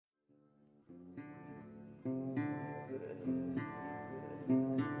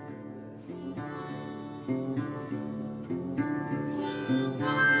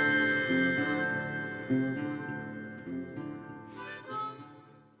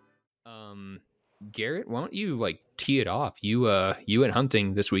Garrett, why don't you tee it off? You went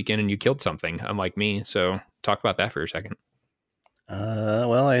hunting this weekend and you killed something, unlike me. So talk about that for a second.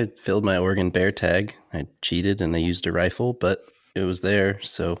 Well, I filled my Oregon bear tag. I cheated and I used a rifle, but it was there.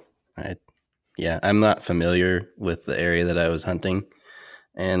 So I'm not familiar with the area that I was hunting,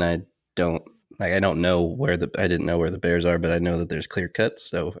 and I don't know I didn't know where the bears are, but I know that there's clear cuts.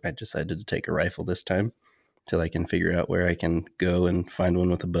 So I decided to take a rifle this time till I can figure out where I can go and find one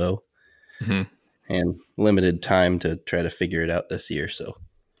with a bow. Mm-hmm. And limited time to try to figure it out this year. So,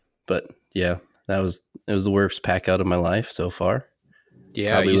 but yeah, it was the worst pack out of my life so far.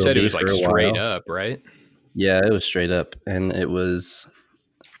 Yeah, Probably you said it be was for a straight while. up, right? Yeah, it was straight up, and it was.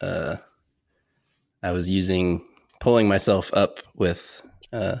 I was pulling myself up with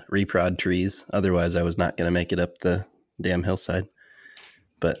reprod trees. Otherwise, I was not going to make it up the damn hillside.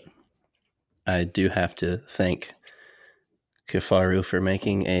 But I do have to thank Kifaru for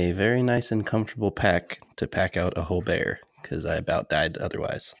making a very nice and comfortable pack to pack out a whole bear, because I about died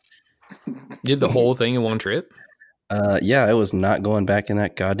otherwise. Did the whole thing in one trip? Yeah, I was not going back in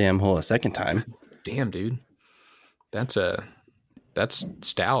that goddamn hole a second time. Damn, dude. That's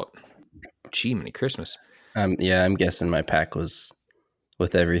stout. Gee, many Christmas. Yeah, I'm guessing my pack was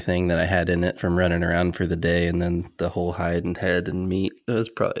with everything that I had in it from running around for the day, and then the whole hide and head and meat. It was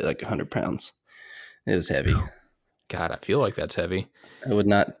probably like 100 pounds. It was heavy. God, I feel like that's heavy. I would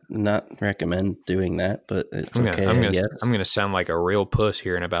not recommend doing that, but it's okay. I'm gonna sound like a real puss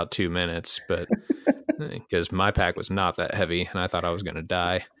here in about 2 minutes, but because my pack was not that heavy, and I thought I was gonna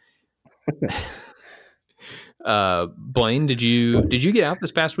die. Blaine, did you get out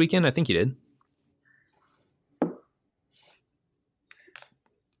this past weekend? I think you did.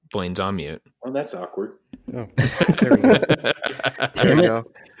 Blaine's on mute. Oh, that's awkward. Oh, there we go. There we go.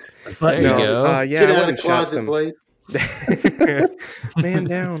 There you go. Yeah, Get out of the closet, Blade. Man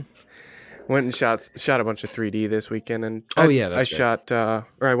down. Went and shot a bunch of 3D this weekend, and I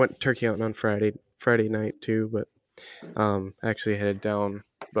went turkey hunting on Friday night too, but actually headed down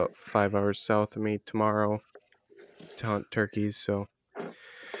about 5 hours south of me tomorrow to hunt turkeys, so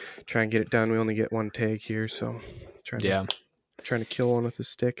try and get it done. We only get one tag here, so trying to kill one with a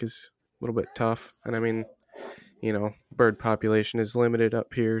stick is a little bit tough. And I mean, bird population is limited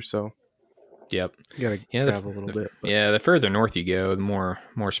up here, so yep, you gotta travel a little bit. But. Yeah, the further north you go, the more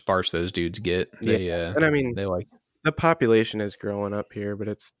sparse those dudes get. And I mean, the population is growing up here, but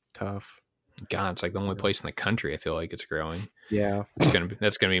it's tough. God, it's like the only place in the country I feel like it's growing. Yeah,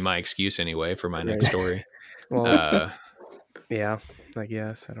 that's gonna be my excuse anyway for my next story. Well, yeah, I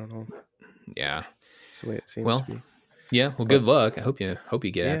guess I don't know. Yeah, that's the way it seems to be. Yeah, well, good luck. I hope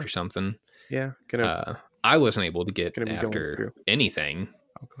you get after something. Yeah, I wasn't able to get after anything.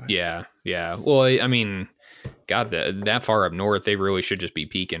 Oh, yeah. Well, I mean, God, that far up north, they really should just be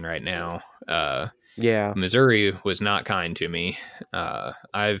peaking right now. Missouri was not kind to me.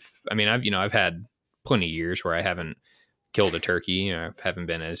 I've had plenty of years where I haven't killed a turkey. I haven't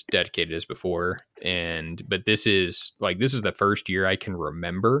been as dedicated as before. But this is the first year I can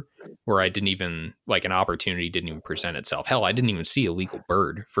remember where I didn't even an opportunity didn't even present itself. Hell, I didn't even see a legal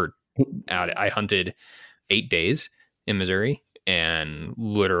bird I hunted 8 days in Missouri, and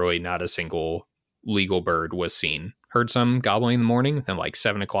literally not a single legal bird was seen. Heard some gobbling in the morning, then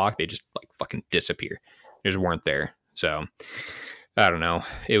 7 o'clock, they just fucking disappear. They just weren't there. So I don't know.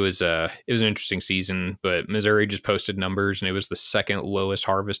 It was an interesting season, but Missouri just posted numbers, and it was the second lowest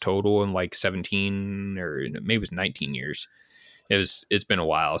harvest total in 17 or maybe it was 19 years. It's been a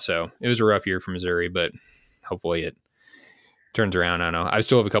while, so it was a rough year for Missouri, but hopefully it turns around. I don't know. I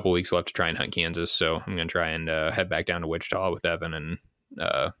still have a couple weeks left to try and hunt Kansas, so I'm going to try and head back down to Wichita with Evan and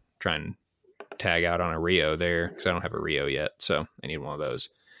try and tag out on a Rio there, because I don't have a Rio yet, so I need one of those.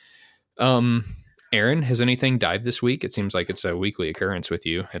 Aaron, has anything died this week? It seems like it's a weekly occurrence with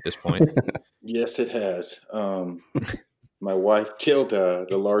you at this point. Yes, it has. My wife killed the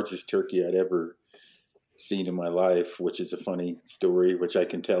largest turkey I'd ever seen in my life, which is a funny story, which I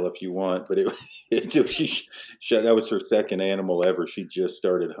can tell if you want. But that was her second animal ever. She just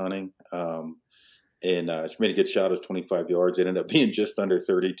started hunting, and she made a good shot of 25 yards. It ended up being just under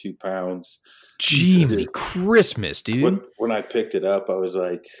 32 pounds. Jeez, Christmas, dude! When I picked it up, I was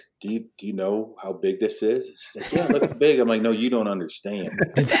like, Do you know how big this is? She's like, yeah, it looks big. I'm like, no, you don't understand.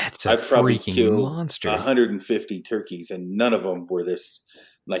 That's a freaking monster. 150 turkeys, and none of them were this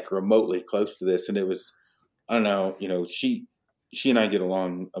remotely close to this. And it was, I don't know, she and I get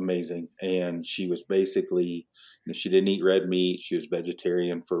along amazing. And she was basically, she didn't eat red meat. She was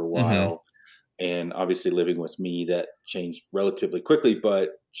vegetarian for a while. Mm-hmm. And obviously living with me, that changed relatively quickly,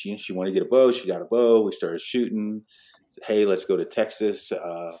 but she wanted to get a bow. She got a bow. We started shooting. hey, let's go to Texas.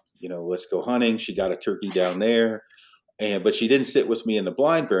 Let's go hunting. She got a turkey down there. But she didn't sit with me in the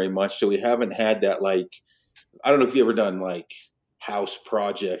blind very much. So we haven't had that, like, I don't know if you ever done like house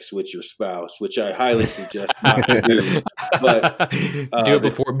projects with your spouse, which I highly suggest not to do. But do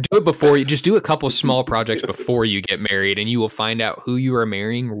it before you just do a couple small projects before you get married, and you will find out who you are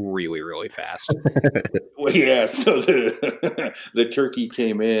marrying really, really fast. Well, yeah. So the turkey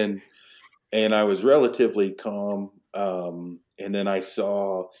came in, and I was relatively calm. And then I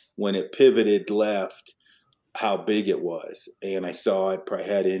saw when it pivoted left how big it was. And I saw it probably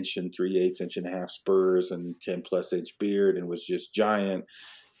had 1 3/8 1.5 spurs and 10+ inch beard and was just giant.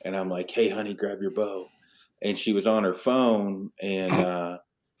 And I'm like, hey, honey, grab your bow. And she was on her phone, and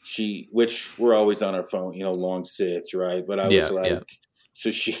which we're always on our phone, long sits, right? But I was like, so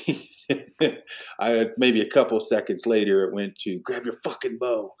she, maybe a couple seconds later, it went to grab your fucking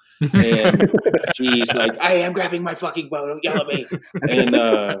bow. And she's like, I am grabbing my fucking bow. Don't yell at me. And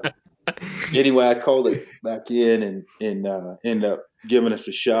anyway, I called it back in and ended up giving us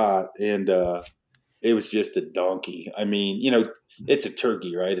a shot. And it was just a donkey. I mean, it's a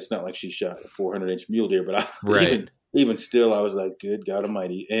turkey, right? It's not like she shot a 400-inch mule deer, but even still, I was like, good God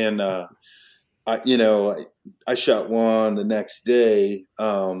Almighty. And I shot one the next day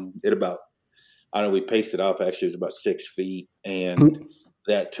at about, I don't know, we paced it off. Actually, it was about 6 feet, and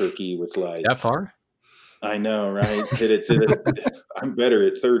that turkey was like that far. I know, right? I'm better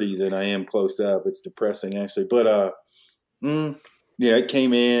at 30 than I am close up. It's depressing, actually. But it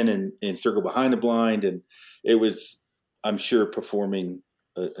came in and circled behind the blind, and it was, I'm sure, performing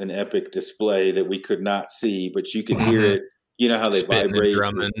an epic display that we could not see, but you could hear it. You know how they spitting vibrate, and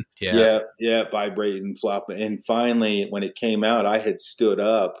drumming. Yeah, vibrating and flopping. And finally, when it came out, I had stood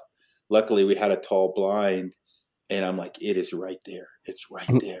up. Luckily, we had a tall blind. And I'm like, it is right there. It's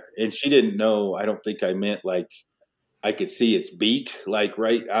right there. And she didn't know. I don't think I meant like I could see its beak, like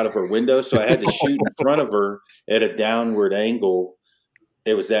right out of her window. So I had to shoot in front of her at a downward angle.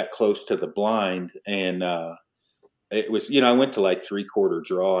 It was that close to the blind. And it was, I went to like 3/4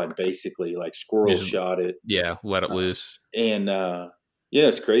 draw and basically like squirrel shot it. Yeah, let it loose. And,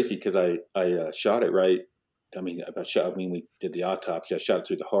 it's crazy because I shot it right. We did the autopsy. I shot it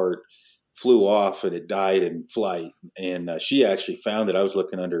through the heart. Flew off and it died in flight. And she actually found it. I was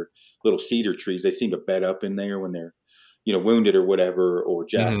looking under little cedar trees. They seem to bed up in there when they're, wounded or whatever, or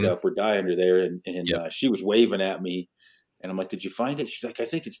jacked up or die under there. And she was waving at me, and I'm like, did you find it? She's like, I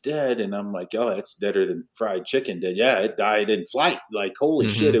think it's dead. And I'm like, oh, it's deader than fried chicken did. Yeah, it died in flight. Like, holy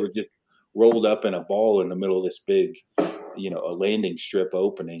shit. It was just rolled up in a ball in the middle of this big, a landing strip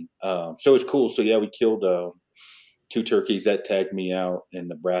opening. So it was cool. So yeah, we killed 2 turkeys. That tagged me out in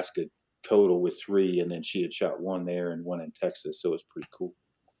Nebraska total with 3, and then she had shot 1 there and 1 in Texas, so it was pretty cool.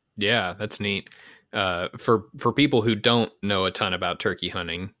 Yeah, that's neat. For people who don't know a ton about turkey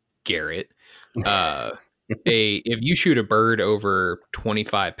hunting, Garrett, if you shoot a bird over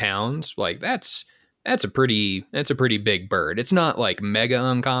 25 pounds, like that's a pretty big bird. It's not like mega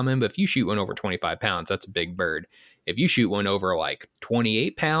uncommon, but if you shoot one over 25 pounds, that's a big bird. If you shoot one over like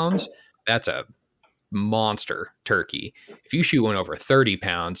 28 pounds, that's a monster turkey. If you shoot one over 30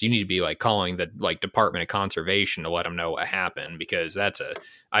 pounds, you need to be like calling the Department of Conservation to let them know what happened, because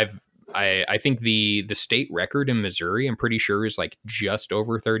I think the state record in Missouri, I'm pretty sure, is like just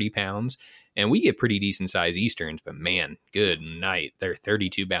over 30 pounds, and we get pretty decent size Easterns, but man, good night, their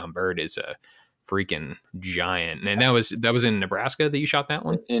 32-pound bird is a freaking giant. And that was in Nebraska that you shot that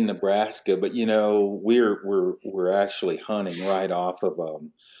one? In Nebraska, but we're actually hunting right off of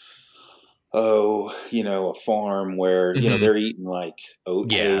a farm where, they're eating like oat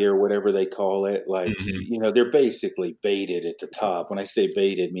hay or whatever they call it. Like, they're basically baited at the top. When I say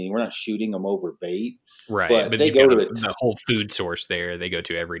baited, meaning we're not shooting them over bait. Right. But they go to the whole food source there they go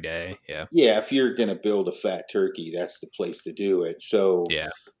to every day. Yeah. Yeah. If you're going to build a fat turkey, that's the place to do it. So, yeah.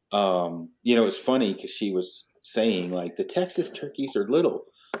 It's funny because she was saying like the Texas turkeys are little,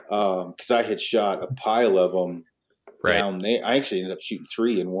 because I had shot a pile of them. Right. Down there, I actually ended up shooting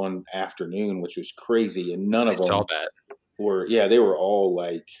 3 in one afternoon, which was crazy, and none of them saw that. They were all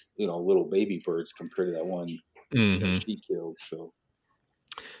like little baby birds compared to that one she killed.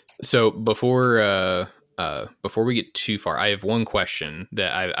 So before we get too far, I have one question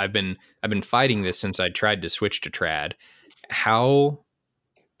that I've been fighting this since I tried to switch to trad. How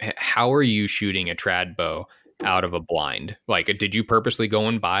are you shooting a trad bow out of a blind? Like, did you purposely go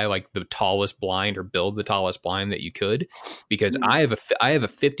and buy like the tallest blind or build the tallest blind that you could? Because I have a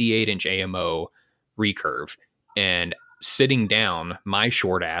 58-inch AMO recurve, and sitting down, my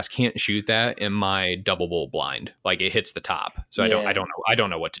short ass can't shoot that in my double bull blind. Like, it hits the top, so I don't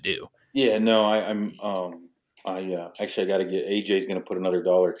know what to do. Yeah, no, I'm Actually, I got to get AJ's going to put another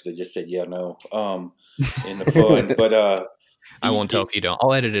 $1 because I just said no in the fund, but I won't tell if you don't.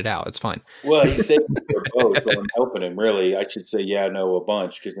 I'll edit it out. It's fine. Well, he saved for a bow, so I'm helping him. Really, I should say a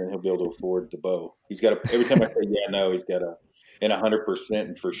bunch because then he'll be able to afford the bow. He's got every time I say he's got and 100%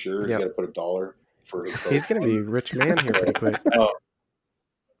 and for sure he's got to put $1 for his bow. He's going to be a rich man here pretty quick.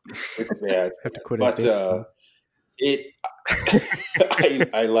 Yeah, have to quit but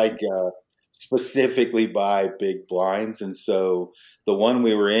I like specifically buy big blinds, and so the one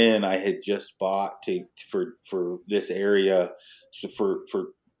we were in, I had just bought for this area, so for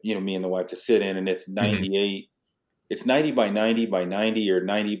me and the wife to sit in, and it's 98. Mm-hmm. It's 90 by 90 by 90 or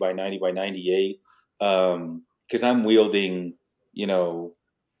 90 by 90 by 98. Because I'm wielding,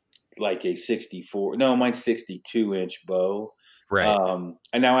 like a 64. No, mine's 62-inch bow. Right.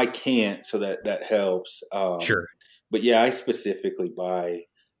 And now I can't, so that helps. Sure. But yeah, I specifically buy,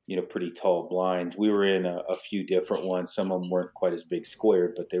 pretty tall blinds. We were in a few different ones. Some of them weren't quite as big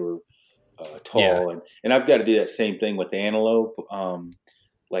squared, but they were tall. Yeah. And I've got to do that same thing with antelope.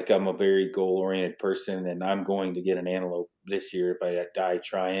 Like I'm a very goal-oriented person, and I'm going to get an antelope this year if I die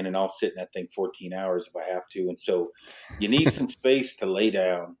trying, and I'll sit in that thing 14 hours if I have to. And so you need some space to lay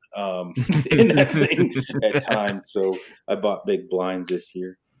down in that thing at times. So I bought big blinds this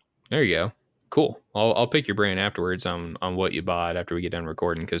year. There you go. Cool. I'll pick your brain afterwards on what you bought after we get done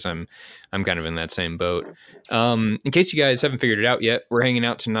recording, because I'm kind of in that same boat. In case you guys haven't figured it out yet, we're hanging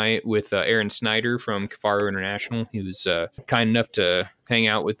out tonight with Aaron Snyder from Kifaru International. He was kind enough to hang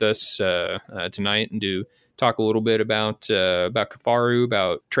out with us tonight and talk a little bit about Kifaru,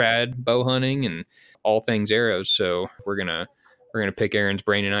 about trad bow hunting, and all things arrows. So we're gonna pick Aaron's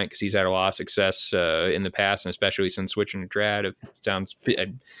brain tonight because he's had a lot of success in the past, and especially since switching to trad.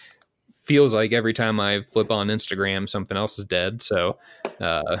 It feels like every time I flip on Instagram, something else is dead. So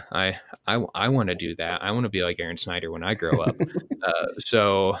I want to do that. I want to be like Aaron Snyder when I grow up.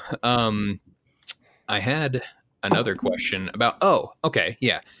 I had another question about. Oh, okay,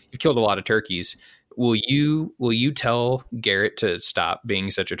 yeah, you've killed a lot of turkeys. Will you tell Garrett to stop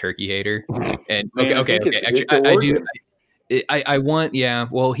being such a turkey hater? And okay. Actually, I do. I want. Yeah.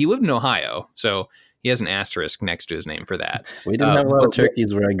 Well, he lived in Ohio, so he has an asterisk next to his name for that. We didn't have a lot of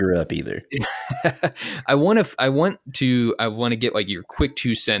turkeys where I grew up either. I want to get like your quick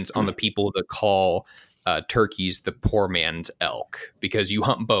 2 cents on the people that call turkeys the poor man's elk, because you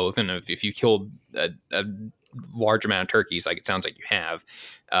hunt both, and if you killed a large amount of turkeys, like it sounds like you have,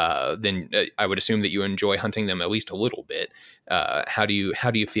 then I would assume that you enjoy hunting them at least a little bit. How do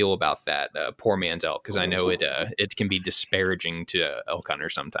you feel about that poor man's elk? Because I know it can be disparaging to elk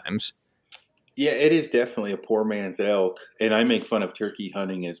hunters sometimes. Yeah, it is definitely a poor man's elk, and I make fun of turkey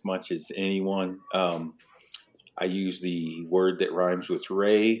hunting as much as anyone. I use the word that rhymes with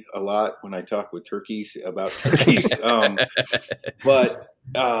Ray a lot when I talk with turkeys about turkeys. But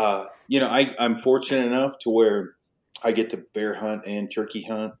I'm fortunate enough to where I get to bear hunt and turkey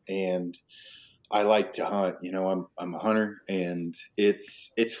hunt, and I like to hunt. I'm a hunter, and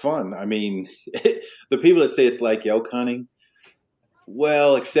it's fun. I mean, the people that say it's like elk hunting,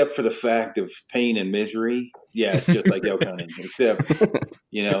 well, except for the fact of pain and misery, yeah, it's just like elk hunting. Except,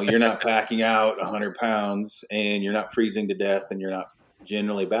 you're not packing out 100 pounds, and you're not freezing to death, and you're not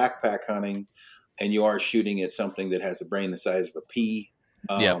generally backpack hunting, and you are shooting at something that has a brain the size of a pea.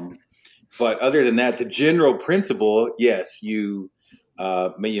 But other than that, the general principle, yes, you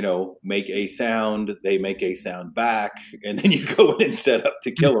make a sound, they make a sound back, and then you go in and set up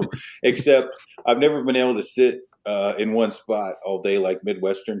to kill them. Except I've never been able to sit in one spot all day like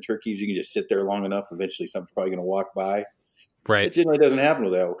Midwestern turkeys. You can just sit there long enough. Eventually something's probably going to walk by. Right. It generally doesn't happen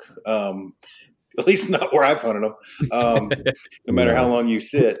with elk. At least not where I've hunted them, no matter how long you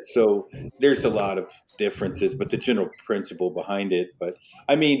sit. So there's a lot of differences, but the general principle behind it. But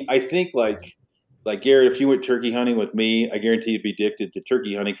I mean, I think like Garrett, if you went turkey hunting with me, I guarantee you'd be addicted to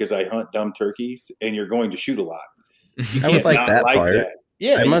turkey hunting because I hunt dumb turkeys, and you're going to shoot a lot. I would like that part. That.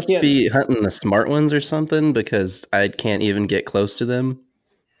 Yeah, I must be hunting the smart ones or something because I can't even get close to them.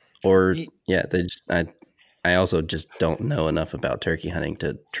 Or I also just don't know enough about turkey hunting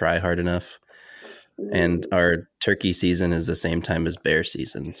to try hard enough. And our turkey season is the same time as bear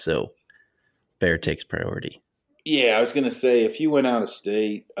season, so bear takes priority. Yeah, I was going to say, if you went out of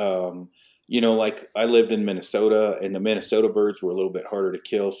state, like I lived in Minnesota, and the Minnesota birds were a little bit harder to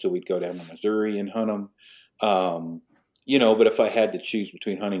kill, so we'd go down to Missouri and hunt them. But if I had to choose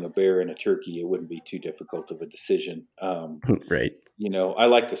between hunting a bear and a turkey, it wouldn't be too difficult of a decision. Right. I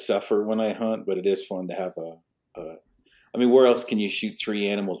like to suffer when I hunt, but it is fun to have where else can you shoot 3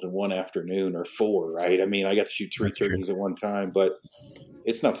 animals in one afternoon, or 4, right? I mean, I got to shoot 3 turkeys at one time, but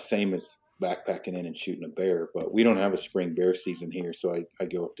it's not the same as backpacking in and shooting a bear. But we don't have a spring bear season here, so I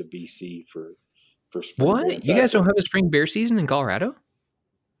go up to BC for spring what? bear. You guys don't have a spring bear season in Colorado?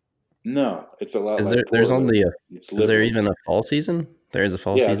 No, it's a lot. Is like there? There's Portland. only. Is there even a fall season? There is a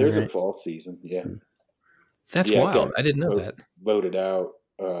fall season. Yeah, there's right? a fall season. Yeah, that's wild. I didn't know that. Voted out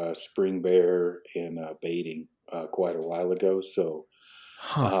spring bear and baiting quite a while ago. So,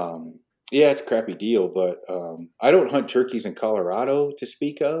 yeah, it's a crappy deal. But I don't hunt turkeys in Colorado to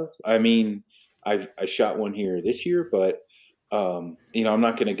speak of. I mean, I shot one here this year, but I'm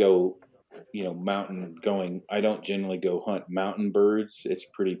not going to go. Mountain going. I don't generally go hunt mountain birds. It's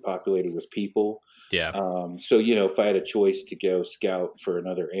pretty populated with people. Yeah. So, if I had a choice to go scout for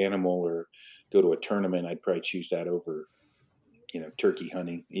another animal or go to a tournament, I'd probably choose that over, turkey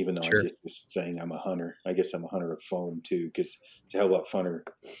hunting, even though I just was saying I'm a hunter. I guess I'm a hunter of foam too, because it's a hell of a lot funner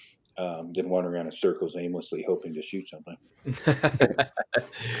than wandering around in circles aimlessly hoping to shoot something.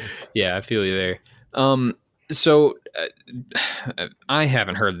 Yeah, I feel you there. So I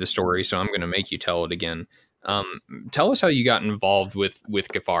haven't heard the story, so I'm going to make you tell it again. Tell us how you got involved with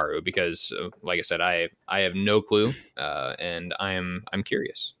Kifaru, because like I said, I have no clue, and I'm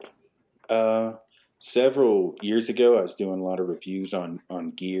curious. Several years ago, I was doing a lot of reviews on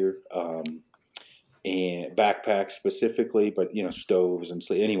gear, and backpacks specifically, but stoves and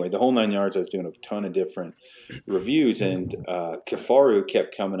anyway, the whole 9 yards. I was doing a ton of different reviews, and Kifaru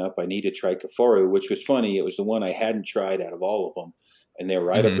kept coming up. I need to try Kifaru, which was funny. It was the one I hadn't tried out of all of them, and they're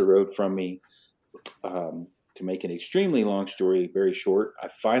right up the road from me. To make an extremely long story very short, I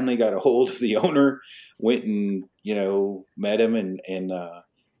finally got a hold of the owner, went and met him, and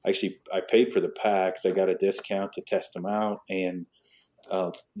actually I paid for the packs. I got a discount to test them out, and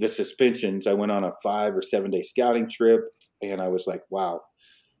the suspensions, I went on a 5 or 7 day scouting trip, and I was like, wow,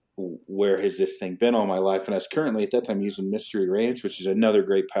 where has this thing been all my life? And I was currently at that time using Mystery Ranch, which is another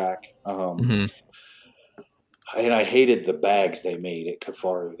great pack. And I hated the bags they made at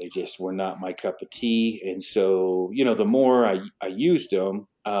Kifaru. They just were not my cup of tea. And so, the more I used them,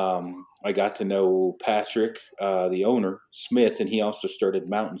 I got to know Patrick, the owner, Smith, and he also started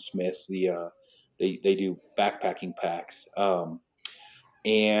Mountain Smith. They do backpacking packs.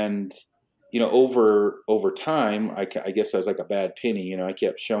 And over time, I guess I was like a bad penny. I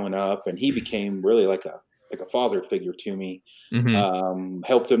kept showing up, and he became really like a father figure to me.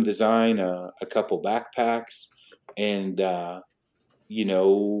 Helped him design a couple backpacks, and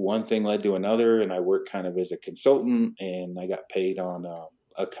one thing led to another, and I worked kind of as a consultant, and I got paid on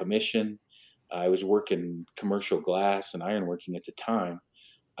a commission. I was working commercial glass and ironworking at the time.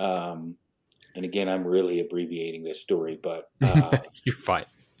 And again, I'm really abbreviating this story, but you're fine.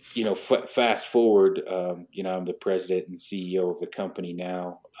 Fast forward, I'm the president and CEO of the company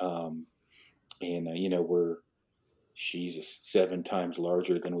now. We're Jesus 7 times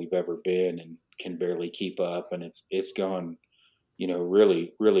larger than we've ever been, and can barely keep up. And it's gone,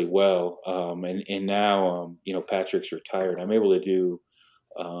 really, really well. And now, Patrick's retired. I'm able to do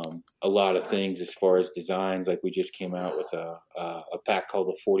a lot of things as far as designs. Like we just came out with a pack called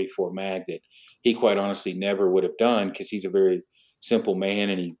the 44 Mag that he quite honestly never would have done, because he's a very simple man,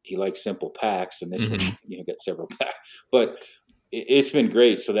 and he likes simple packs, and this one, got several packs. But it's been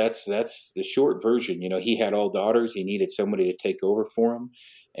great. So that's the short version. He had all daughters. He needed somebody to take over for him,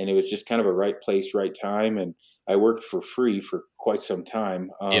 and it was just kind of a right place, right time. And I worked for free for quite some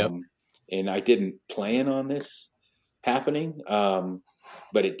time, and I didn't plan on this happening.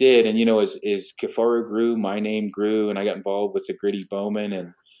 But it did. And, as Kifaru grew, my name grew, and I got involved with the Gritty Bowman,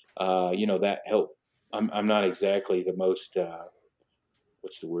 and, that helped. I'm not exactly the most,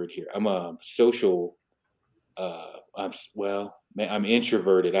 what's the word here? I'm a social, I'm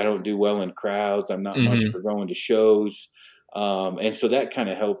introverted. I don't do well in crowds. I'm not much for going to shows. And so that kind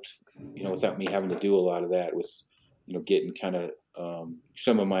of helped, without me having to do a lot of that, with, getting kind of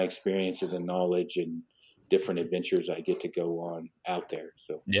some of my experiences and knowledge and different adventures I get to go on out there.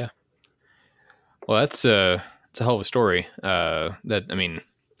 So yeah, well, it's a hell of a story.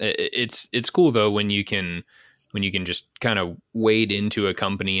 It's cool though when you can just kind of wade into a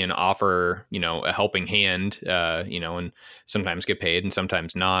company and offer a helping hand, and sometimes get paid and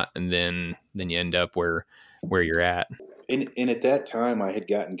sometimes not, and then you end up where you're at. And at that time, I had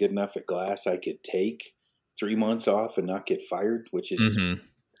gotten good enough at glass I could take 3 months off and not get fired, which is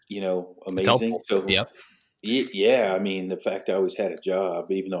amazing. So yep. Yeah, I mean, the fact I always had a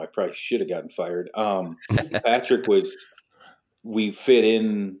job, even though I probably should have gotten fired. Patrick we fit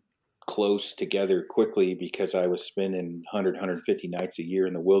in close together quickly, because I was spending 100, 150 nights a year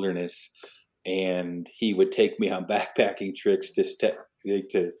in the wilderness, and he would take me on backpacking trips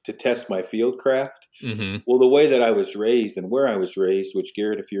to test my field craft. Mm-hmm. Well, the way that I was raised and where I was raised, which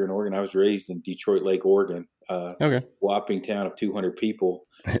Garrett, if you're in Oregon, I was raised in Detroit Lake, Oregon, whopping town of 200 people,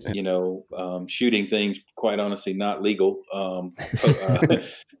 shooting things, quite honestly, not legal,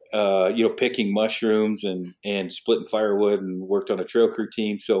 picking mushrooms and splitting firewood, and worked on a trail crew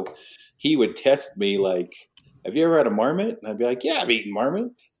team. So he would test me like, have you ever had a marmot? And I'd be like, yeah, I've eaten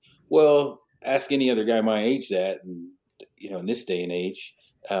marmot. Well, ask any other guy my age that, and, in this day and age,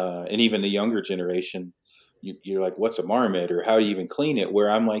 and even the younger generation, you're like, what's a marmot, or how do you even clean it? Where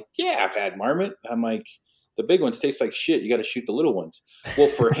I'm like, yeah, I've had marmot. I'm like, the big ones taste like shit. You got to shoot the little ones. Well,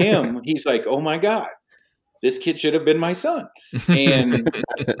 for him, he's like, oh my God, this kid should have been my son. And,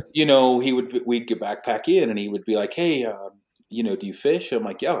 we'd get backpack in, and he would be like, hey, do you fish? I'm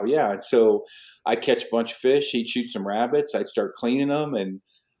like, oh yeah. And so I'd catch a bunch of fish. He'd shoot some rabbits. I'd start cleaning them. And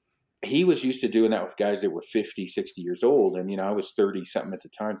he was used to doing that with guys that were 50, 60 years old. And, I was 30 something at the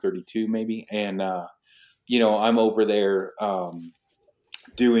time, 32 maybe. And, I'm over there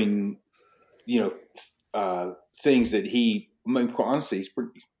doing, things that honestly, he's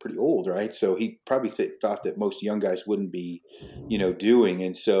pretty old, right? So he probably thought that most young guys wouldn't be, doing.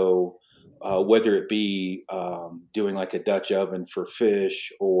 And so whether it be doing like a Dutch oven for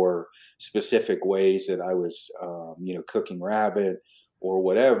fish, or specific ways that I was, cooking rabbit or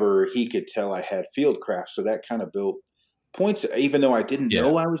whatever, he could tell I had field craft. So that kind of built points, even though I didn't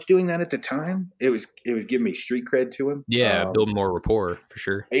know I was doing that at the time. It was giving me street cred to him. Yeah, build more rapport for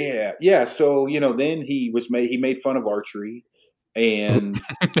sure. Yeah. So then he made fun of archery, and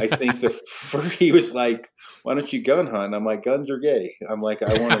I think he was like, "Why don't you gun hunt?" I'm like, "Guns are gay." I'm like,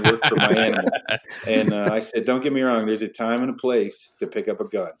 "I want to work for my animal." And I said, "Don't get me wrong. There's a time and a place to pick up a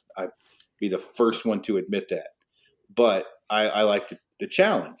gun. I'd be the first one to admit that, but I like the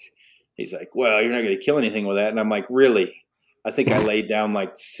challenge." He's like, "Well, you're not going to kill anything with that." And I'm like, "Really?" I think I laid down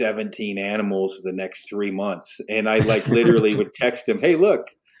like 17 animals the next 3 months. And I literally would text him, "Hey, look,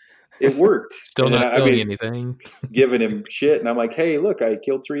 it worked." Still not killing anything. Giving him shit. And I'm like, "Hey, look, I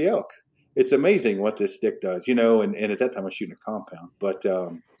killed 3 elk. It's amazing what this stick does," and at that time I was shooting a compound. But,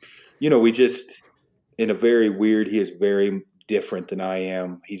 we just, in a very weird, he is very different than I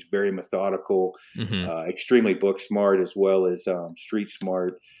am. He's very methodical, extremely book smart, as well as street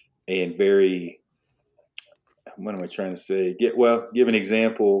smart, and very, what am I trying to say? Give an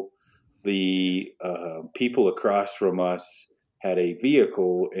example. The people across from us had a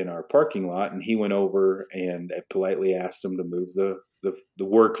vehicle in our parking lot, and he went over and politely asked them to move the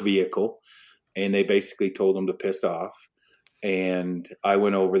work vehicle, and they basically told him to piss off. And I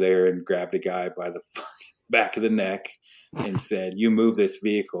went over there and grabbed a guy by the back of the neck and said, "You move this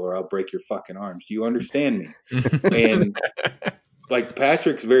vehicle or I'll break your fucking arms. Do you understand me?" And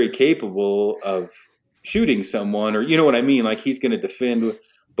Patrick's very capable of shooting someone, or what I mean? He's going to defend,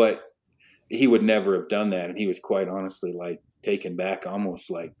 but he would never have done that. And he was quite honestly taken back,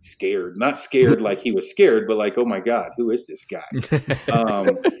 almost scared, not scared like he was scared, but oh my God, who is this guy?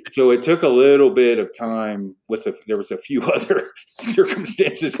 So it took a little bit of time there was a few other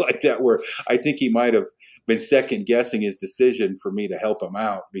circumstances like that where I think he might've been second guessing his decision for me to help him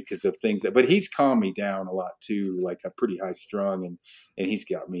out because of things but he's calmed me down a lot too. I'm pretty high strung, and he's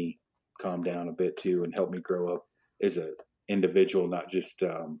got me calm down a bit too, and help me grow up as an individual, not just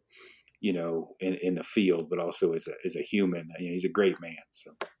in the field, but also as a human. He's a great man.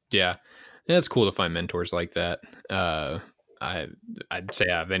 So yeah, it's cool to find mentors like that. I'd say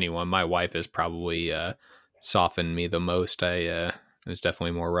out of anyone, my wife has probably softened me the most. I was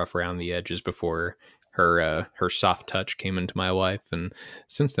definitely more rough around the edges before her soft touch came into my life, and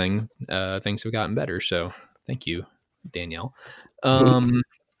since then things have gotten better. So thank you, Danielle.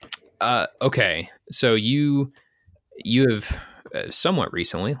 Okay, so you have somewhat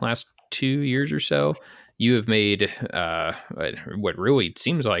recently, last 2 years or so, you have made what really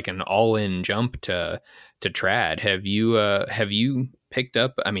seems like an all-in jump to trad. Have you picked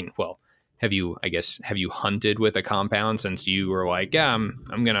up? I mean, well, have you hunted with a compound since you were like, yeah,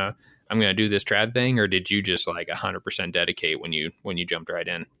 I'm gonna do this trad thing, or did you just 100% dedicate when you jumped right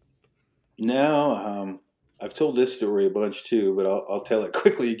in? No, I've told this story a bunch too, but I'll tell it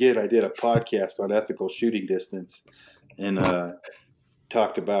quickly again. I did a podcast on ethical shooting distance, and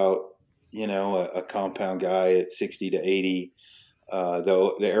talked about a compound guy at 60 to 80.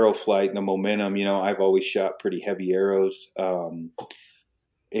 The arrow flight and the momentum. I've always shot pretty heavy arrows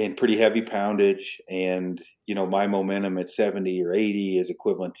and pretty heavy poundage, and my momentum at 70 or 80 is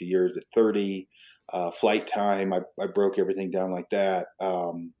equivalent to yours at 30. Flight time, I broke everything down like that.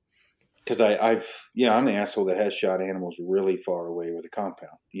 Because I'm the asshole that has shot animals really far away with a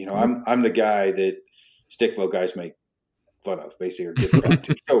compound. I'm the guy that stick bow guys make fun of, basically, or get crap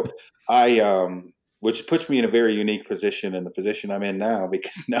to. So I, which puts me in a very unique position in the position I'm in now,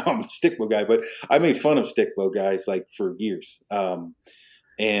 because now I'm a stick bow guy, but I made fun of stick bow guys like for years.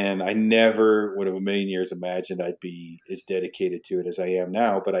 And I never would have a million years imagined I'd be as dedicated to it as I am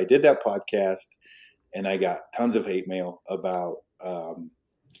now. But I did that podcast and I got tons of hate mail about,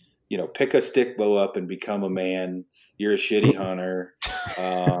 pick a stick bow up and become a man. You're a shitty hunter.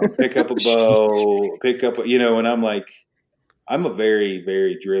 Pick up a bow, and I'm like, I'm a very,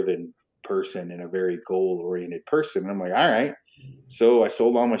 very driven person and a very goal-oriented person. And I'm like, all right. So I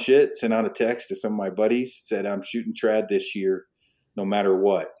sold all my shit, sent out a text to some of my buddies, said I'm shooting trad this year, no matter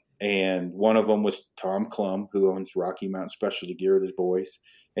what. And one of them was Tom Klum, who owns Rocky Mountain Specialty Gear with his boys.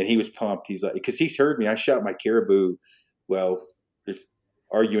 And he was pumped. He's like, because he's heard me. I shot my caribou. Well, there's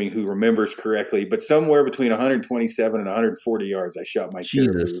arguing who remembers correctly, but somewhere between 127 and 140 yards, I shot my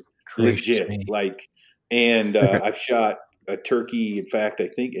caribou. Legit. I've shot a turkey. In fact, I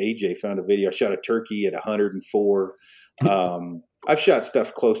think AJ found a video. I shot a turkey at 104. I've shot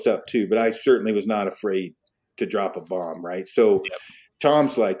stuff close up too, but I certainly was not afraid to drop a bomb. Right. So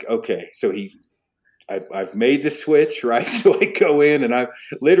Tom's like, okay, so I've made the switch, right? So I go in and I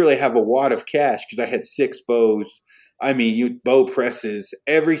literally have a wad of cash because I had 6 bows. I mean, bow presses,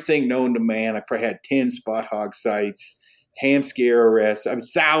 everything known to man. I probably had 10 spot hog sights, Hamskea RS. I mean,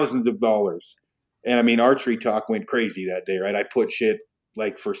 thousands of dollars. And I mean, Archery Talk went crazy that day, right? I put shit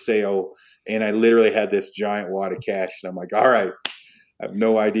like for sale, and I literally had this giant wad of cash. And I'm like, all right, I have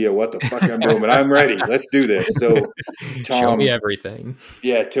no idea what the fuck I'm doing, but I'm ready. Let's do this. So Tom, show me everything.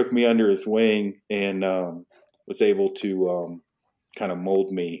 Yeah, took me under his wing and was able to kind of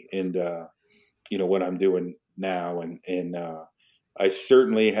mold me into, what I'm doing now. And I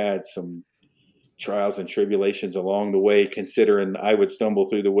certainly had some trials and tribulations along the way, considering I would stumble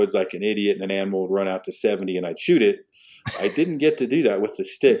through the woods like an idiot and an animal would run out to 70 and I'd shoot it. I didn't get to do that with the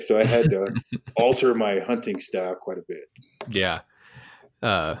stick, so I had to alter my hunting style quite a bit. Yeah.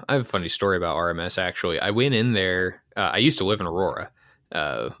 I have a funny story about RMS, actually. I went in there. I used to live in Aurora.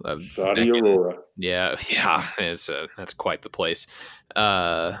 Saudi Aurora. That's quite the place.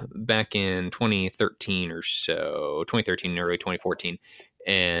 Back in 2013 or so, 2013 and early 2014.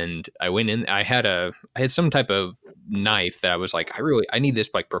 And I went in, I had some type of knife that I was like, I need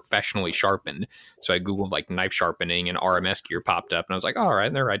this like professionally sharpened. So I Googled like knife sharpening and RMS gear popped up and I was like, all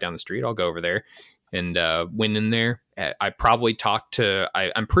right, they're right down the street. I'll go over there. And went in there. I probably talked to,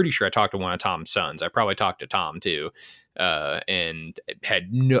 I'm pretty sure I talked to one of Tom's sons. I probably talked to Tom too. And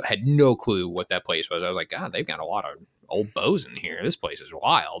had no clue what that place was. I was like, God, they've got a lot of old bows in here. This place is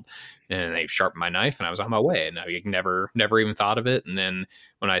wild. And they sharpened my knife and I was on my way. And I never even thought of it. And then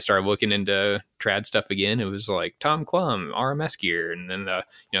when I started looking into trad stuff again, it was like Tom Klum, RMS gear. And then the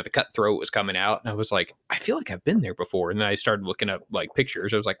Cutthroat was coming out. And I was like, I feel like I've been there before. And then I started looking up like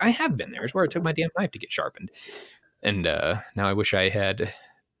pictures. I was like, I have been there. It's where I took my damn knife to get sharpened. And now I wish I had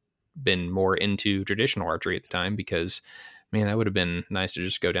been more into traditional archery at the time, because man, that would have been nice to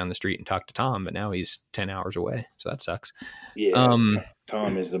just go down the street and talk to Tom, but now he's 10 hours away. So that sucks. Yeah.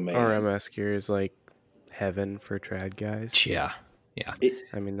 Tom is the man. RMS gear is like heaven for trad guys. Yeah.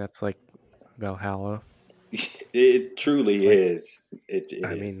 I mean, that's like Valhalla. It truly is.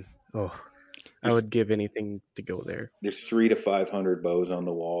 I would give anything to go there. There's 300 to 500 bows on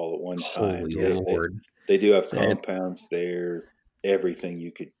the wall at one time. Holy Lord. They do have compounds there, everything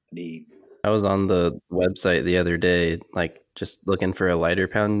you could need. I was on the website the other day, like just looking for a lighter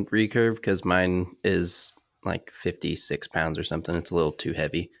pound recurve, because mine is like 56 pounds or something. It's a little too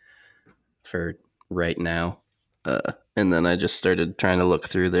heavy for right now. And then I just started trying to look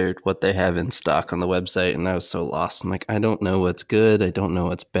through what they have in stock on the website, and I was so lost. I'm like, I don't know what's good. I don't know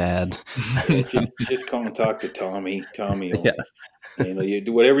what's bad. just call and talk to Tommy. Tommy will, you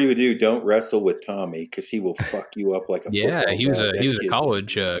do whatever you do. Don't wrestle with Tommy, because he will fuck you up like a football. He was a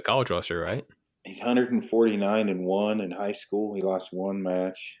college wrestler, right? He's 149-1 in high school. He lost one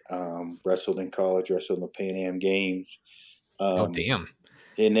match. Wrestled in college. Wrestled in the Pan Am Games. Damn.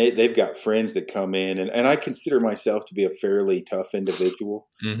 And they've got friends that come in, and I consider myself to be a fairly tough individual.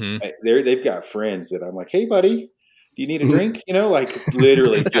 Mm-hmm. They've got friends that I'm like, hey, buddy, do you need a drink? Like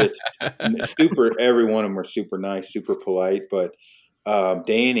literally just super. Every one of them are super nice, super polite. But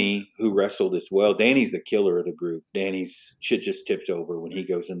Danny, who wrestled as well, Danny's the killer of the group. Danny's shit just tips over when he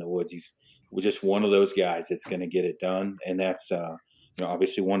goes in the woods. He's just one of those guys that's going to get it done, and that's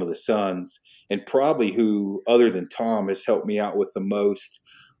obviously one of the sons, and probably who, other than Tom, has helped me out with the most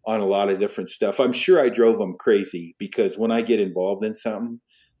on a lot of different stuff. I'm sure I drove him crazy, because when I get involved in something,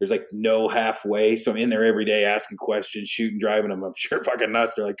 there's like no halfway. So I'm in there every day asking questions, shooting, driving them. I'm sure fucking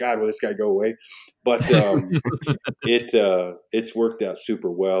nuts. They're like, God, will this guy go away? But it's worked out super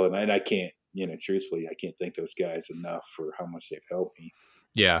well. And I can't, truthfully, I can't thank those guys enough for how much they've helped me.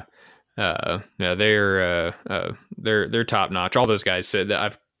 Yeah. They're top notch. All those guys said that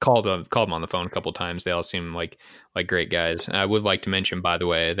I've called them on the phone a couple of times. They all seem like great guys. I would like to mention, by the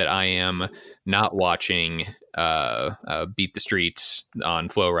way, that I am not watching Beat the Streets on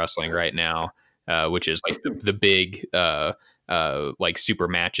Flow Wrestling right now, which is like the big like super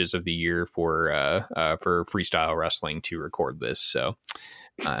matches of the year for freestyle wrestling to record this. So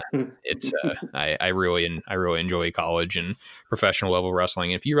it's I really enjoy college and professional level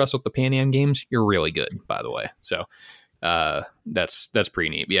wrestling. If you wrestle at the Pan Am Games, you're really good, by the way. So that's pretty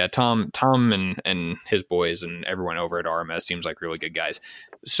neat. Yeah, Tom and his boys and everyone over at RMS seems like really good guys.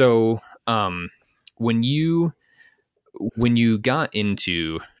 So when you got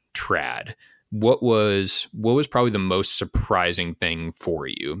into trad, what was probably the most surprising thing for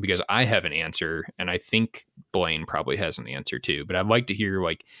you? Because I have an answer, and I think Blaine probably has an answer too. But I'd like to hear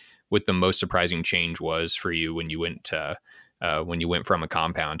like what the most surprising change was for you when you went from a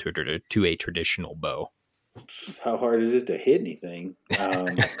compound to a traditional bow. How hard is it to hit anything?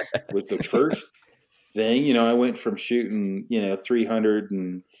 With the first thing, I went from shooting, 300,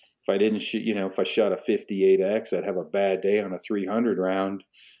 and if I didn't shoot, if I shot a 58X, I'd have a bad day on a 300 round.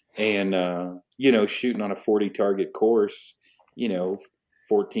 And, shooting on a 40 target course,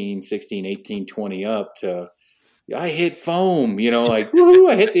 14, 16, 18, 20 up to, I hit foam, like, woo,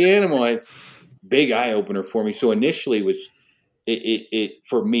 I hit the animal. It's big eye opener for me. So initially it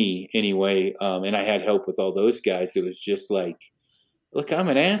for me anyway. And I had help with all those guys. It was just like, look, I'm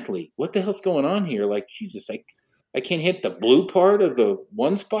an athlete. What the hell's going on here? Like, Jesus, I can't hit the blue part of the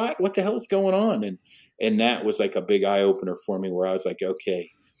one spot. What the hell is going on? And that was like a big eye opener for me where I was like,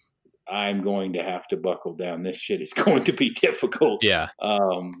 okay, I'm going to have to buckle down. This shit is going to be difficult. Yeah.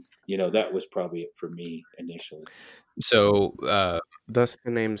 That was probably it for me initially. So, thus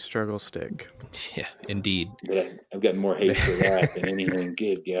the name Struggle Stick. Yeah, indeed. But I've got more hate for that than anything.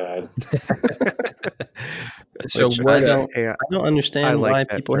 Good God. So I don't understand why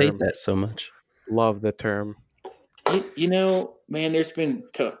people hate that so much. Love the term. Man, there's been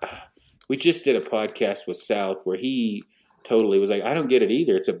we just did a podcast with South where he totally was like, I don't get it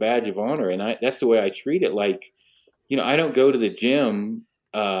either. It's a badge of honor. And that's the way I treat it. Like, I don't go to the gym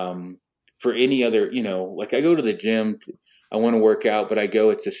for any other, like I go to the gym. I want to work out, but I go,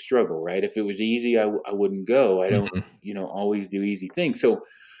 it's a struggle, right? If it was easy, I wouldn't go. I don't, always do easy things. So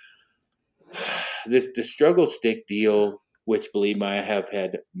the struggle stick deal, which believe me, I have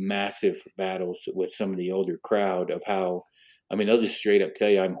had massive battles with some of the older crowd of how, they'll just straight up tell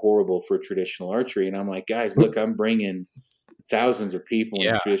you I'm horrible for traditional archery. And I'm like, guys, look, I'm bringing thousands of people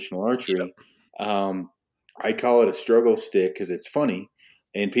into traditional archery. I call it a struggle stick because it's funny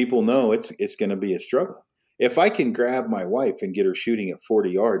and people know it's going to be a struggle. If I can grab my wife and get her shooting at 40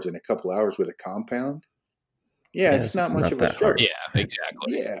 yards in a couple hours with a compound, it's not much of a struggle. Hard. Yeah,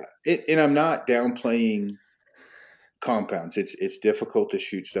 exactly. Yeah. And I'm not downplaying compounds. It's difficult to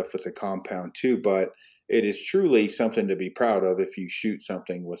shoot stuff with a compound too, but it is truly something to be proud of if you shoot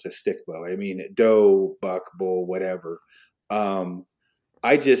something with a stick bow. Doe, buck, bull, whatever. And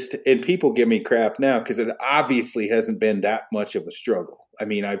people give me crap now because it obviously hasn't been that much of a struggle.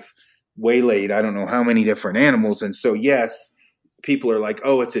 I've waylaid, I don't know how many different animals. And so, yes, people are like,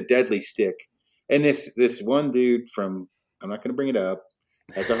 oh, it's a deadly stick. And this one dude from, I'm not going to bring it up,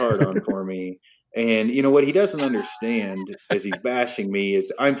 has a hard on for me. And what he doesn't understand as he's bashing me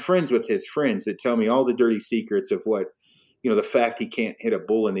is I'm friends with his friends that tell me all the dirty secrets of what, the fact he can't hit a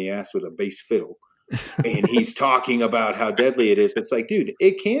bull in the ass with a bass fiddle. And he's talking about how deadly it is. It's like, dude,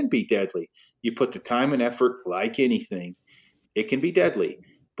 it can be deadly. You put the time and effort like anything, it can be deadly.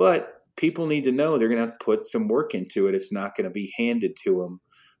 But people need to know they're going to have to put some work into it. It's not going to be handed to them.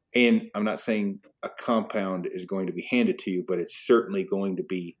 And I'm not saying a compound is going to be handed to you, but it's certainly going to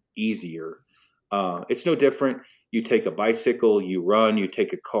be easier. It's no different. You take a bicycle, you run, you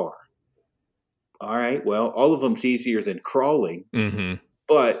take a car. All right, well, all of them's easier than crawling. Mm-hmm.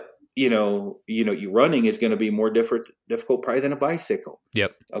 But you running is going to be more difficult probably than a bicycle.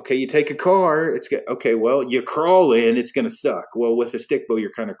 Yep. Okay, you take a car, well, you crawl in, it's going to suck. Well, with a stick bow,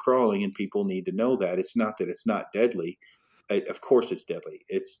 you're kind of crawling, and people need to know that. It's not that it's not deadly. Of course it's deadly.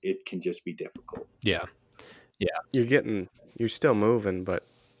 It can just be difficult. Yeah. Yeah. You're still moving, but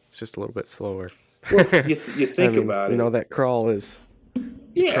it's just a little bit slower. Well, you think about it. That crawl is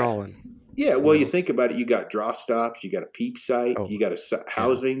crawling. Yeah, well, you think about it. You got draw stops, you got a peep sight, you got a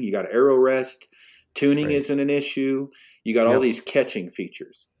housing, you got arrow rest. Tuning isn't an issue. You got all these catching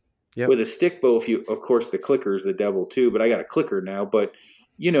features. with a stick bow, of course, the clicker is the devil too, but I got a clicker now, but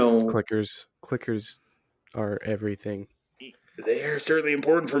clickers are everything. They're certainly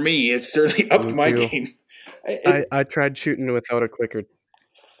important for me. It's certainly upped my game. I tried shooting without a clicker.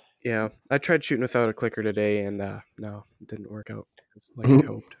 Yeah, I tried shooting without a clicker today, and no, it didn't work out like I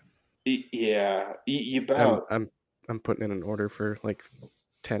hoped. Yeah, you about. I'm putting in an order for like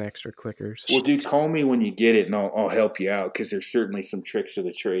 10 extra clickers. Well, dude, call me when you get it, and I'll help you out, because there's certainly some tricks of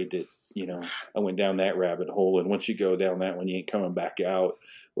the trade that, I went down that rabbit hole, and once you go down that one, you ain't coming back out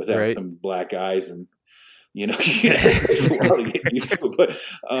without some black eyes, and it takes a while to get used to it. But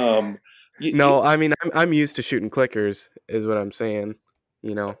I mean, I'm used to shooting clickers, is what I'm saying.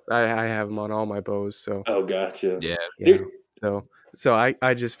 I have them on all my bows. So. Oh, gotcha. Yeah. So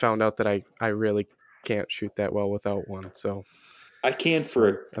I just found out that I really can't shoot that well without one. So. I can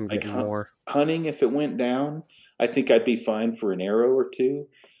I'm getting more hunting. If it went down, I think I'd be fine for an arrow or two.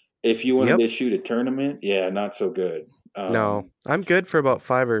 If you wanted to shoot a tournament, not so good. No, I'm good for about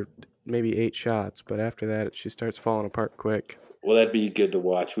 5 or maybe 8 shots, but after that, she starts falling apart quick. Well, that'd be good to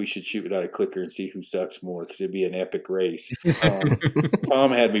watch. We should shoot without a clicker and see who sucks more, because it'd be an epic race.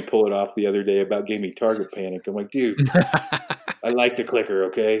 Tom had me pull it off the other day, about gave me target panic. I'm like, dude, I like the clicker,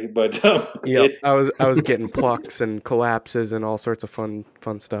 okay? But I was getting plucks and collapses and all sorts of fun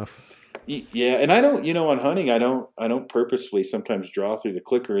stuff. Yeah, and I don't, on hunting, I don't purposely sometimes draw through the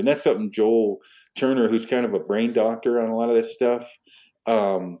clicker, and that's something Joel Turner, who's kind of a brain doctor on a lot of this stuff.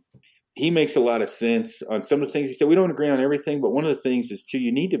 He makes a lot of sense on some of the things he said. We don't agree on everything, but one of the things is too,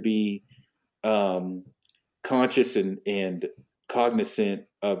 you need to be conscious and cognizant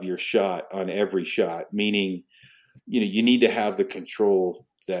of your shot on every shot. Meaning, you need to have the control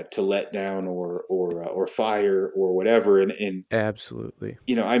that to let down or fire or whatever. And absolutely,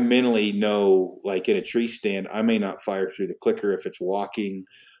 I mentally know, like in a tree stand, I may not fire through the clicker if it's walking,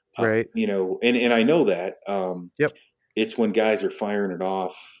 right? And I know that. Yep. It's when guys are firing it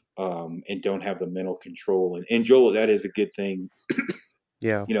off. And don't have the mental control. And Joel, that is a good thing.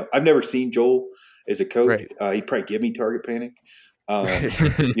 Yeah. I've never seen Joel as a coach. Right. He'd probably give me target panic,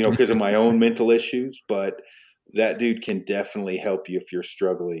 because of my own mental issues. But that dude can definitely help you if you're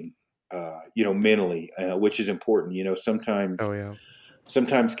struggling, mentally, which is important. Sometimes,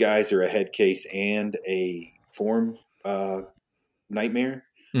 sometimes guys are a head case and a form nightmare.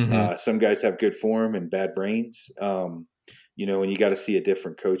 Mm-hmm. Some guys have good form and bad brains. And you got to see a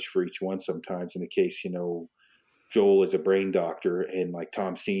different coach for each one sometimes. In the case, Joel is a brain doctor, and like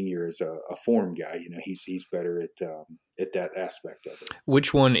Tom Senior is a form guy. He's better at that aspect of it.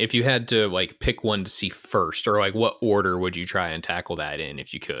 Which one, if you had to like pick one to see first, or like what order would you try and tackle that in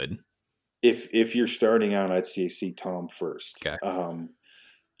if you could? If you're starting out, I'd see Tom first. Okay.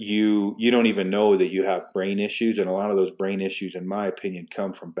 You don't even know that you have brain issues, and a lot of those brain issues, in my opinion,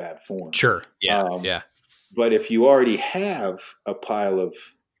 come from bad form. Sure. Yeah. But if you already have a pile of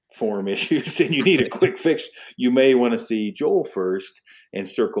form issues and you need a quick fix, you may want to see Joel first and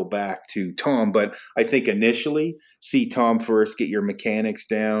circle back to Tom. But I think initially, see Tom first, get your mechanics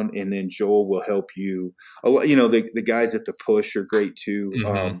down, and then Joel will help you. The guys at the push are great too.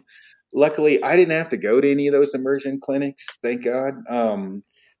 Mm-hmm. Luckily, I didn't have to go to any of those immersion clinics, thank God.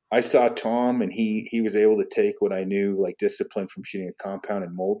 I saw Tom, and he was able to take what I knew, like discipline from shooting a compound,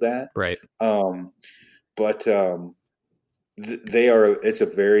 and mold that. Right. But it's a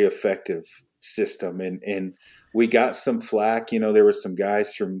very effective system. And we got some flack. There were some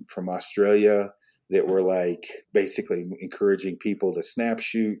guys from Australia that were like basically encouraging people to snap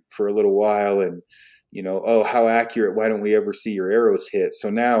shoot for a little while. And, oh, how accurate. Why don't we ever see your arrows hit? So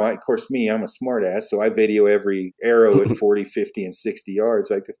now, I'm a smart ass. So I video every arrow at 40, 50, and 60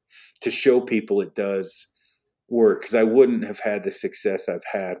 yards to show people it does work, because I wouldn't have had the success I've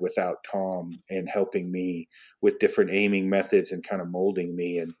had without Tom and helping me with different aiming methods and kind of molding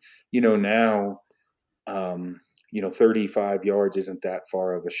me. And, now, 35 yards isn't that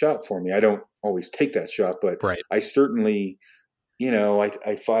far of a shot for me. I don't always take that shot, but right. I certainly,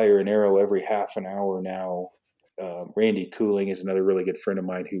 I fire an arrow every half an hour now. Randy Cooling is another really good friend of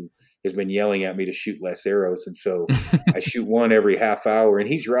mine who has been yelling at me to shoot less arrows. And so I shoot one every half hour, and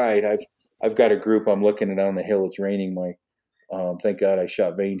he's right. I've got a group. I'm looking at on the hill. It's raining. Thank God I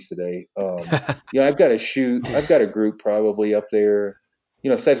shot veins today. I've got a group probably up there,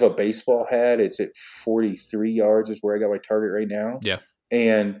 size of a baseball hat. It's at 43 yards is where I got my target right now. Yeah.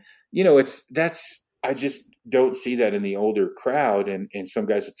 And, I just don't see that in the older crowd. And some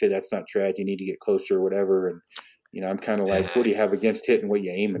guys would say that's not trad. You need to get closer or whatever. And, I'm kind of like, what do you have against hitting what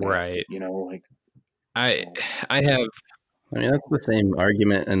you aiming at? Right. Like. I have I mean, that's the same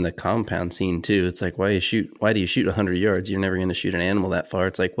argument in the compound scene too. It's like, why do you shoot 100 yards? You're never going to shoot an animal that far.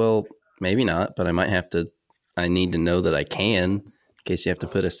 It's like, well, maybe not, but I need to know that I can in case you have to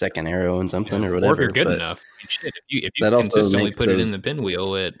put a second arrow in something or whatever. Or if you're good enough. I mean, shit, if you consistently put it in the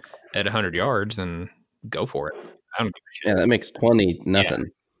pinwheel at 100 yards, then go for it. I don't give a shit. Yeah, that makes 20 nothing.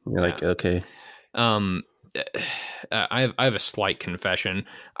 Yeah. You're like, okay. I have a slight confession.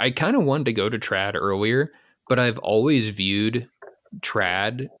 I kind of wanted to go to trad earlier, but I've always viewed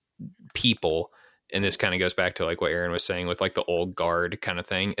trad people, and this kind of goes back to like what Aaron was saying with like the old guard kind of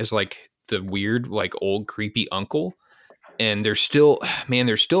thing, is like the weird, like old creepy uncle. And there's still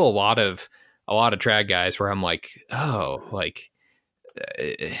a lot of trad guys where I'm like, oh, like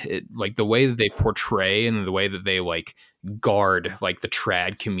like the way that they portray and the way that they like guard like the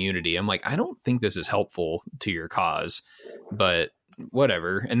trad community. I'm like, I don't think this is helpful to your cause, but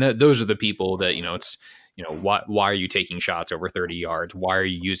whatever. And those are the people that, it's, why are you taking shots over 30 yards? Why are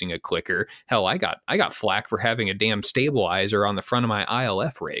you using a clicker? Hell, I got flack for having a damn stabilizer on the front of my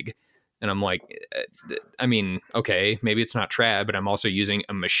ILF rig. And I'm like, I mean, okay, maybe it's not trad, but I'm also using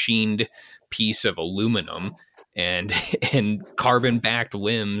a machined piece of aluminum and carbon backed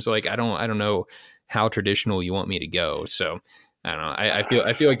limbs. Like, I don't know how traditional you want me to go. So I don't know.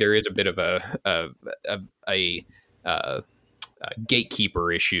 I feel like there is a bit of a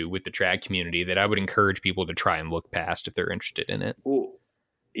gatekeeper issue with the trad community that I would encourage people to try and look past if they're interested in it. Well,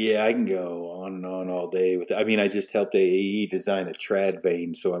 yeah, I can go on and on all day with that. I mean, I just helped AAE design a trad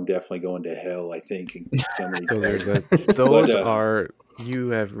vane, so I'm definitely going to hell, I think. In some of these you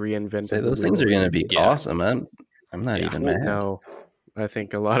have reinvented. Say, those things are going to be awesome. I'm not even mad. No, I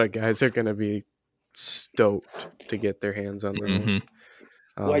think a lot of guys are going to be stoked to get their hands on those.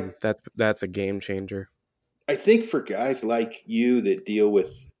 That's a game changer. I think for guys like you that deal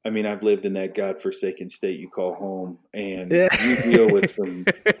with, I mean, I've lived in that godforsaken state you call home, and you deal with some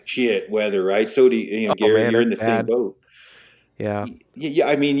shit weather, right? So do you, Gary, you're in the same boat. Yeah. Yeah.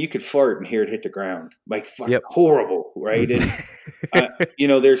 I mean, you could fart and hear it hit the ground. Like, horrible, right?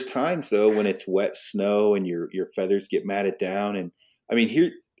 And, there's times, though, when it's wet snow and your feathers get matted down. And, I mean,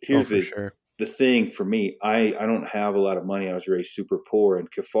 here's the thing for me. I don't have a lot of money. I was raised super poor, and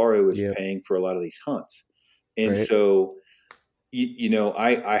Kifaru was paying for a lot of these hunts. And so,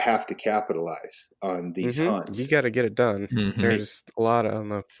 I have to capitalize on these hunts. You got to get it done. Mm-hmm. There's a lot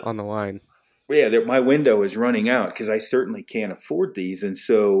on the line. Yeah, my window is running out because I certainly can't afford these. And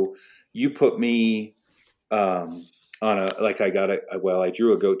so you put me on I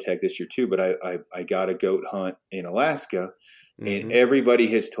drew a goat tag this year too, but I got a goat hunt in Alaska, and everybody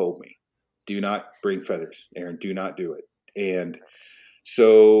has told me, do not bring feathers, Aaron, do not do it. And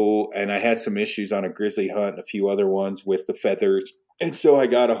I had some issues on a grizzly hunt and a few other ones with the feathers. And so I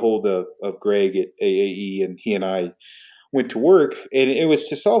got a hold of Greg at AAE, and he and I went to work, and it was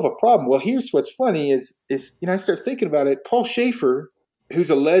to solve a problem. Well, here's what's funny is I start thinking about it. Paul Schaefer, who's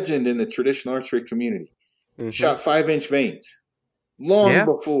a legend in the traditional archery community, shot 5-inch vanes long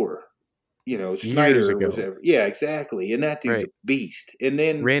before, Snyder was ever. Yeah, exactly. And that dude's a beast. And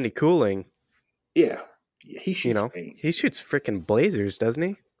then Randy Cooling. Yeah. He shoots vanes. He shoots freaking blazers, doesn't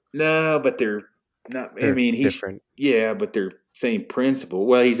he? No, but they're not. He's different. Yeah, but they're same principle.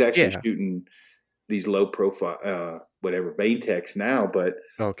 Well, he's actually shooting these low profile, whatever Banetex now. But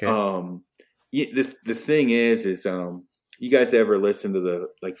okay. The thing is you guys ever listen to the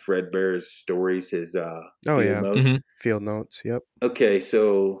Fred Bear's stories? His field notes? Field notes. Yep. Okay,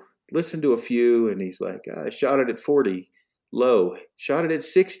 so listen to a few, and he's like, I shot it at 40, low. Shot it at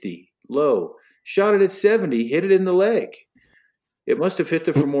 60, low. Shot it at 70, hit it in the leg. It must have hit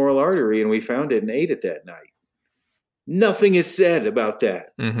the femoral artery, and we found it and ate it that night. Nothing is said about that.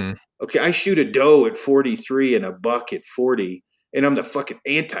 Mm-hmm. Okay, I shoot a doe at 43 and a buck at 40, and I'm the fucking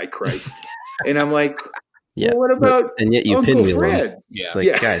Antichrist. And I'm like, well, what about and yet you Uncle Fred? Yeah. It's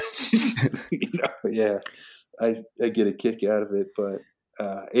like, guys. I get a kick out of it, but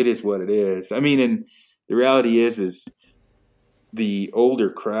it is what it is. I mean, and the reality is the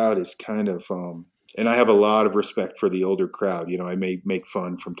older crowd is kind of, and I have a lot of respect for the older crowd. I may make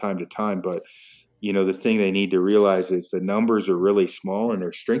fun from time to time, but the thing they need to realize is the numbers are really small and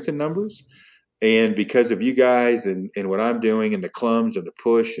they're strength in numbers. And because of you guys and what I'm doing and the Clums and the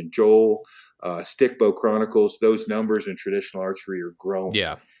Push and Joel, Stickbow Chronicles, those numbers in traditional archery are growing.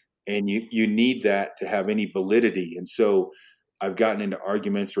 Yeah. And you need that to have any validity. And so I've gotten into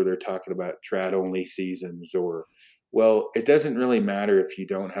arguments where they're talking about trad only seasons or, well, it doesn't really matter if you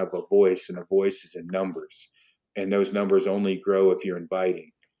don't have a voice, and a voice is in numbers. And those numbers only grow if you're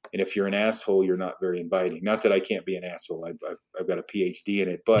inviting. And if you're an asshole, you're not very inviting. Not that I can't be an asshole. I've got a PhD in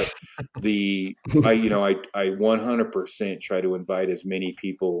it, but I 100% try to invite as many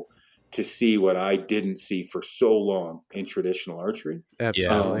people to see what I didn't see for so long in traditional archery.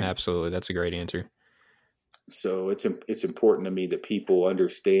 Absolutely. Absolutely. That's a great answer. So it's important to me that people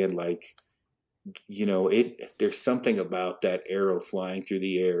understand, like, there's something about that arrow flying through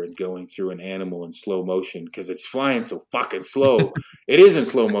the air and going through an animal in slow motion, because it's flying so fucking slow. It is in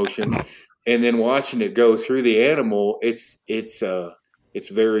slow motion. And then watching it go through the animal, it's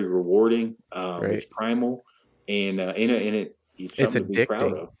very rewarding. It's primal, and it's something to be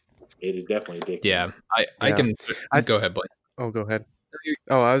proud of. It is definitely addicting. Yeah, I can go ahead, Blake. Oh, go ahead.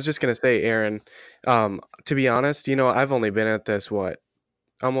 Oh, I was just gonna say, Aaron. To be honest, I've only been at this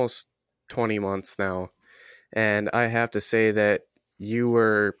almost 20 months now, and I have to say that you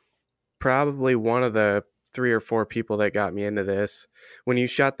were probably one of the 3 or 4 people that got me into this. When you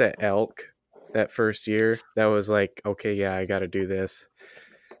shot that elk that first year, that was like, okay, yeah, I got to do this.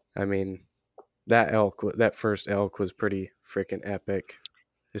 I mean, that first elk was pretty freaking epic.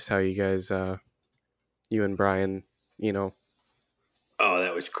 Just how you guys, you and Brian, oh,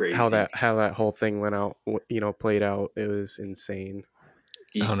 that was crazy. How that whole thing went out, played out. It was insane.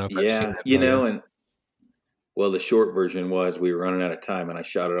 I don't know if and the short version was we were running out of time, and I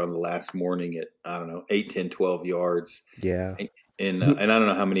shot it on the last morning at, I don't know, 8, 10, 12 yards. Yeah. And I don't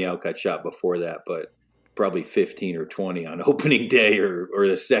know how many elk I shot before that, but probably 15 or 20 on opening day or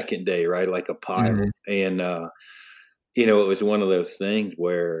the second day, right? Like a pile. Mm-hmm. And, it was one of those things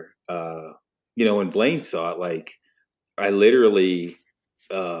where, when Blaine saw it, like, I literally,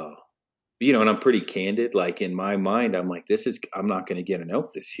 and I'm pretty candid, like, in my mind, I'm like, I'm not going to get an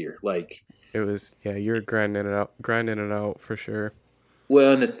elk this year. Like, it was, you're grinding it out for sure.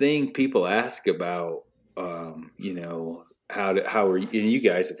 Well, and the thing people ask about, how are you, and you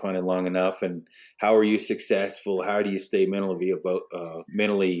guys have hunted long enough, and how are you successful? How do you stay mentally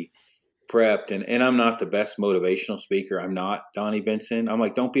prepped? And I'm not the best motivational speaker. I'm not Donnie Vincent. I'm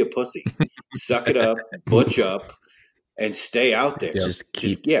like, don't be a pussy. Suck it up, butch up, and stay out there. Just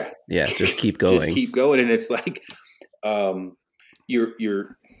keep going. Just keep going. And it's like,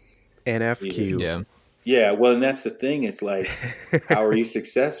 you're NFQ. Yeah. Well, and that's the thing. It's like, how are you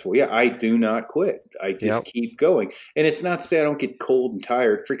successful? Yeah. I do not quit. I just keep going. And it's not to say I don't get cold and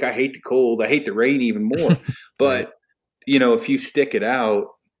tired. Freak, I hate the cold. I hate the rain even more. But, if you stick it out,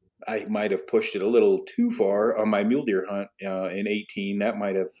 I might have pushed it a little too far on my mule deer hunt in 18. That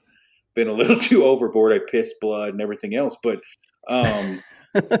might have been a little too overboard. I pissed blood and everything else. But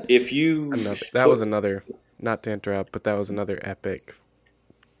if you that was another, not to interrupt, but that was another epic,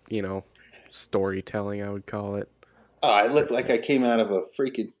 storytelling, I would call it. Oh, I looked like I came out of a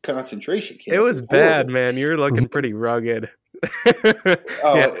freaking concentration camp. It was bad, man. You were looking pretty rugged.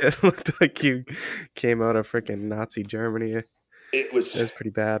 It looked like you came out of freaking Nazi Germany. It was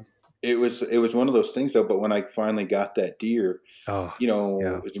pretty bad. It was one of those things, though. But when I finally got that deer, it was one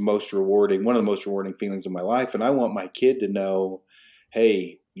of the most rewarding feelings of my life. And I want my kid to know,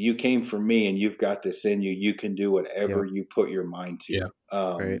 hey, you came from me, and you've got this in you. You can do whatever you put your mind to. Yeah.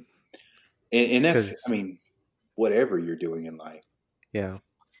 Right. And that's, whatever you're doing in life. Yeah.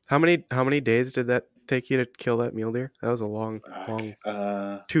 How many days did that take you to kill that mule deer? That was a long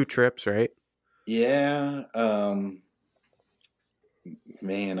 2 trips, right? Yeah.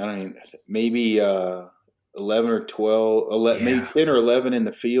 Man, I don't even, maybe 11 or 12, maybe 10 or 11 in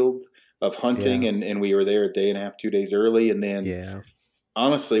the fields of hunting, and we were there a day and a half, 2 days early, and then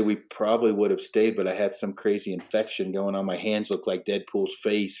honestly, we probably would have stayed, but I had some crazy infection going on. My hands looked like Deadpool's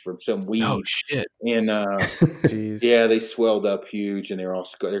face from some weed. Oh shit! And yeah, they swelled up huge, and they're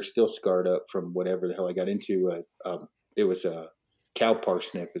still scarred up from whatever the hell I got into. It was a cow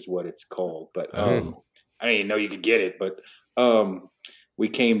parsnip, is what it's called, but I didn't even know you could get it. But we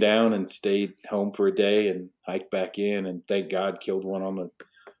came down and stayed home for a day and hiked back in, and thank God killed one on the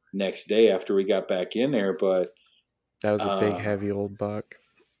next day after we got back in there. But that was a big, heavy old buck.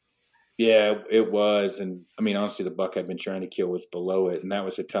 Yeah, it was. And I mean, honestly, the buck I've been trying to kill was below it. And that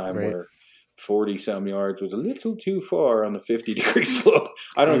was a time where 40-some yards was a little too far on the 50-degree slope.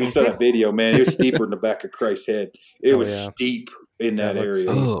 I don't know if you saw that video, man. It was steeper than the back of Christ's head. It was steep in that area.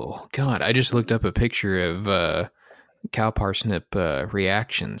 Oh, God. I just looked up a picture of cow parsnip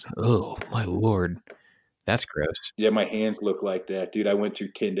reactions. Oh, my Lord. That's gross. Yeah, my hands look like that. Dude, I went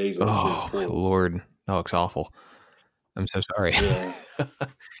through 10 days of my Lord. That looks awful. I'm so sorry. Yeah.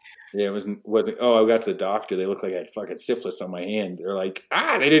 Yeah, it wasn't. Oh, I got to the doctor. They looked like I had fucking syphilis on my hand. They're like,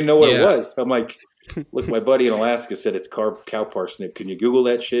 they didn't know what it was. I'm like, look, my buddy in Alaska said it's cow parsnip. Can you Google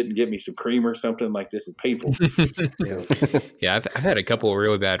that shit and get me some cream or something? Like, this is painful. Yeah, I've had a couple of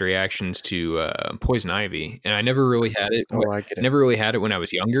really bad reactions to poison ivy, and I never really had it. I get it. Never really had it when I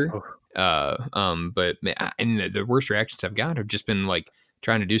was younger. But the worst reactions I've got have just been like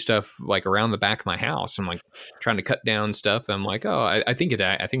trying to do stuff like around the back of my house. I'm like trying to cut down stuff. I'm like, I think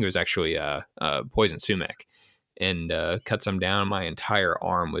it was actually poison sumac, and cut some down. My entire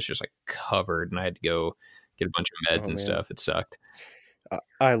arm was just like covered, and I had to go get a bunch of meds and stuff. It sucked.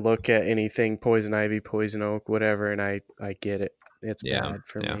 I look at anything poison ivy, poison oak, whatever, and I get it. It's bad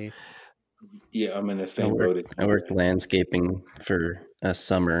for me. Yeah, I'm in the same boat. I worked landscaping for a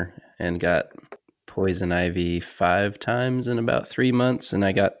summer and got poison ivy 5 times in about 3 months, and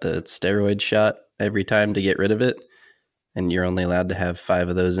I got the steroid shot every time to get rid of it. And you're only allowed to have 5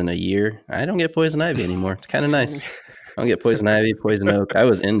 of those in a year. I don't get poison ivy anymore. It's kind of nice. I don't get poison ivy, poison oak. I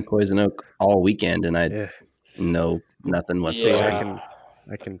was in poison oak all weekend, and I know nothing whatsoever. Yeah,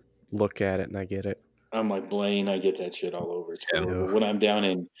 I can look at it and I get it. I'm like Blaine. I get that shit all over. It's cool. When I'm down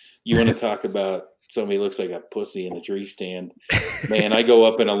in, you want to talk about somebody looks like a pussy in the tree stand. Man, I go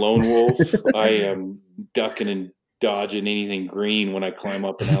up in a lone wolf. I am ducking and dodging anything green when I climb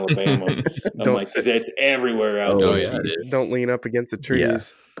up in Alabama. I'm like, because it's everywhere out there. Yeah, don't lean up against the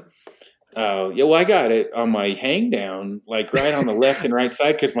trees. Oh, yeah. Well, I got it on my hang down, like right on the left and right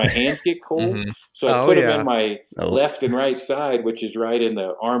side, because my hands get cold. Mm-hmm. So I put them in my left and right side, which is right in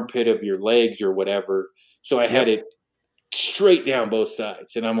the armpit of your legs or whatever. So I had it straight down both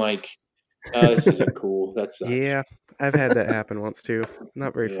sides. And I'm like, this isn't cool. That sucks. Yeah, I've had that happen once too.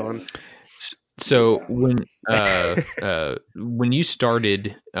 Not very fun. So when you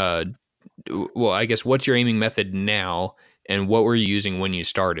started, well, I guess what's your aiming method now, and what were you using when you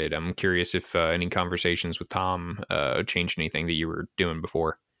started? I'm curious if any conversations with Tom changed anything that you were doing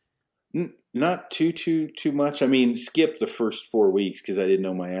before. Not too much. I mean, skip the first 4 weeks because I didn't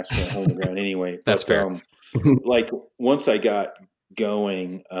know my ass went home the ground anyway. That's fair. Like once I got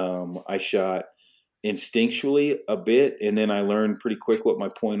going, I shot instinctually a bit, and then I learned pretty quick what my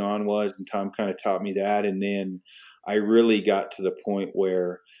point on was, and Tom kind of taught me that, and then I really got to the point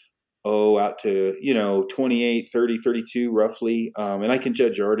where out to 28, 30, 32 roughly, and I can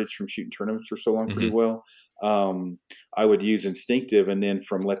judge yardage from shooting tournaments for so long pretty well. I would use instinctive, and then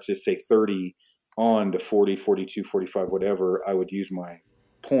from let's just say 30 on to 40, 42, 45, whatever, I would use my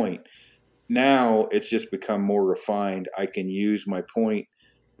point. Now it's just become more refined. I can use my point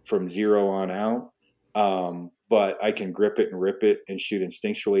from 0 on out, but I can grip it and rip it and shoot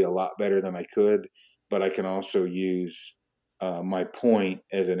instinctually a lot better than I could. But I can also use my point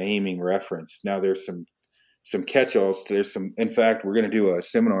as an aiming reference. Now there's some catch-alls. In fact, we're going to do a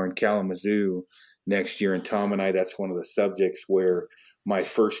seminar in Kalamazoo next year, and Tom and I, that's one of the subjects where my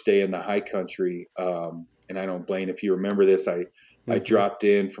first day in the high country, and I don't blame if you remember this, I dropped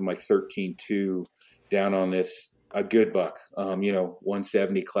in from like 13.2 down on a good buck,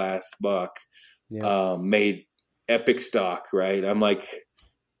 170 class buck, made epic stock, right? I'm like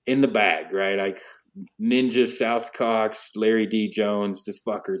in the bag, right? Like Ninja Southcocks, Larry D. Jones, this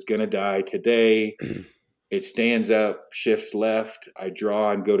fucker's going to die today. It stands up, shifts left. I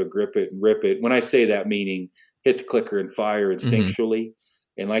draw and go to grip it and rip it. When I say that, meaning hit the clicker and fire instinctually.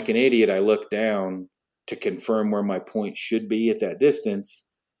 And like an idiot, I look down to confirm where my point should be at that distance.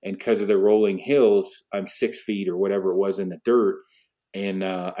 And because of the rolling hills, I'm 6 feet or whatever it was in the dirt. And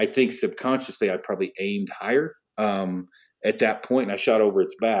I think subconsciously I probably aimed higher at that point. And I shot over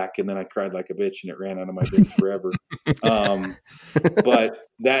its back, and then I cried like a bitch, and it ran out of my boots forever. But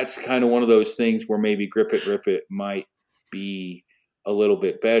that's kind of one of those things where maybe grip it, rip it might be a little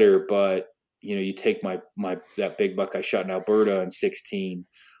bit better. But, you take that big buck I shot in Alberta in 16,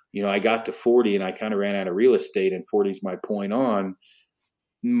 I got to 40 and I kind of ran out of real estate, and 40 is my point on.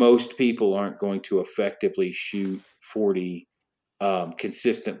 Most people aren't going to effectively shoot 40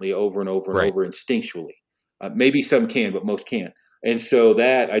 consistently over and over and over instinctually. Maybe some can, but most can't. And so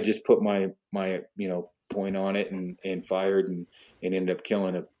that I just put my point on it and fired and ended up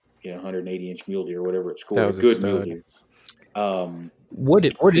killing a 180-inch mule deer or whatever it's called. A good mule deer. What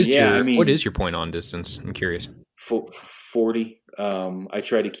is your point on distance? I'm curious. 40. I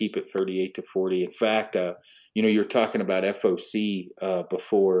try to keep it 38 to 40. In fact, you're talking about FOC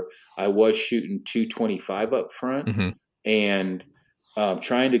before. I was shooting 225 up front, and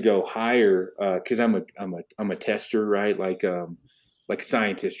trying to go higher because I'm a tester, right? Like a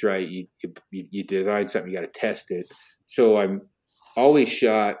scientist, right? You design something, you got to test it. So I'm always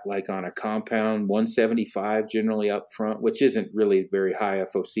shot like on a compound 175 generally up front, which isn't really very high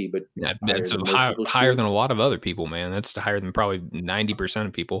FOC, but it's higher than a lot of other people, man. That's higher than probably 90%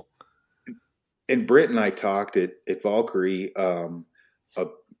 of people. And Britt and I talked at Valkyrie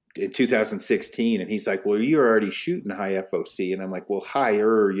in 2016, and he's like, well, you're already shooting high FOC. And I'm like, well,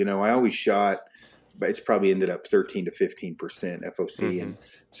 higher, I always shot, but it's probably ended up 13 to 15% FOC. Mm-hmm. And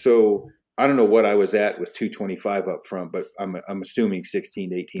so I don't know what I was at with 225 up front, but I'm assuming 16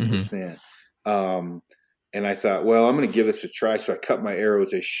 to 18%. Mm-hmm. And I thought, well, I'm going to give this a try. So I cut my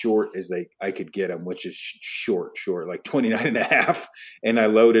arrows as short as I could get them, which is short, like 29 and a half. And I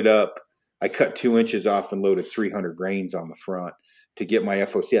loaded up. I cut 2 inches off and loaded 300 grains on the front to get my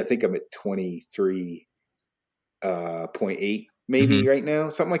FOC. I think I'm at 23.8 maybe right now,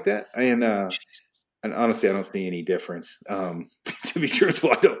 something like that. And honestly, I don't see any difference. To be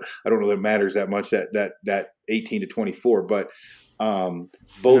truthful, I don't know that it matters that much, that 18 to 24, but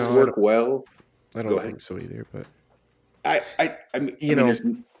both work well. I don't think so either, but I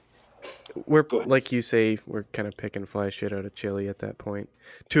mean, we're like you say, we're kind of pick and fly shit out of chili at that point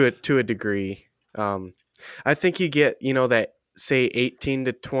to a degree. I think you get, that say 18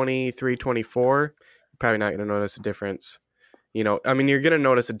 to 23, 24, you're probably not going to notice a difference. You're going to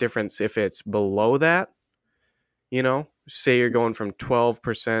notice a difference if it's below that, say you're going from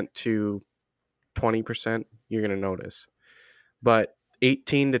 12% to 20%, you're going to notice. But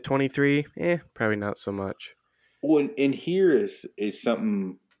 18 to 23, probably not so much. Well, and here is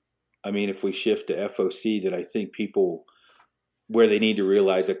something, if we shift to FOC, that I think people, where they need to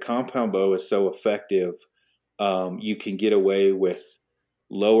realize a compound bow is so effective, you can get away with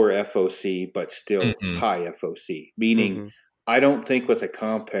lower FOC, but still high FOC, meaning I don't think with a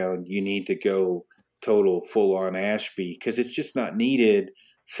compound you need to go total full-on Ashby because it's just not needed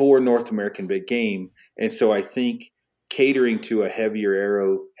for North American big game. And so I think catering to a heavier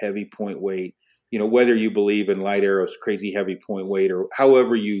arrow, heavy point weight, whether you believe in light arrows, crazy heavy point weight, or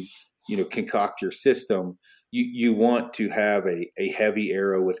however you concoct your system, you want to have a heavy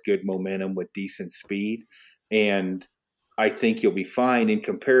arrow with good momentum, with decent speed. And I think you'll be fine in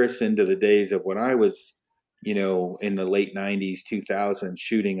comparison to the days of when I was, in the late 90s, 2000s,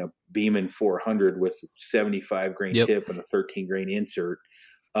 shooting a Beeman 400 with 75 grain tip and a 13 grain insert.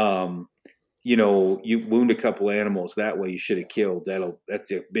 You wound a couple animals that way, you should have killed.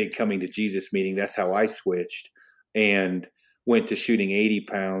 That's a big coming to Jesus meeting. That's how I switched and went to shooting 80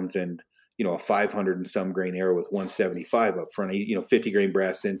 pounds and, a 500 and some grain arrow with 175 up front, 50 grain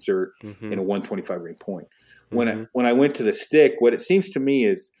brass insert and a 125 grain point. When I went to the stick, what it seems to me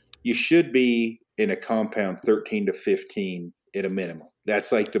is you should be in a compound 13 to 15 at a minimum. That's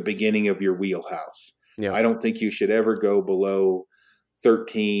like the beginning of your wheelhouse. Yeah. I don't think you should ever go below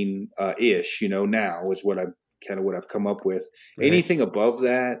 13 ish, now is what I've come up with. Right. Anything above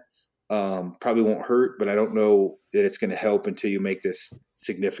that probably won't hurt, but I don't know that it's going to help until you make this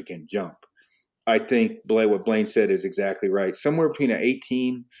significant jump. I think what Blaine said is exactly right. Somewhere between an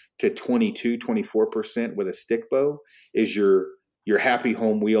 18 to 22, 24% with a stick bow is your happy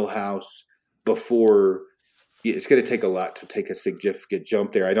home wheelhouse before. It's going to take a lot to take a significant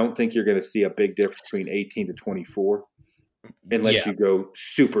jump there. I don't think you're going to see a big difference between 18 to 24 unless you go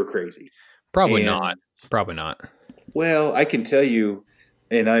super crazy. Probably not. Well, I can tell you,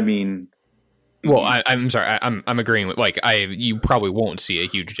 and well, I'm sorry. I'm agreeing with you probably won't see a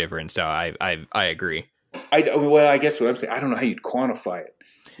huge difference. So I agree. I guess what I'm saying, I don't know how you'd quantify it.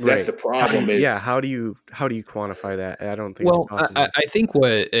 That's the problem. How do you quantify that? I don't think it's possible. I think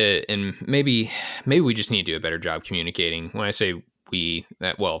and maybe we just need to do a better job communicating. When I say we,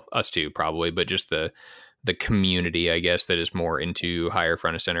 us too, probably, but just the community, I guess, that is more into higher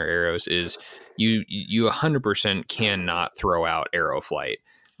front of center arrows is you 100% cannot throw out arrow flight.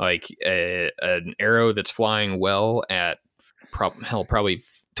 Like an arrow that's flying well at probably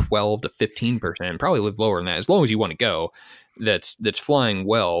 12 to 15%, probably live lower than that, as long as you want to go. That's flying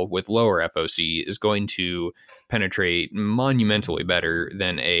well with lower FOC is going to penetrate monumentally better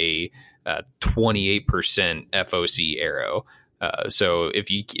than a 28% FOC arrow. So if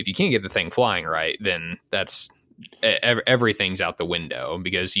you can't get the thing flying right, then that's everything's out the window,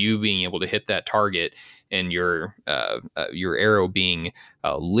 because you being able to hit that target and your arrow being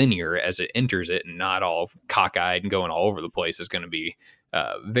linear as it enters it and not all cockeyed and going all over the place is going to be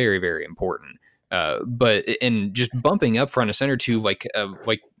very, very important. But in just bumping up front of center to like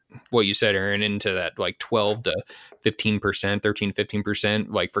what you said, Aaron, into that like 12 to 15%, 13, 15%,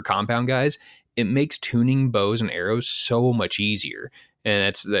 like for compound guys, it makes tuning bows and arrows so much easier. And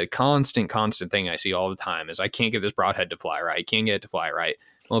it's the constant thing I see all the time is I can't get this broadhead to fly right. Can't get it to fly right.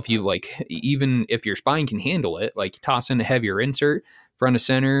 well, if you like, even if your spine can handle it, like toss in a heavier insert, front of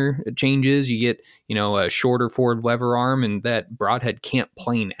center changes, you get, a shorter forward lever arm, and that broadhead can't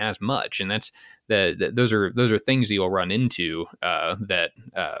plane as much. And that's those are things that you'll run into that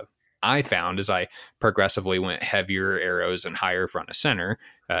I found as I progressively went heavier arrows and higher front of center.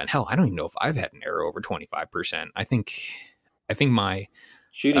 And hell, I don't even know if I've had an arrow over 25%. I think my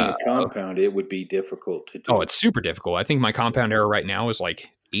shooting a compound, it would be difficult to do. Oh, it's super difficult. I think my compound arrow right now is like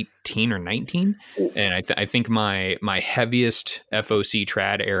 18 or 19. And I think my heaviest FOC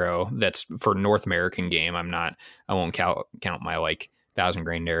trad arrow that's for North American game, I won't count my like 1,000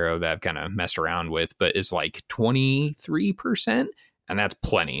 grain arrow that I've kind of messed around with, but is like 23%. And that's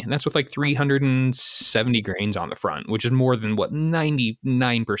plenty. And that's with like 370 grains on the front, which is more than what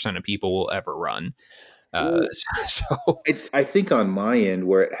 99% of people will ever run. So I think on my end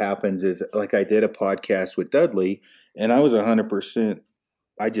where it happens is like I did a podcast with Dudley and I was 100%.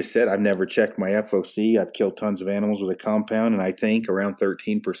 I just said I've never checked my FOC. I've killed tons of animals with a compound, and I think around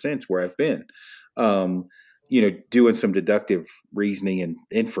 13% is where I've been. Doing some deductive reasoning and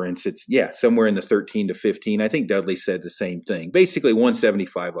inference, it's somewhere in the 13 to 15. I think Dudley said the same thing. Basically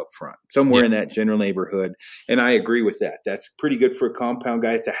 175 up front, somewhere in that general neighborhood. And I agree with that. That's pretty good for a compound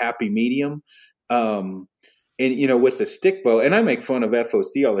guy. It's a happy medium. And with the stick bow, and I make fun of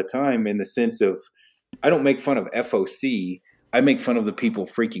FOC all the time in the sense of, I don't make fun of FOC. I make fun of the people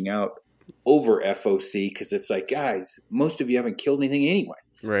freaking out over FOC because it's like, guys, most of you haven't killed anything anyway.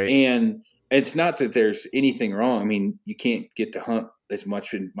 Right. And it's not that there's anything wrong. I mean, you can't get to hunt as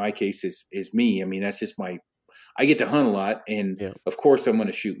much in my case as me. I mean, that's just I get to hunt a lot, and of course I'm going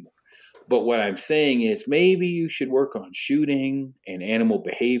to shoot more. But what I'm saying is maybe you should work on shooting and animal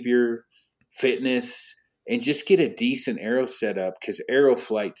behavior, fitness, and just get a decent arrow set up, because arrow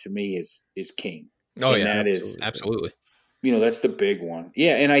flight to me is king. Oh, and yeah, that is absolutely. That's the big one.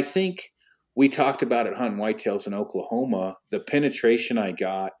 Yeah, and I think we talked about it hunting whitetails in Oklahoma. The penetration I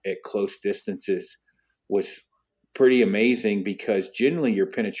got at close distances was pretty amazing, because generally your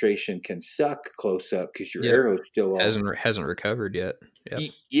penetration can suck close up because your arrow is still hasn't recovered yet.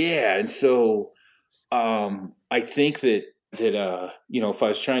 Yep. Yeah, and so I think that if I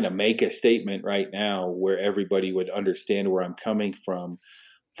was trying to make a statement right now where everybody would understand where I'm coming from,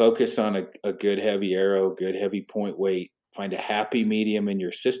 focus on a good heavy arrow, good heavy point weight, find a happy medium in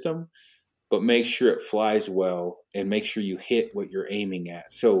your system, but make sure it flies well and make sure you hit what you're aiming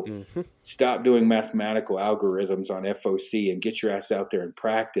at. So stop doing mathematical algorithms on FOC and get your ass out there and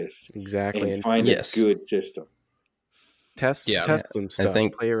practice. Exactly. And find a good system. Test some stuff.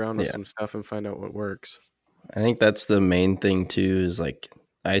 Play around with some stuff and find out what works. I think that's the main thing too, is like,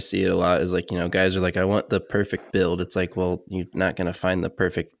 I see it a lot, is like, guys are like, I want the perfect build. It's like, well, you're not going to find the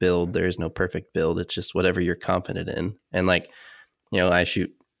perfect build. There is no perfect build. It's just whatever you're confident in. And like, I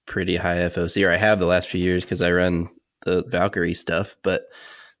shoot pretty high FOC, or I have the last few years because I run the Valkyrie stuff, but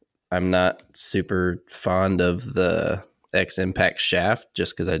I'm not super fond of the X Impact shaft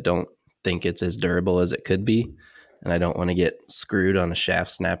just because I don't think it's as durable as it could be. And I don't want to get screwed on a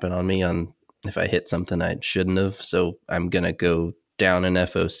shaft snapping on me if I hit something I shouldn't have. So I'm going to go down in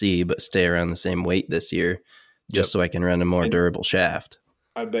FOC, but stay around the same weight this year just so I can run a more durable shaft.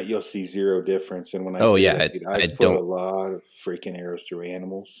 I bet you'll see zero difference. And when I put a lot of freaking arrows through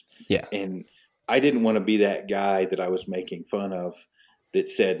animals. Yeah. And I didn't want to be that guy that I was making fun of that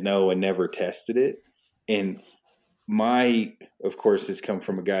said no and never tested it. And of course, this come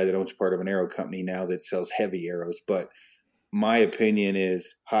from a guy that owns part of an arrow company now that sells heavy arrows. But my opinion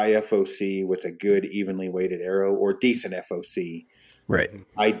is high FOC with a good evenly weighted arrow, or decent FOC. Right.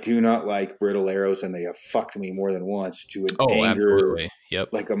 I do not like brittle arrows, and they have fucked me more than once to an anger. Absolutely. Yep.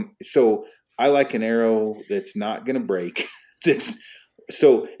 So I like an arrow that's not going to break.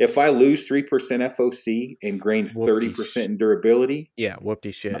 So if I lose 3% FOC and gain 30% in durability,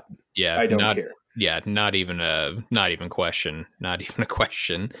 whoopty shit. Yeah, I don't care. Yeah, not even a question. Not even a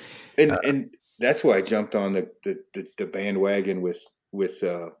question. And that's why I jumped on the bandwagon with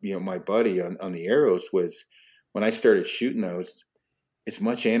my buddy on the arrows. Was when I started shooting those, as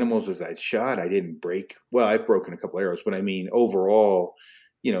much animals as I shot, I didn't break. Well, I've broken a couple arrows, but I mean, overall,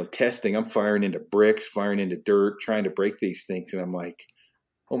 testing, I'm firing into bricks, firing into dirt, trying to break these things. And I'm like,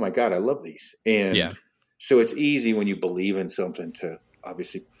 oh my God, I love these. And so it's easy when you believe in something to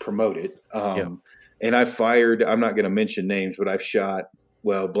obviously promote it. And I fired, I'm not going to mention names, but I've shot,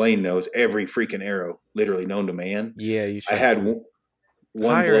 well, Blaine knows, every freaking arrow literally known to man. Yeah, you should. I had one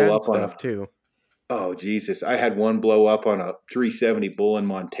blow up stuff too. Oh, Jesus. I had one blow up on a 370 bull in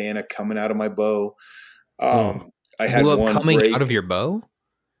Montana coming out of my bow. I had one coming out of your bow?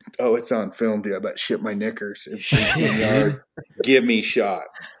 it's on film, dude. I about shit my knickers. 18 yard, give me shot.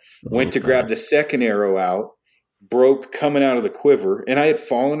 Went to grab the second arrow out, broke coming out of the quiver, and I had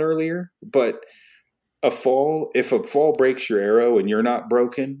fallen earlier, but if a fall breaks your arrow and you're not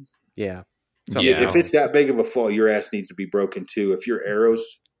broken, if it's that big of a fall, your ass needs to be broken too. If your arrow's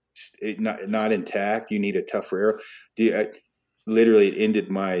not intact, you need a tougher arrow. Literally, it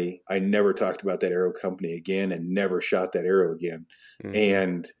ended I never talked about that arrow company again and never shot that arrow again. Mm-hmm.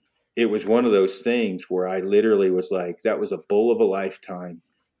 And it was one of those things where I literally was like, that was a bull of a lifetime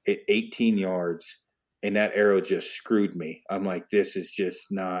at 18 yards. And that arrow just screwed me. I'm like, this is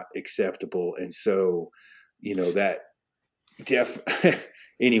just not acceptable. And so,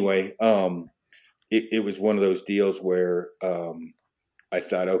 anyway, it was one of those deals where I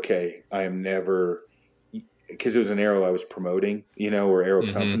thought, okay, I am never, because it was an arrow I was promoting, or arrow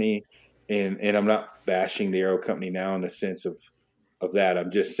company. And I'm not bashing the arrow company now in the sense of that. I'm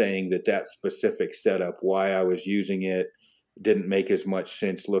just saying that specific setup, why I was using it, didn't make as much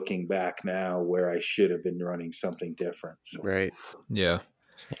sense looking back now, where I should have been running something different. So. Right. Yeah.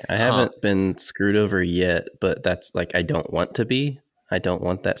 I haven't been screwed over yet, but that's like, I don't want to be. I don't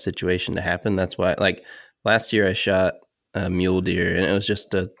want that situation to happen. That's why, like, last year I shot a mule deer, and it was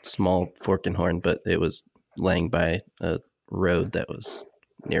just a small fork and horn, but it was laying by a road that was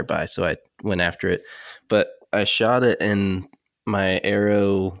nearby, so I went after it. But I shot it, and my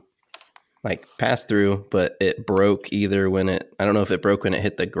arrow passed through, but it broke either I don't know if it broke when it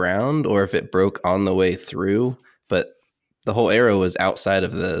hit the ground or if it broke on the way through, but the whole arrow was outside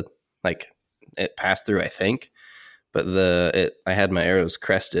of it passed through, I think. But I had my arrows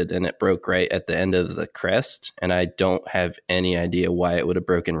crested, and it broke right at the end of the crest, and I don't have any idea why it would have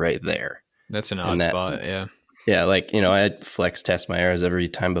broken right there. That's an odd spot, yeah. Yeah, I flex test my arrows every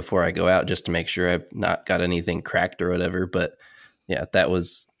time before I go out just to make sure I've not got anything cracked or whatever. But yeah,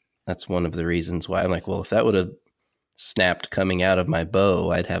 that's one of the reasons why I'm like, well, if that would have snapped coming out of my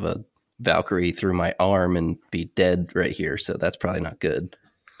bow, I'd have a Valkyrie through my arm and be dead right here. So that's probably not good.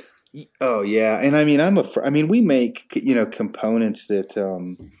 Oh yeah, and I mean, we make components that.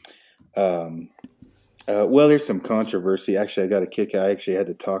 Well, there's some controversy. Actually, I got a kick. I actually had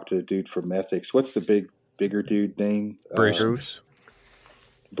to talk to the dude from Ethics. What's the bigger dude name? Bruce.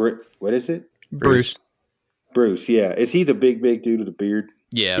 What is it? Bruce. Bruce. Yeah, is he the big dude with the beard?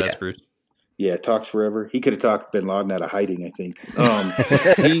 Yeah, that's Bruce. Yeah, talks forever. He could have talked Bin Laden out of hiding, I think.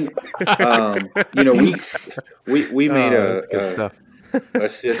 We made a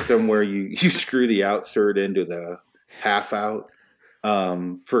system where you screw the outsert into the half out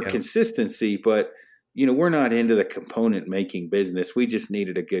for consistency, but we're not into the component making business. We just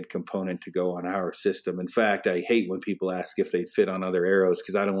needed a good component to go on our system. In fact, I hate when people ask if they'd fit on other arrows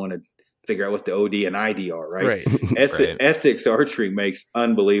because I don't want to figure out what the OD and ID are, right? Ethics Archery makes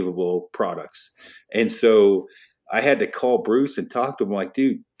unbelievable products. And so I had to call Bruce and talk to him like,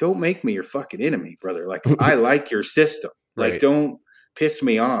 dude, don't make me your fucking enemy, brother. Like, I like your system. Like, don't piss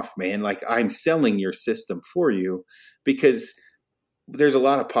me off, man. Like, I'm selling your system for you because there's a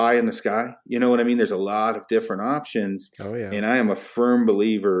lot of pie in the sky. You know what I mean? There's a lot of different options. Oh, yeah. And I am a firm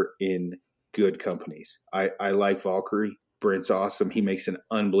believer in good companies. I like Valkyrie. Brent's awesome. He makes an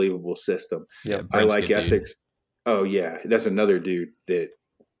unbelievable system. Yeah, I like Ethics. Dude. Oh, yeah. That's another dude that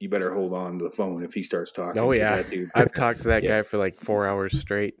you better hold on to the phone if he starts talking. Oh, yeah. I've talked to that guy for like 4 hours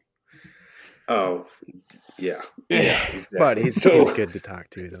straight. Oh, yeah. Exactly. But he's good to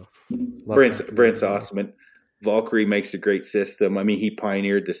talk to, though. Brent's awesome. And Valkyrie makes a great system. I mean, he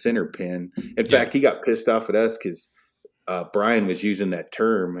pioneered the center pin. In fact, he got pissed off at us because Brian was using that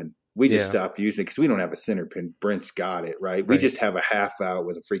term, and we just stopped using it because we don't have a center pin. Brent's got it, right? We just have a half out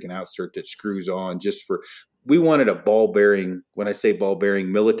with a freaking outsert that screws on we wanted a ball bearing, when I say ball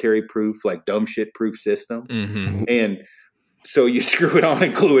bearing, military proof, like dumb shit proof system. Mm-hmm. And so you screw it on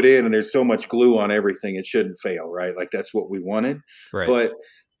and glue it in, and there's so much glue on everything, it shouldn't fail, right? Like that's what we wanted. Right. But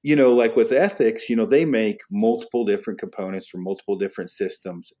like with Ethics, they make multiple different components for multiple different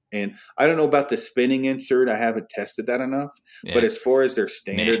systems. And I don't know about the spinning insert. I haven't tested that enough. Yeah. But as far as their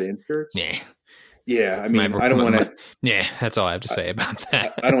standard inserts, I mean, I don't want to. Yeah, that's all I have to say about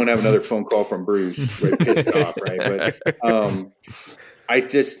that. I don't want to have another phone call from Bruce pissed off, right? But I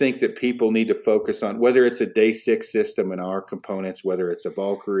just think that people need to focus on whether it's a day 6 system in our components, whether it's a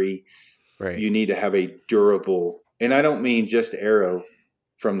Valkyrie, you need to have a durable, and I don't mean just arrow,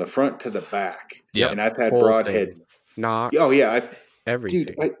 from the front to the back. Yeah. And I've had broadhead knocks. Oh yeah. Everything.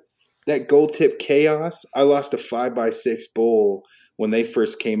 Dude, that gold tip chaos. I lost a 5x6 bull when they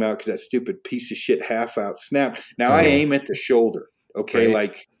first came out because that stupid piece of shit half out snapped. Now I aim at the shoulder. Okay.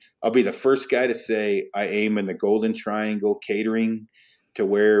 Like I'll be the first guy to say I aim in the golden triangle catering to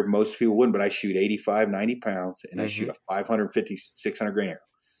where most people wouldn't, but I shoot 85, 90 pounds, and I shoot a 550, 600 grain arrow.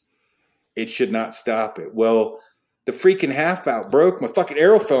 It should not stop it. Well, the freaking half out broke. My fucking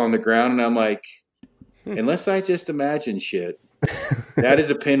arrow fell on the ground, and I'm like, unless I just imagine shit, that is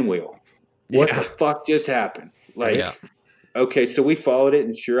a pinwheel. What the fuck just happened? Like, okay, so we followed it,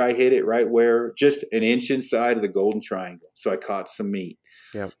 and sure, I hit it right where, just an inch inside of the golden triangle. So I caught some meat.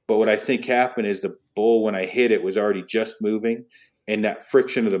 Yeah. But what I think happened is the bull, when I hit it, was already just moving, and that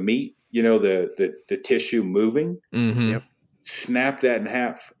friction of the meat, you know, the tissue moving, snapped that in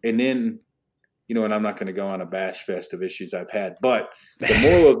half. And then, you know, and I'm not going to go on a bash fest of issues I've had, but the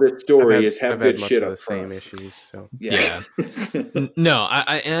moral of this story is have good shit up front. Same issues. So yeah. No,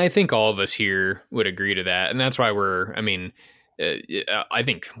 I think all of us here would agree to that, and that's why I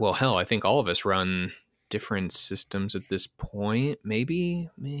think all of us run different systems at this point. Maybe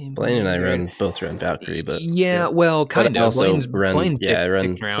Blaine and I both run Valkyrie, but well, kind of. Also I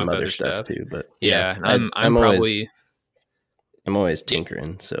run some other stuff too, but I'm always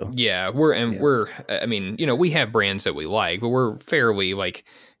tinkering. So we're I mean, you know, we have brands that we like, but we're fairly like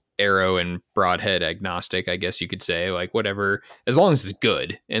arrow and broadhead agnostic, I guess you could say, like whatever, as long as it's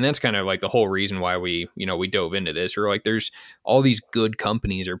good. And that's kind of like the whole reason why we dove into this. Or like there's all these good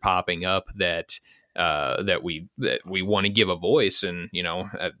companies are popping up that we want to give a voice, and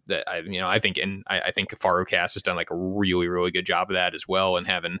I think Farocast has done like a really, really good job of that as well, and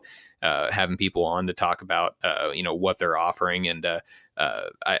having people on to talk about what they're offering, and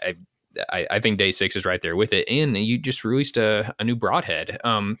I think Day 6 is right there with it. And you just released a new broadhead.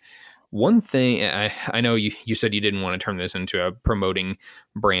 One thing I know you said you didn't want to turn this into a promoting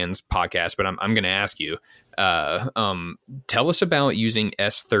brands podcast, but I'm going to ask you, tell us about using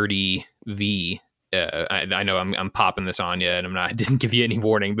S30V. I know I'm popping this on you, and I didn't give you any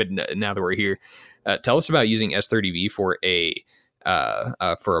warning, but now that we're here, tell us about using S30V for a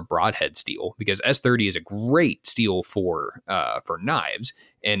broadhead steel, because S30 is a great steel for knives,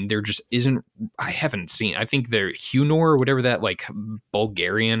 and there just isn't. I haven't seen. I think they're Hunor, whatever that, like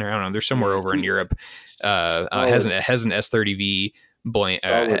Bulgarian, or I don't know. They're somewhere over in Europe. Has an S30V. Solid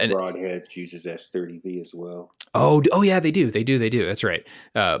broadheads uses S30V as well. Oh yeah, they do. That's right.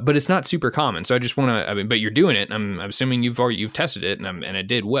 But it's not super common. So I just want to. I mean, but you're doing it. I'm assuming you've tested it, and it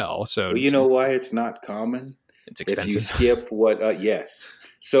did well. So well, you know why it's not common? It's expensive. If you skip what? Yes.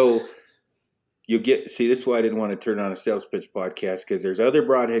 So you this is why I didn't want to turn on a sales pitch podcast, because there's other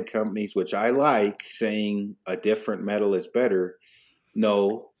broadhead companies which I like saying a different metal is better.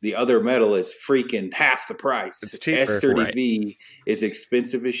 No, the other metal is freaking half the price. It's cheaper. S30V is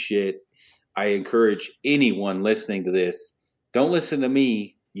expensive as shit. I encourage anyone listening to this, don't listen to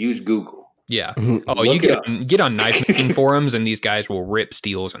me. Use Google. Yeah. Oh, you get on knife making forums, and these guys will rip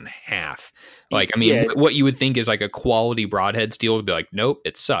steels in half. Like, I mean, what you would think is like a quality broadhead steel would be like, nope,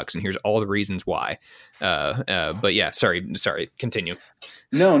 it sucks, and here's all the reasons why. But yeah, sorry, continue.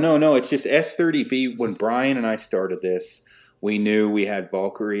 No. It's just S30V. When Brian and I started this, we knew we had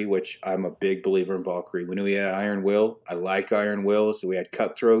Valkyrie, which I'm a big believer in Valkyrie. We knew we had Iron Will. I like Iron Will, so we had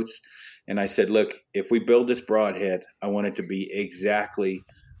Cutthroats. And I said, look, if we build this broadhead, I want it to be exactly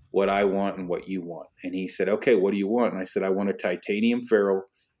what I want and what you want. And he said, okay, what do you want? And I said, I want a titanium ferrule.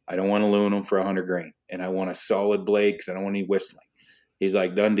 I don't want aluminum for 100 grain. And I want a solid blade because I don't want any whistling. He's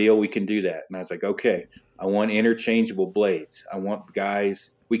like, done deal, we can do that. And I was like, okay, I want interchangeable blades. I want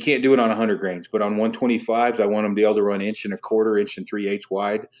guys, we can't do it on 100 grains, but on 125s, I want them to be able to run 1 1/4 inch, 1 3/8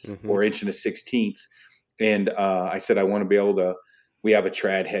 wide, or 1 1/16. And I said, I want to be able to, we have a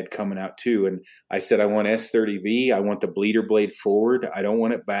trad head coming out too. And I said, I want S30V. I want the bleeder blade forward. I don't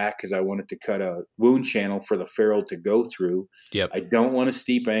want it back because I want it to cut a wound channel for the ferrule to go through. Yep. I don't want a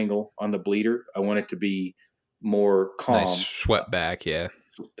steep angle on the bleeder. I want it to be more calm. Nice swept back. Yeah.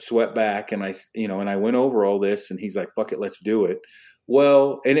 Swept back. And I went over all this, and he's like, fuck it, let's do it.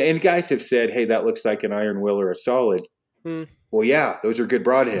 Well, and guys have said, hey, that looks like an Iron Will or a solid. Well, yeah, those are good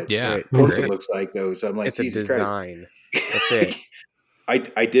broadheads. Yeah. Of course it looks like those. I'm like, it's Jesus a design. Christ. That's it.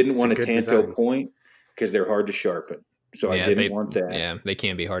 I didn't want a Tanto design. point because they're hard to sharpen. So I didn't want that. Yeah, they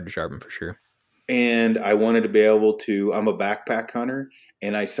can be hard to sharpen for sure. And I wanted to be able to, I'm a backpack hunter,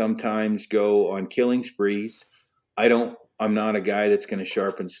 and I sometimes go on killing sprees. I'm not a guy that's going to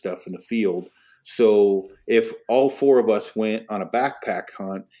sharpen stuff in the field. So if all 4 of us went on a backpack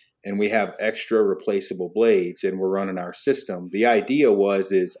hunt and we have extra replaceable blades and we're running our system, the idea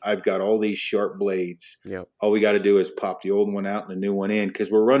is I've got all these sharp blades. Yep. All we got to do is pop the old one out and the new one in,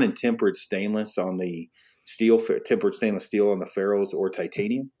 because we're running tempered stainless on the tempered stainless steel on the ferrules, or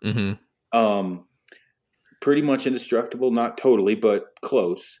titanium. Pretty much indestructible, not totally, but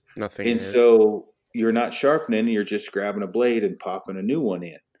close. Nothing. And so you're not sharpening, you're just grabbing a blade and popping a new one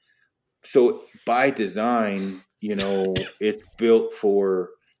in. So by design, it's built for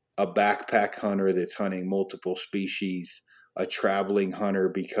a backpack hunter that's hunting multiple species, a traveling hunter,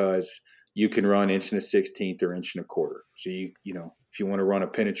 because you can run 1/16 or 1.25. So if you want to run a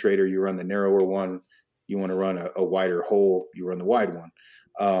penetrator, you run the narrower one. You want to run a wider hole, you run the wide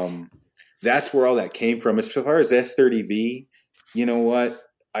one. That's where all that came from. As far as S30V, you know what?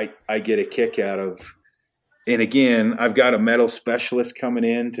 I get a kick out of, and again, I've got a metal specialist coming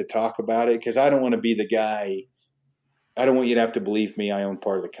in to talk about it, because I don't want to be the guy. I don't want you to have to believe me. I own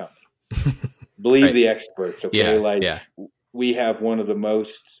part of the company. Believe right. The experts. Okay. We have one of the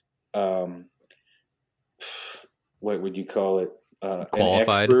most, what would you call it?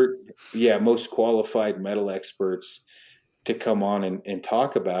 Qualified. An expert, most qualified metal experts to come on and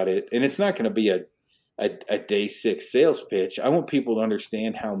talk about it. And it's not going to be a day 6 sales pitch. I want people to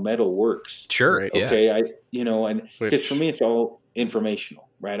understand how metal works. Sure. Right? Okay. Because for me, it's all informational,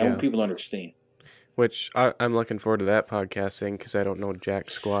 right? I want people to understand. Which I'm looking forward to that podcast thing, because I don't know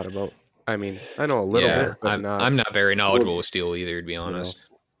jack squat about. I mean, I know a little bit, but I'm not very knowledgeable with steel either, to be honest.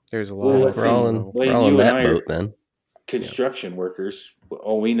 There's a lot. We're all in that boat then. Construction workers.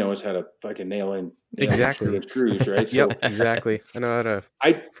 All we know is how to fucking nail in exactly screws, right? So, yep, exactly. I know how to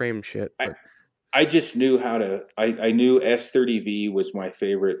frame shit. I just knew how to. I knew S30V was my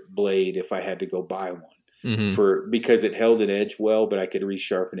favorite blade if I had to go buy one, because it held an edge well, but I could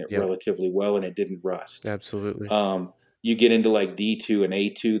resharpen it relatively well, and it didn't rust. Absolutely. You get into like D2 and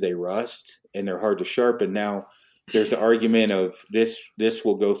A2, they rust and they're hard to sharpen. Now, there's an argument of this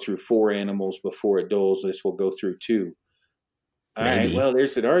will go through 4 animals before it dulls. This will go through 2. All right, well,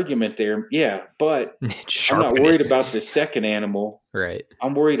 there's an argument there. Yeah, but I'm not worried about the second animal. Right.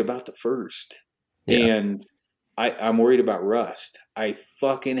 I'm worried about the first. Yeah. And I'm worried about rust. I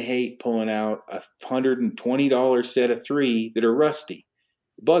fucking hate pulling out a $120 set of 3 that are rusty.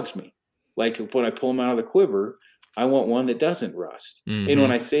 It bugs me. Like when I pull them out of the quiver, I want one that doesn't rust. Mm-hmm. And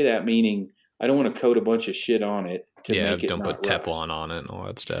when I say that, meaning I don't want to coat a bunch of shit on it to make it don't not put rust. Teflon on it and all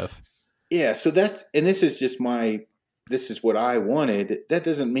that stuff. Yeah, so this is what I wanted. That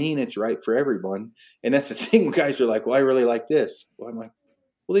doesn't mean it's right for everyone. And that's the thing. Guys are like, well, I really like this. Well, I'm like,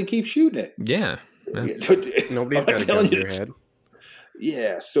 well, then keep shooting it. Yeah. Nobody's got a gun to your head.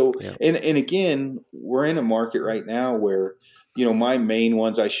 Yeah. So, and again, we're in a market right now where, my main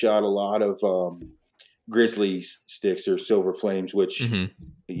ones, I shot a lot of Grizzly sticks or Silver Flames, which,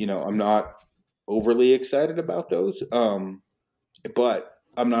 I'm not overly excited about those. But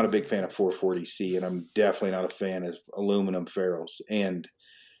I'm not a big fan of 440C, and I'm definitely not a fan of aluminum ferrules. And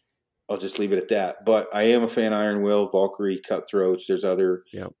I'll just leave it at that. But I am a fan of Iron Will, Valkyrie, Cutthroats. There's other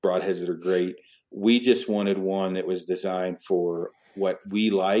broadheads that are great. We just wanted one that was designed for what we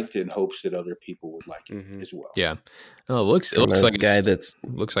liked in hopes that other people would like it as well. Yeah. Oh, it looks like a guy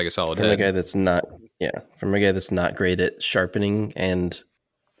looks like a solid head. From a guy that's not great at sharpening and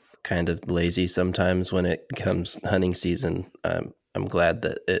kind of lazy sometimes when it comes hunting season. I'm glad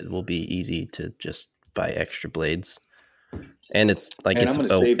that it will be easy to just buy extra blades. And it's like I'm going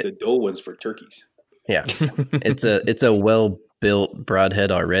to save the dull ones for turkeys. Yeah. It's a well-built broadhead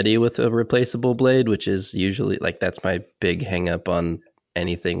already with a replaceable blade, which is usually that's my big hang up on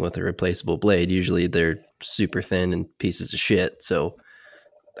anything with a replaceable blade. Usually they're super thin and pieces of shit. So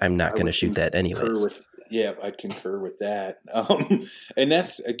I'm not going to shoot that anyways. I'd concur with that. And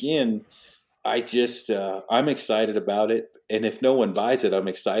that's, again, I'm excited about it. And if no one buys it, I'm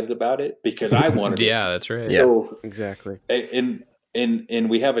excited about it because I wanted it. Yeah, that's right. So, exactly. And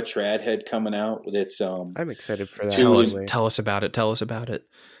we have a trad head coming out that's I'm excited for that. Tell us about it.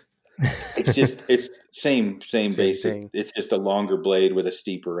 It's same basic thing. It's just a longer blade with a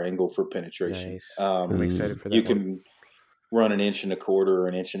steeper angle for penetration. Nice. I'm excited for that. You can run 1.25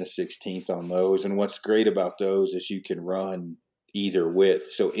 or 1/16 on those. And what's great about those is you can run either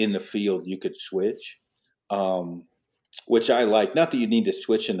width. So in the field you could switch. Which I like. Not that you need to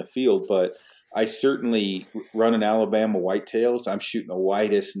switch in the field, but I certainly run an Alabama whitetails. I'm shooting the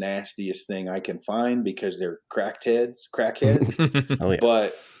whitest, nastiest thing I can find because they're crackheads. Oh, yeah.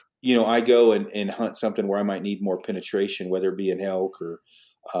 But, I go and hunt something where I might need more penetration, whether it be an elk or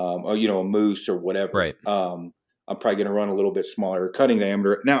a moose or whatever. Right. I'm probably going to run a little bit smaller cutting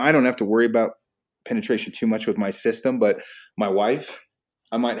diameter. Now, I don't have to worry about penetration too much with my system, but my wife,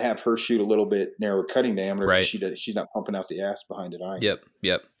 I might have her shoot a little bit narrower cutting diameter. Right. She's not pumping out the ass behind it.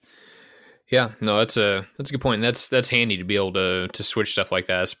 Yep. Yeah, no, that's a good point. That's handy to be able to switch stuff like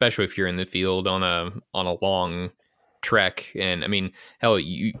that, especially if you're in the field on a long trek. And I mean, hell,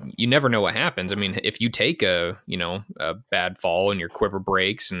 you never know what happens. I mean, if you take a bad fall and your quiver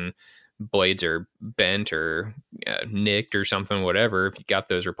breaks and blades are bent or nicked or something, whatever, if you got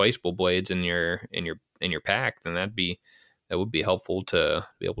those replaceable blades in your pack, then that would be helpful to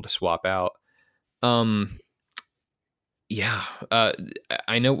be able to swap out. Yeah,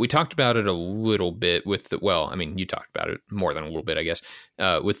 I know we talked about it a little bit with the, well, I mean, you talked about it more than a little bit, I guess,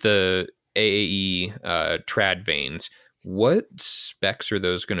 with the AAE trad vanes. What specs are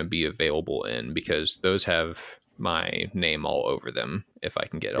those going to be available in? Because those have my name all over them if I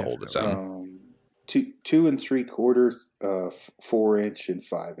can get a hold of some. 2 3/4, 4-inch, and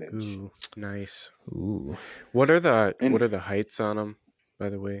 5-inch. Ooh, nice. Ooh, what are the heights on them, by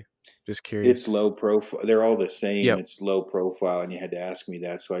the way? Just curious. It's low profile. They're all the same. Yep. It's low profile, and you had to ask me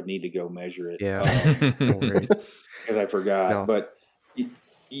that, so I'd need to go measure it. Yeah, no worries. Because I forgot. No. But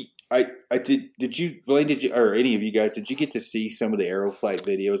I did. Did you, Blaine? Did you, or any of you guys? Did you get to see some of the Aeroflight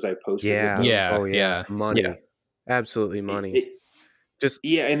videos I posted? Yeah. Oh yeah. Money. Yeah. Absolutely money.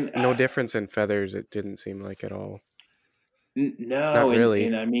 And no difference in feathers. It didn't seem like at all. No, not really.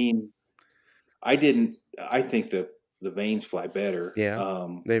 And I mean, I didn't. I think the vanes fly better. Yeah,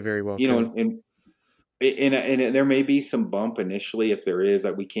 they very well. And there may be some bump initially if there is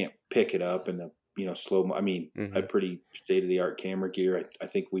that we can't pick it up in the slow. I mean, a pretty state of the art camera gear. I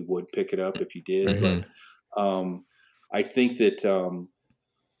think we would pick it up if you did, but I think that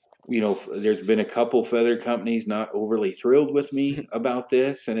there's been a couple feather companies not overly thrilled with me about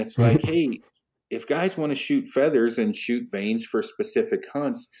this, and it's like, hey, if guys want to shoot feathers and shoot vanes for specific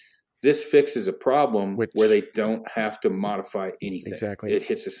hunts, this fixes a problem where they don't have to modify anything. Exactly. It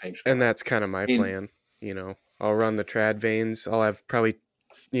hits the same spot. And that's kind of my plan. I'll run the trad vanes. I'll have probably,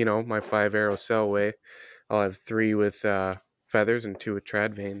 my 5 arrow Selway. I'll have 3 with feathers and 2 with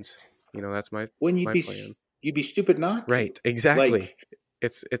trad vanes. That's my plan. You'd be stupid not to. Right. Exactly.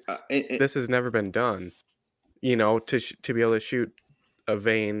 It's this has never been done. To be able to shoot a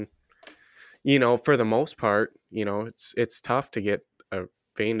vane, for the most part, it's tough to get a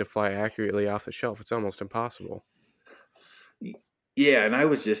vane to fly accurately off the shelf. It's almost impossible. Yeah, and I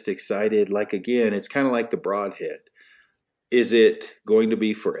was just excited. Like, again, it's kind of like the broadhead. Is it going to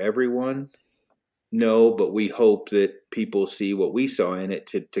be for everyone? No, but we hope that people see what we saw in it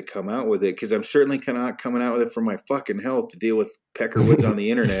to come out with it, because I'm certainly not coming out with it for my fucking health to deal with peckerwoods on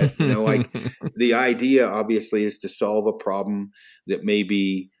the internet. Like, the idea obviously is to solve a problem that may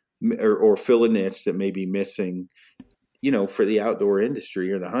be, or fill a niche that may be missing, for the outdoor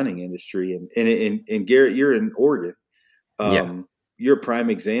industry or the hunting industry. And Garrett, you're in Oregon. You're a prime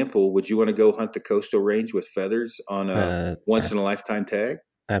example. Would you want to go hunt the coastal range with feathers on a once in a lifetime tag?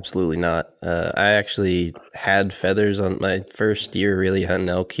 Absolutely not. I actually had feathers on my first year really hunting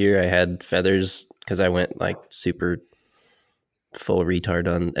elk here. I had feathers because I went like super full retard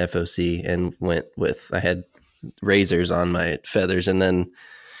on FOC and I had razors on my feathers. And then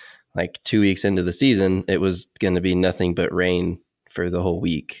like 2 weeks into the season, it was going to be nothing but rain for the whole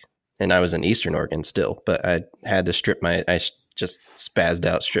week. And I was in Eastern Oregon still, but I had to I just spazzed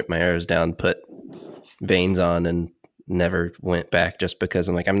out, stripped my arrows down, put vanes on, and never went back just because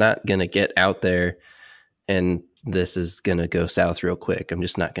I'm like, I'm not going to get out there and this is going to go south real quick. I'm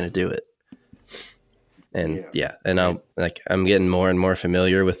just not going to do it. And I'm getting more and more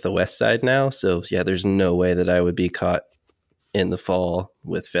familiar with the west side now. So yeah, there's no way that I would be caught in the fall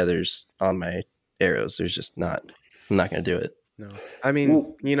with feathers on my arrows. There's just I'm not going to do it. No, I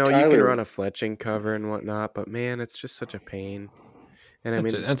mean, Tyler, you can run a fletching cover and whatnot, but man, it's just such a pain. And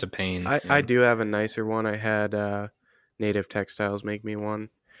that's a pain. I do have a nicer one. I had Native Textiles make me one.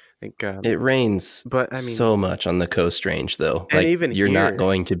 I think it rains, but so much on the Coast Range, though. And even you're here, not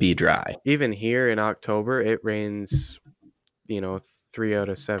going to be dry. Even here in October, it rains, 3 out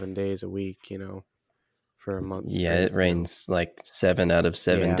of 7 days a week. For a month. Yeah, it rains like 7 out of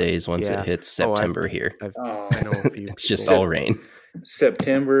 7 days once it hits September here. I know a few. It's just all rain.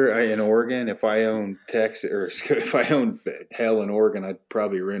 September in Oregon. If I owned Texas, or if I owned hell in Oregon, I'd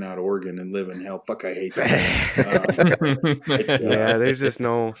probably rent out Oregon and live in hell. Fuck, I hate that. Yeah, there's just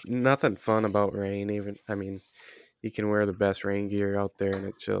nothing fun about rain. Even you can wear the best rain gear out there, and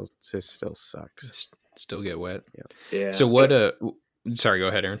it just still sucks. Still get wet. Yeah. So what? Sorry, go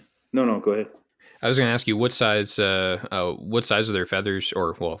ahead, Aaron. No, go ahead. I was going to ask you what size are their feathers,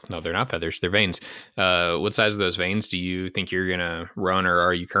 or well, no, they're not feathers, they're vanes. What size of those vanes do you think you're going to run, or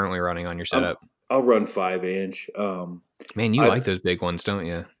are you currently running on your setup? I'll run 5-inch. Man, you like those big ones, don't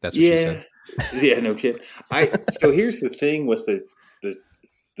you? That's what she said. Yeah, no kidding. So here's the thing with the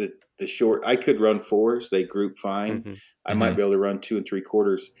short. I could run 4s; they group fine. Mm-hmm. I might be able to run 2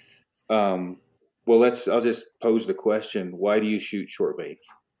 3/4. Well, I'll just pose the question: why do you shoot short vanes?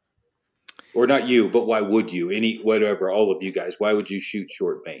 Or not you, but why would you? All of you guys, why would you shoot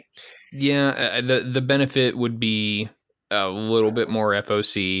short veins? Yeah, the benefit would be a little bit more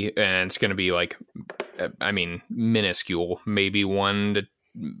FOC, and it's going to be like, I mean, minuscule, maybe 1%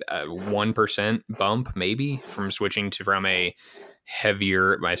 bump, maybe from switching from a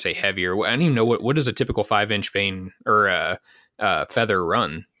heavier. When I say heavier, I don't even know what is a typical 5-inch vein or feather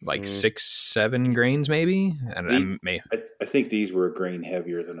run, like 6-7 grains, maybe. I think these were a grain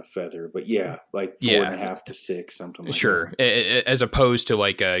heavier than a feather, but yeah, like 4.5 to 6, something like that. As opposed to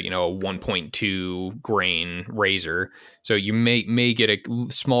like a 1.2 grain razor, so you may get a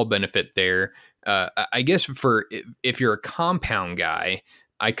small benefit there. I guess if you're a compound guy,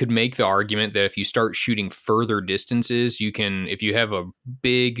 I could make the argument that if you start shooting further distances, you can, if you have a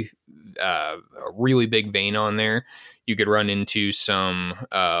really big vein on there, you could run into some,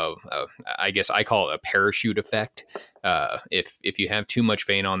 I guess I call it a parachute effect. If you have too much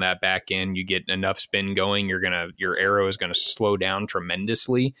vein on that back end, you get enough spin going, your arrow is gonna slow down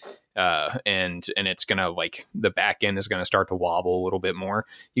tremendously, and it's gonna, like, the back end is gonna start to wobble a little bit more.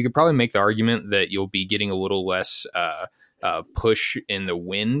 You could probably make the argument that you'll be getting a little less push in the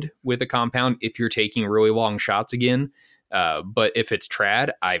wind with a compound if you're taking really long shots again. But if it's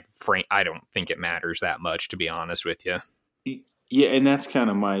trad, I don't think it matters that much, to be honest with you. Yeah, and that's kind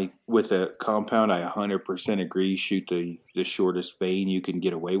of with a compound, I 100% agree. Shoot the shortest vein you can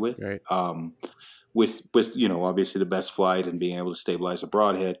get away with. Right. With obviously the best flight and being able to stabilize a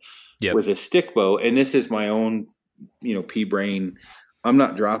broadhead. Yep. With a stick bow, and this is my own, pea-brain. I'm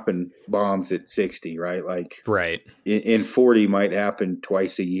not dropping bombs at 60, right? Like, right. In 40 might happen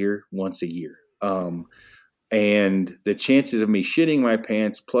once a year. And the chances of me shitting my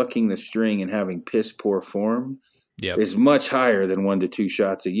pants, plucking the string, and having piss poor form is much higher than 1 to 2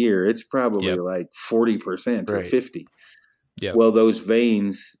 shots a year. It's probably like 40% or 50%. Yeah. Well, those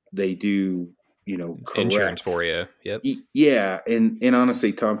veins, they do, correct. Insurance for you. Yep. Yeah. And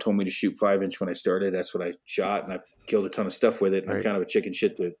honestly, Tom told me to shoot 5-inch when I started. That's what I shot, and I killed a ton of stuff with it. And I'm kind of a chicken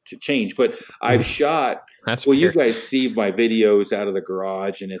shit to change. But I've shot. That's fair. You guys see my videos out of the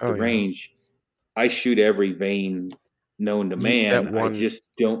garage and at the range. I shoot every vein known to man. I just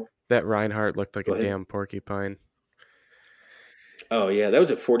don't. That Reinhardt looked like a damn porcupine. Oh, yeah. That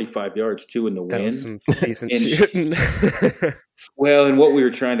was at 45 yards, too, in the wind. That was some decent shooting. Well, and what we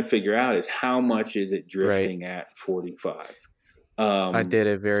were trying to figure out is how much is it drifting at 45? I did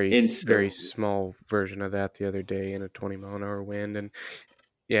a very small version of that the other day in a 20-mile-an-hour wind. And,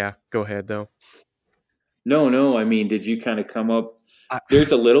 yeah, go ahead, though. No. I mean, did you kind of come up?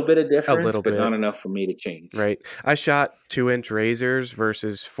 There's a little bit of difference, but not enough for me to change. Right. I shot 2-inch razors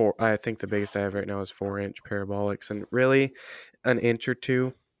versus 4. I think the biggest I have right now is 4-inch parabolics, and really an inch or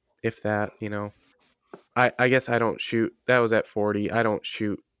two, if that. I guess I don't shoot. That was at 40. I don't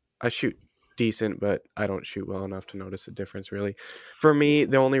shoot. I shoot decent, but I don't shoot well enough to notice a difference. Really, for me,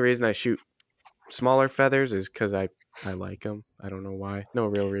 the only reason I shoot smaller feathers is because I like them. I don't know why. No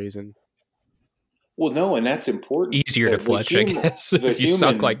real reason. Well, no, and that's important. Easier to fletch, I guess, if you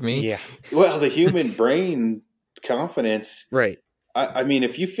suck like me. Yeah. Well, the human brain confidence. Right. I mean,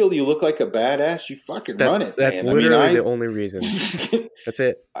 if you feel you look like a badass, you fucking run it. That's literally the only reason. That's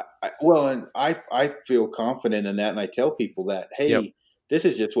it. And I feel confident in that, and I tell people that, hey, this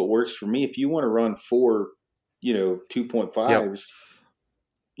is just what works for me. If you want to run 4, 2.5s,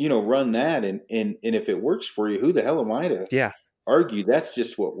 run that, and if it works for you, who the hell am I to argue? That's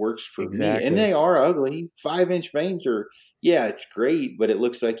just what works for me. And they are ugly. 5-inch veins are, it's great, but it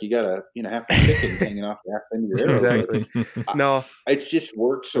looks like you got a half a chicken hanging off the half end of your arrow. Exactly. No, it just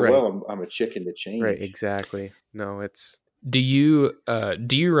works so well. I'm a chicken to change. Right. Exactly. No, it's. Do you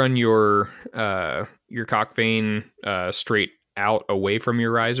run your cock vein straight out away from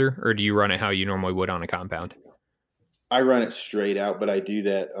your riser, or do you run it how you normally would on a compound? I run it straight out, but I do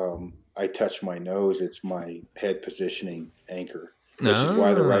that. I touch my nose. It's my head positioning anchor, which is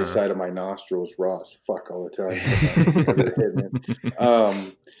why the right side of my nostril is raw as fuck all the time.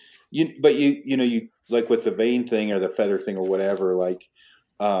 You like with the vein thing or the feather thing or whatever, like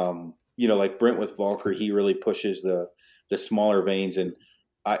Brent with Valkyrie, he really pushes the smaller veins, and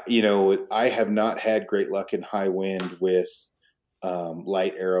I have not had great luck in high wind with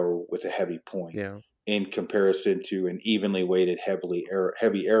light arrow with a heavy point. Yeah. In comparison to an evenly weighted heavy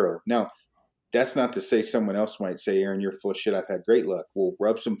arrow. Now, that's not to say someone else might say, Aaron, you're full of shit. I've had great luck. Well,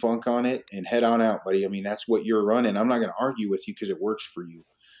 rub some funk on it and head on out, buddy. I mean, that's what you're running. I'm not going to argue with you because it works for you.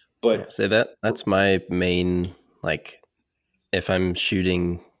 But that's my main, like, if I'm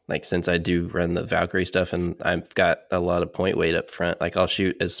shooting, like, since I do run the Valkyrie stuff and I've got a lot of point weight up front, like, I'll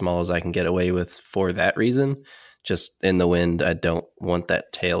shoot as small as I can get away with for that reason. just in the wind. I don't want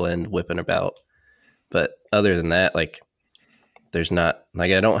that tail end whipping about. But other than that, like, there's not,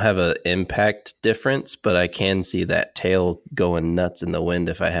 like, I don't have an impact difference, but I can see that tail going nuts in the wind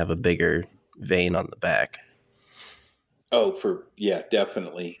if I have a bigger vane on the back. Oh,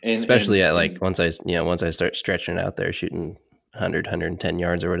 definitely. And especially once I start stretching out there shooting 100, 110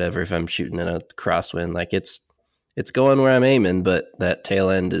 yards or whatever, if I'm shooting in a crosswind, like it's going where I'm aiming, but that tail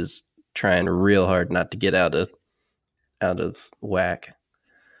end is trying real hard not to get out of whack.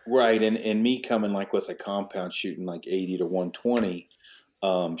 Right. And me coming like with a compound shooting like 80 to 120,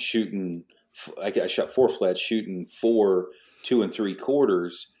 I shot 4 flats shooting 4 2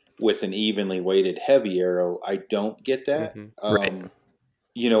 3/4 with an evenly weighted heavy arrow. I don't get that. Mm-hmm. Right.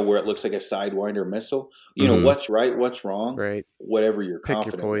 Where it looks like a Sidewinder missile. What's right, what's wrong. Right. Whatever you're Pick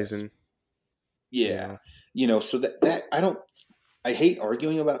confident your poison. with. Yeah. So that I hate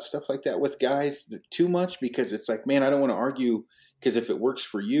arguing about stuff like that with guys too much, because it's like, man, I don't want to argue, because if it works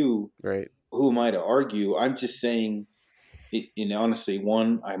for you, right, who am I to argue? I'm just saying, honestly,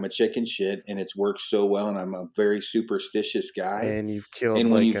 one, I'm a chicken shit, and it's worked so well, and I'm a very superstitious guy. And you've killed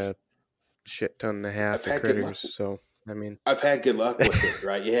a shit ton and a half of critters, so I mean, I've had good luck with it,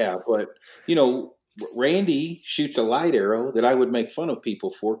 right? Yeah, but Randy shoots a light arrow that I would make fun of people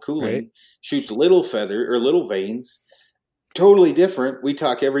for cooling. Right. Shoots little feather or little veins, totally different. We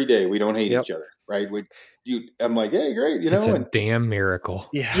talk every day. We don't hate each other, right? I'm like, hey, great, It's a damn miracle.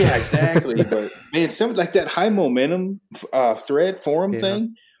 Yeah, exactly. But man, something like that high momentum thread forum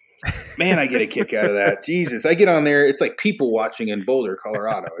thing, man, I get a kick out of that. Jesus, I get on there. It's like people watching in Boulder,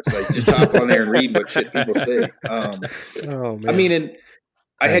 Colorado. It's like just hop on there and read what shit people say. Oh man, I mean, and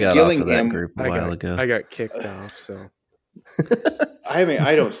I had Gillingham group a while ago. I got kicked off, so I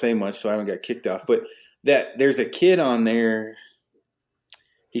don't say much, so I haven't got kicked off. But there's a kid on there.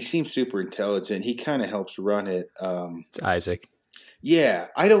 He seems super intelligent. He kind of helps run it. It's Isaac. Yeah,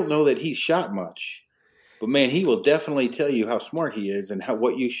 I don't know that he's shot much, but man, he will definitely tell you how smart he is and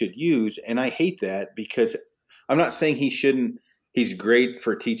what you should use. And I hate that, because I'm not saying he shouldn't. He's great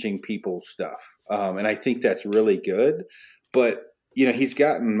for teaching people stuff, and I think that's really good. But he's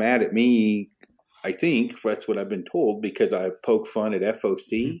gotten mad at me. I think that's what I've been told, because I poke fun at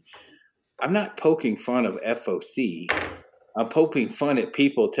FOC. Mm-hmm. I'm not poking fun of FOC. I'm poking fun at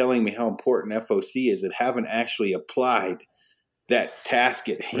people telling me how important FOC is that haven't actually applied that task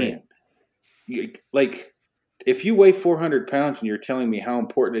at hand. Right. Like, if you weigh 400 pounds and you're telling me how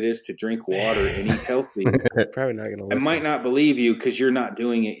important it is to drink water and eat healthy, probably not gonna listen. I might not believe you, because you're not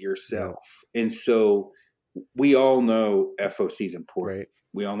doing it yourself. No. And so we all know FOC is important. Right.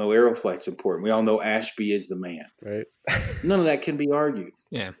 We all know Aeroflight's important. We all know Ashby is the man. Right. None of that can be argued.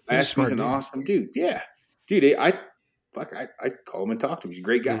 Yeah. Ashby's an awesome dude. Yeah. Dude, I call him and talk to him. He's a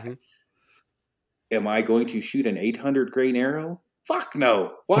great guy. Mm-hmm. Am I going to shoot an 800 grain arrow? Fuck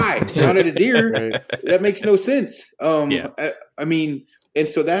no. Why? Down at a deer? Right. That makes no sense. I mean, and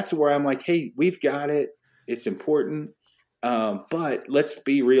so that's where I'm like, hey, we've got it. It's important. But let's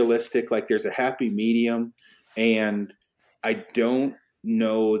be realistic. Like, there's a happy medium. And I don't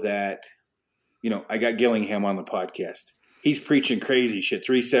know that, I got Gillingham on the podcast. He's preaching crazy shit,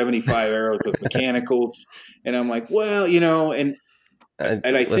 375 arrows with mechanicals. And I'm like, well, and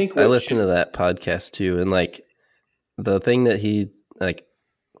I think I listen to that podcast too. And like, the thing that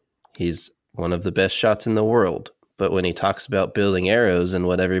he's one of the best shots in the world. But when he talks about building arrows and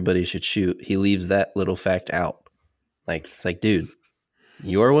what everybody should shoot, he leaves that little fact out. Like, it's like, dude,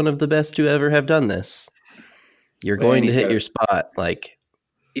 you're one of the best to ever have done this. You're going to hit your spot. Like,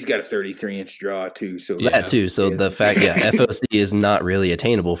 he's got a 33-inch draw too. So that too. So the fact, FOC is not really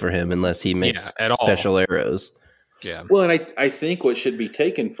attainable for him unless he makes special arrows. Yeah. Well, and I think what should be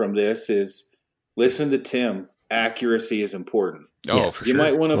taken from this is, listen to Tim. Accuracy is important. Oh, yes. For you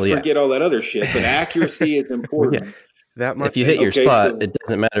might want to forget all that other shit, but accuracy is important. That much. If you hit your spot, it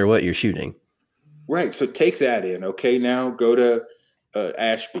doesn't matter what you're shooting. Right. So take that in. Okay. Now go to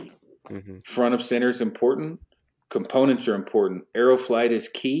Ashby. Mm-hmm. Front of center is important. Components are important. Aeroflight is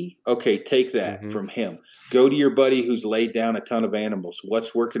key. Okay, take that from him. Go to your buddy who's laid down a ton of animals.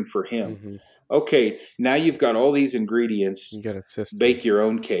 What's working for him? Mm-hmm. Okay, now you've got all these ingredients. You got a system. Bake your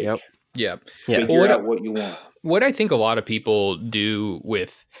own cake. Yep. Yeah. Figure out what you want. What I think a lot of people do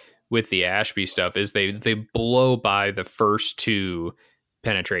with the Ashby stuff is they blow by the first two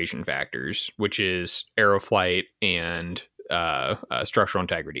penetration factors, which is Aeroflight and structural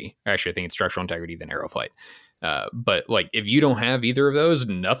integrity. Actually, I think it's structural integrity then Aeroflight. But like, if you don't have either of those,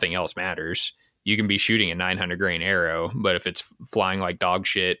 nothing else matters. You can be shooting a 900 grain arrow, but if it's flying like dog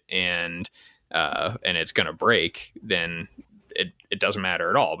shit and it's gonna break, then it doesn't matter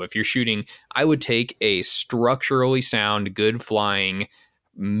at all. But if you're shooting, I would take a structurally sound, good flying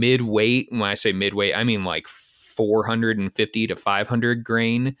mid-weight. When I say mid-weight, I mean like 450 to 500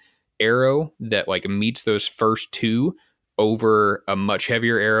 grain arrow that like meets those first two over a much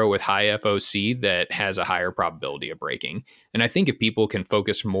heavier arrow with high FOC that has a higher probability of breaking. And I think if people can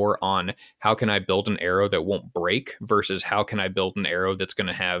focus more on how can I build an arrow that won't break versus how can I build an arrow that's going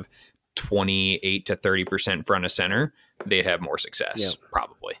to have 28 to 30% front of center, they'd have more success,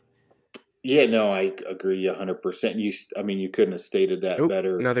 probably. Yeah, no, I agree 100%. You couldn't have stated that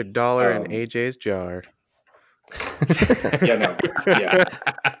better. Another dollar in AJ's jar. Yeah.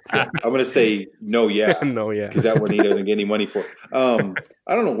 I'm gonna say no, because that one he doesn't get any money for. I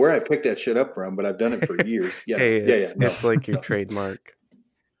don't know where I picked that shit up from, but I've done it for years. It's like your trademark.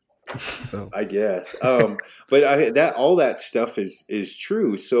 So I guess, but all that stuff is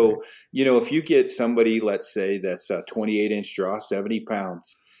true. So if you get somebody, let's say that's a 28-inch draw, 70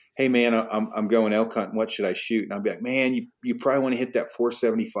 pounds. Hey man, I'm going elk hunting. What should I shoot? And I'll be like, man, you probably want to hit that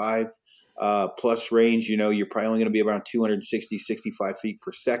 475. Plus range, you're probably only going to be around 260, 65 feet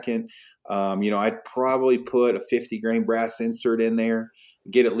per second. I'd probably put a 50 grain brass insert in there,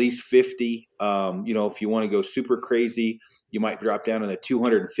 get at least 50. If you want to go super crazy, you might drop down to the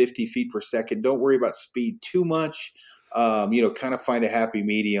 250 feet per second. Don't worry about speed too much. Kind of find a happy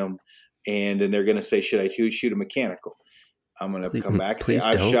medium. And then they're going to say, should I shoot a mechanical? I'm going to come back and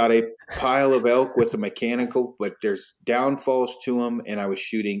say, I've shot a pile of elk with a mechanical, but there's downfalls to them, and I was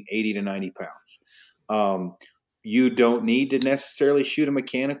shooting 80 to 90 pounds. You don't need to necessarily shoot a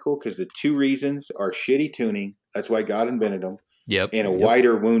mechanical because the two reasons are shitty tuning. That's why God invented them. And a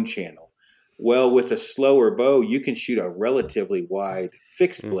wider wound channel. Well, with a slower bow, you can shoot a relatively wide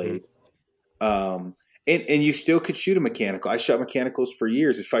fixed blade. And you still could shoot a mechanical. I shot mechanicals for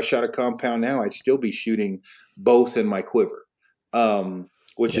years. If I shot a compound now, I'd still be shooting both in my quiver.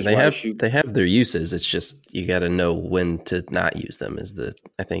 Which is why they have their uses. It's just you got to know when to not use them.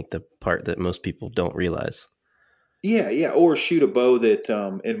 I think the part that most people don't realize. Yeah, or shoot a bow that,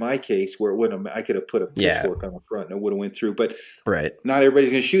 in my case, where it wouldn't, I could have put a pitchfork on the front and it would have went through. But not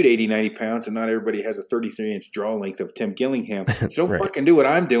everybody's going to shoot 80, 90 pounds, and not everybody has a 33-inch draw length of Tim Gillingham. So don't fucking do what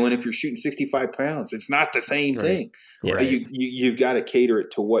I'm doing if you're shooting 65 pounds. It's not the same thing. Yeah. You've got to cater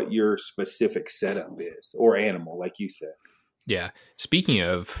it to what your specific setup is, or animal, like you said. Yeah. Speaking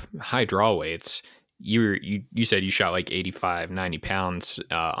of high draw weights, you said you shot like 85, 90 pounds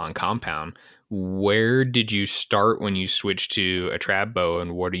on compound. Where did you start when you switched to a trad bow,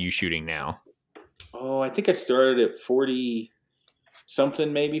 and what are you shooting now? Oh, I think I started at 40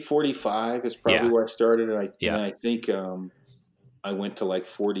 something, maybe 45 is probably where I started. And I think I went to like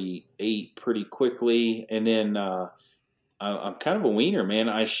 48 pretty quickly. And then I'm kind of a wiener, man.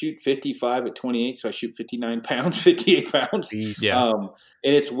 I shoot 55 at 28, so I shoot 59 pounds, 58 pounds. Yeah. And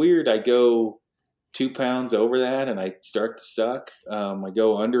it's weird. I go 2 pounds over that and I start to suck. I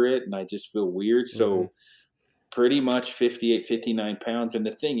go under it and I just feel weird. So pretty much 58, 59 pounds. And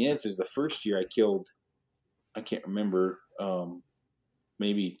the thing is the first year I killed, I can't remember,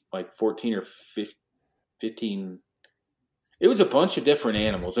 maybe like 14 or 15. It was a bunch of different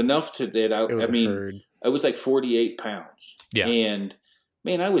animals, enough to that. I was like 48 pounds. Yeah. And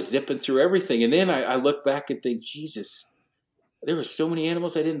man, I was zipping through everything. And then I look back and think, Jesus, there were so many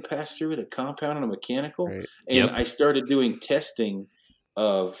animals I didn't pass through with a compound and a mechanical. Right. And I started doing testing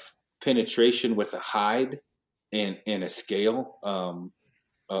of penetration with a hide and a scale,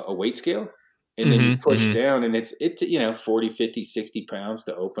 a weight scale. And then you push down and it's 40, 50, 60 pounds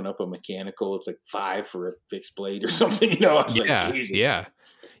to open up a mechanical. It's like 5 for a fixed blade or something, I was like, Jesus.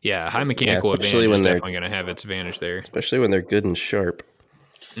 Yeah. High mechanical advantage is definitely going to have its advantage there. Especially when they're good and sharp.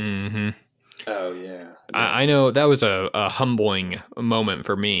 Mm-hmm. Oh, yeah. I know that was a humbling moment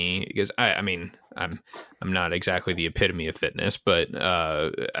for me because I'm not exactly the epitome of fitness, but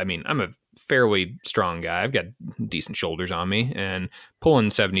I'm a fairly strong guy. I've got decent shoulders on me, and pulling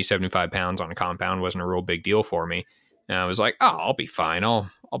 70, 75 pounds on a compound wasn't a real big deal for me. And I was like, oh, I'll be fine.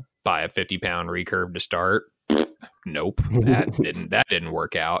 I'll buy a 50-pound recurve to start. Nope, that didn't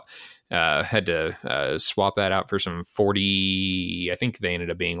work out. Had to swap that out for some 40. I think they ended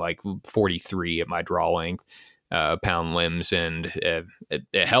up being like 43 at my draw length pound limbs, and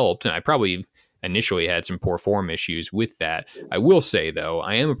it helped. And I probably initially had some poor form issues with that. I will say though,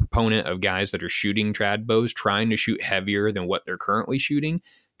 I am a proponent of guys that are shooting trad bows trying to shoot heavier than what they're currently shooting,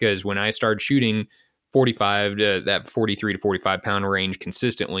 because when I started shooting 45 to that 43 to 45 pound range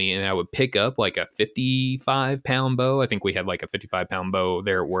consistently, and I would pick up like a 55 pound bow. I think we had like a 55 pound bow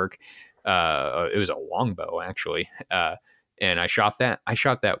there at work. It was a long bow actually. and I shot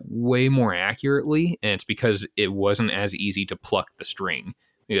that way more accurately, and it's because it wasn't as easy to pluck the string,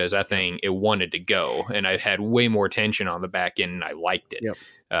 because that thing, it wanted to go, and I had way more tension on the back end, and I liked it.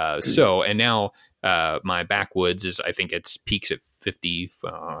 And now my backwoods is, I think it's peaks at 50.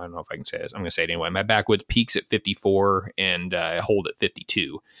 I don't know if I can say this. I'm going to say it anyway. My backwoods peaks at 54, and I hold at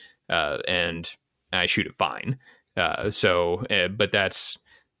 52, and I shoot it fine. But that's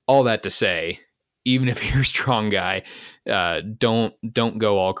all that to say, even if you're a strong guy, don't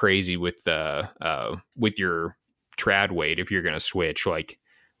go all crazy with your trad weight. If you're going to switch, like,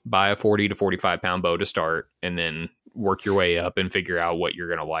 buy a 40 to 45 pound bow to start, and then work your way up and figure out what you're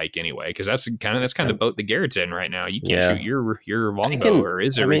going to like anyway. Because that's kind of the boat that Garrett's in right now. You can't shoot your longbow, or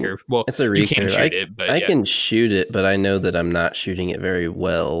is it a recurve? Well, it's a recurve. You can shoot it, but I can shoot it, but I know that I'm not shooting it very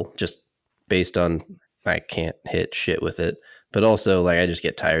well, just based on I can't hit shit with it. But also, like, I just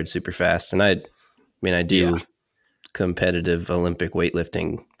get tired super fast, and I do competitive Olympic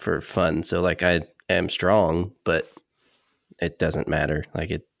weightlifting for fun, so like I am strong, but it doesn't matter.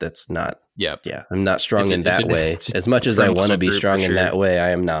 Like, that's not. I'm not strong in that way. As much as I want to be strong in that way, I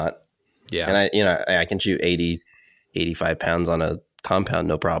am not. And I can shoot 80, 85 pounds on a compound,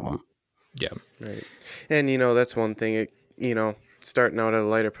 no problem. Right. And that's one thing. Starting out at a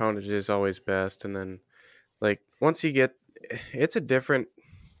lighter poundage is always best, and then, like, once you get, it's a different,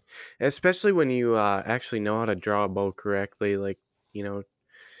 especially when you actually know how to draw a bow correctly, like,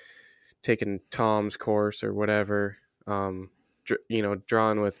 taking Tom's course or whatever,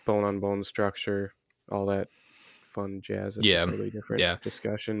 drawing with bone on bone structure, all that fun jazz. It's a totally different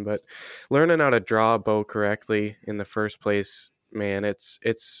discussion, but learning how to draw a bow correctly in the first place, man, it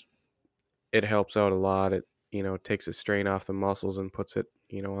helps out a lot. It, takes a strain off the muscles and puts it,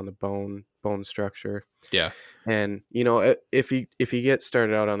 on the bone structure. And, if you get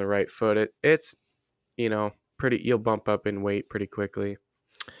started out on the right foot, it's, you'll bump up in weight pretty quickly.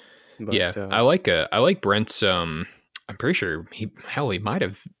 But, I like Brent's, I'm pretty sure he might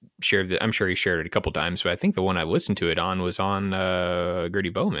have shared it. I'm sure he shared it a couple times, but I think the one I listened to it on was on Gritty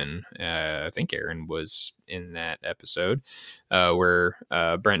Bowman. I think Aaron was in that episode where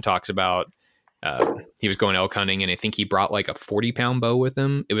Brent talks about he was going elk hunting, and I think he brought like a 40-pound bow with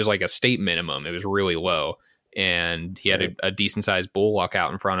him. It was like a state minimum. It was really low, and he had a decent sized bull walk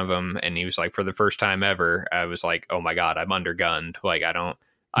out in front of him, and he was like, for the first time ever, I was like, oh my God, I'm undergunned. Like, I don't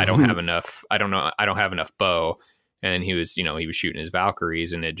have enough. I don't have enough bow. And he was shooting his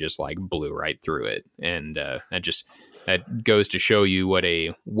Valkyries, and it just like blew right through it. And that goes to show you what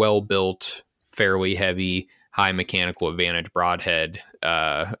a well-built, fairly heavy, high mechanical advantage broadhead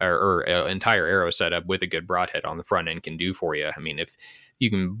or entire arrow setup with a good broadhead on the front end can do for you. I mean, if you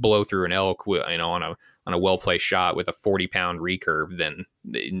can blow through an elk, on a well-placed shot with a 40-pound recurve, then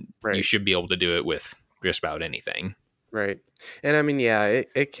you should be able to do it with just about anything. Right. And I mean,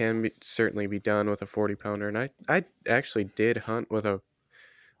 it can certainly be done with a 40-pounder. And I actually did hunt with a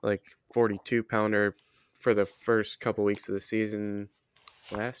 42-pounder for the first couple weeks of the season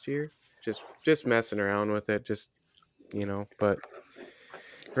last year. Just messing around with it, but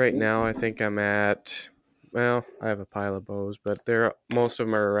right now I think I'm at, I have a pile of bows, but most of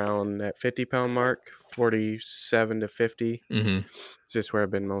them are around that 50-pound mark, 47 to 50. Mm-hmm. It's just where I've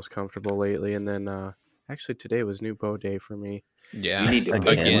been most comfortable lately. And then, actually, today was new bow day for me. Yeah, you need to pick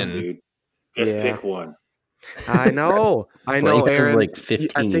one, dude. Just pick one. I know, Aaron. Like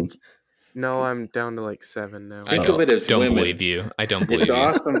 15. I'm down to like 7 now. Think of it as don't women. Believe you. I don't believe it's you.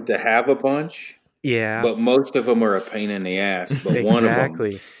 It's awesome to have a bunch. Yeah, but most of them are a pain in the ass. But one of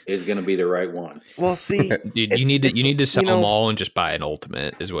them is going to be the right one. Well, see, dude, you need to sell them all and just buy an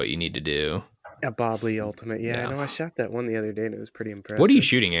ultimate. Is what you need to do. A Bob Lee ultimate. Yeah, I know. I shot that one the other day, and it was pretty impressive. What are you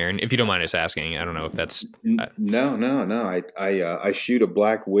shooting, Aaron? If you don't mind us asking, I don't know if that's No. I shoot a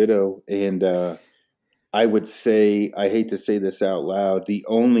Black Widow, and I would say, I hate to say this out loud, the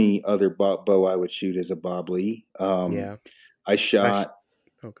only other bow I would shoot is a Bob Lee. I shot.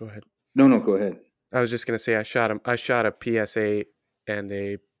 Go ahead. No, go ahead. I was just gonna say I shot a PSA and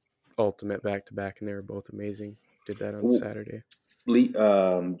a ultimate back to back, and they were both amazing. Did that on Saturday.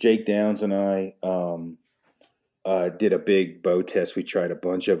 Jake Downs and I did a big bow test. We tried a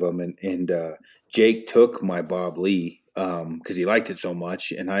bunch of them, and Jake took my Bob Lee because he liked it so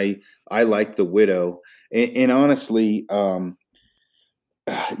much, and I liked the Widow. And honestly, I've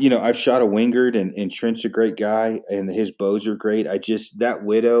shot a Wingard, and Trent's a great guy, and his bows are great. That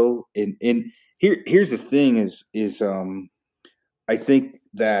Widow, and here's the thing is I think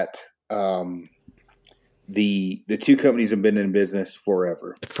that. The two companies have been in business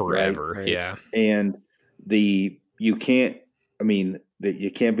forever. Right? Yeah. And the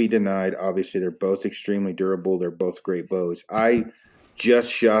you can't be denied. Obviously, they're both extremely durable. They're both great bows. I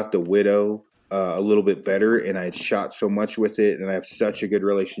just shot the Widow a little bit better, and I had shot so much with it, and I have such a good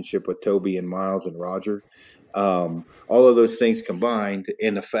relationship with Toby and Miles and Roger. All of those things combined,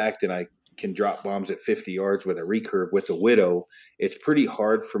 and the fact that I can drop bombs at 50 yards with a recurve with the Widow, it's pretty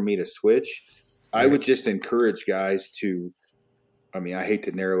hard for me to switch. I would just encourage guys to, I mean, I hate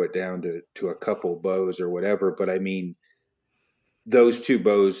to narrow it down to a couple bows or whatever, but I mean, those two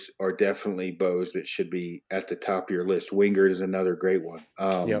bows are definitely bows that should be at the top of your list. Wingard is another great one.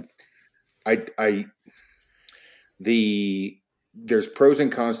 There's pros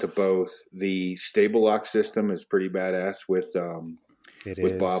and cons to both. The stable lock system is pretty badass with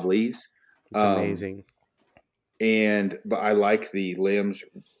Bob Lee's. It's amazing. But I like the limbs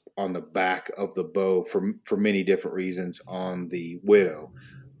on the back of the bow for many different reasons on the Widow.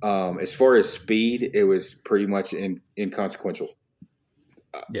 As far as speed, it was pretty much inconsequential.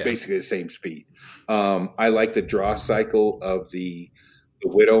 Basically the same speed. I like the draw cycle of the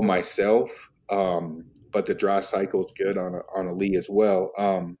Widow myself, but the draw cycle is good on a Lee as well.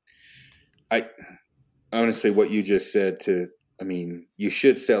 I honestly, what you just said you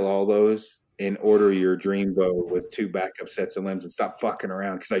should sell all those and order your dream bow with 2 backup sets of limbs and stop fucking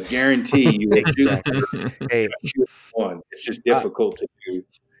around, because I guarantee you will shoot one. It's just difficult to do.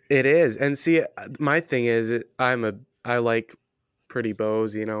 It is. And see, my thing is I like pretty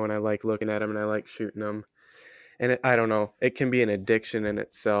bows, and I like looking at them and I like shooting them. And I don't know, it can be an addiction in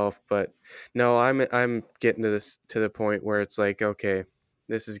itself, but no, I'm getting to the point where it's like, okay,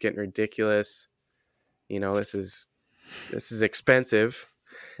 this is getting ridiculous. This is expensive.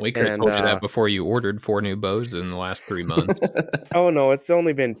 We could have told you that before you ordered 4 new bows in the last 3 months. Oh no, it's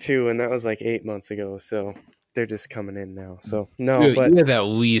only been 2, and that was like 8 months ago. So they're just coming in now. So no, but you have at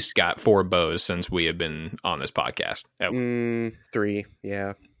least got 4 bows since we have been on this podcast. 3,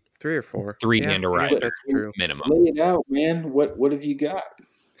 yeah, 3 or 4. 3 and a rider. That's true. Minimum. Lay it out, man. What have you got?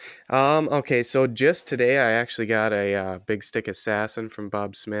 Okay, so just today I actually got a Big Stick Assassin from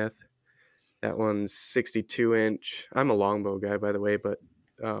Bob Smith. That one's 62-inch. I'm a longbow guy, by the way, but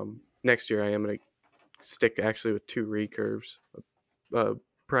next year I am going to stick actually with 2 recurves, a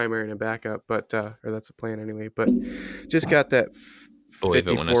primary and a backup, but or that's a plan anyway. But just got that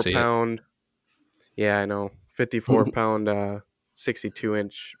 54-pound. Yeah, I know, 54-pound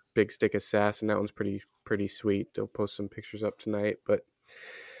 62-inch Big Stick Assassin. That one's pretty sweet. I'll post some pictures up tonight, but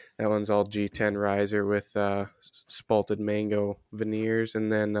that one's all G10 riser with spalted mango veneers,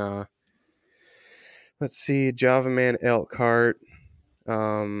 and then let's see, Java Man Elkhart.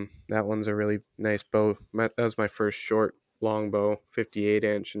 That one's a really nice bow. That was my first short longbow,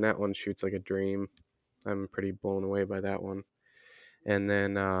 58-inch, and that one shoots like a dream. I'm pretty blown away by that one. And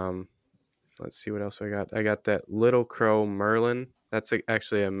then let's see what else I got. I got that Little Crow Merlin. That's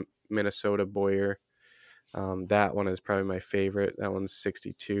actually a Minnesota Boyer. That one is probably my favorite. That one's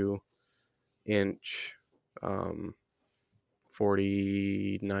 62-inch,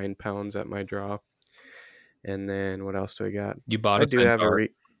 49 pounds at my draw. And then what else do I got? You bought a Centaur.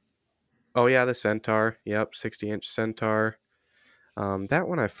 Oh yeah, the Centaur. Yep, 60-inch Centaur. That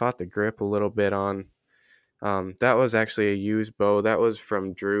one I fought the grip a little bit on. That was actually a used bow. That was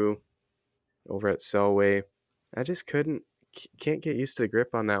from Drew over at Selway. I just can't get used to the grip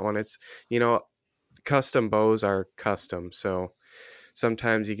on that one. It's, custom bows are custom, so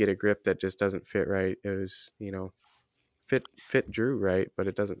sometimes you get a grip that just doesn't fit right. It was, fit Drew right, but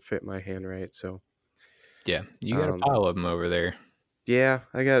it doesn't fit my hand right, so. Yeah, you got a pile of them over there. Yeah,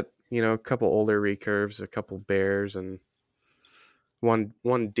 I got, a couple older recurves, a couple bears, and one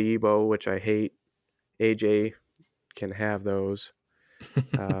Debo, which I hate. AJ can have those.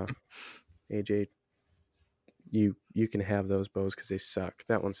 AJ, you can have those bows because they suck.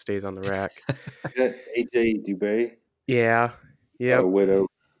 That one stays on the rack. AJ Dubé? Yeah. Yeah. Widow.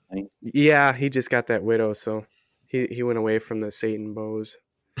 Yeah, he just got that Widow, so he went away from the Satan bows.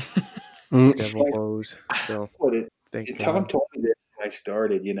 Devil bows. So Tom told me this when I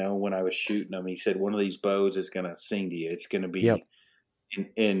started, when I was shooting them. He said one of these bows is going to sing to you. It's going to be the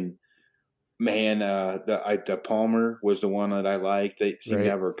Palmer was the one that I liked. They seem to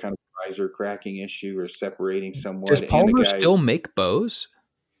have a kind of riser cracking issue or separating somewhat. Does Palmer still make bows?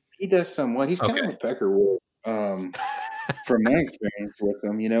 He does somewhat. He's kind of a peckerwood from my experience with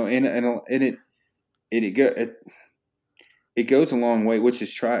them, and it goes a long way, which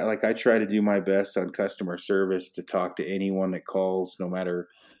is I try to do my best on customer service to talk to anyone that calls, no matter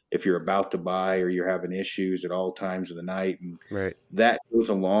if you're about to buy or you're having issues at all times of the night. And that goes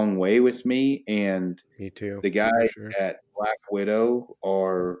a long way with me. And me too. The guys at Black Widow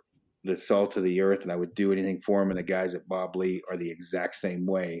are the salt of the earth, and I would do anything for him. And the guys at Bob Lee are the exact same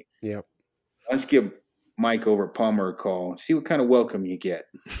way. Yep. Let's give Mike over at Palmer a call and see what kind of welcome you get.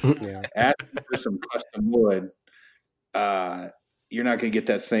 Yeah. Ask for some custom wood. You're not going to get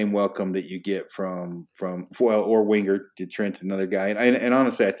that same welcome that you get from or Wingert, Trent, another guy. And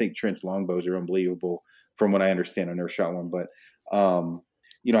honestly, I think Trent's longbows are unbelievable from what I understand. I never shot one, but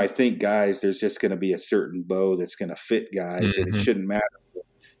I think guys, there's just going to be a certain bow that's going to fit guys, and it shouldn't matter if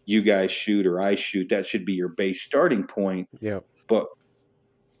you guys shoot or I shoot. That should be your base starting point. Yeah. But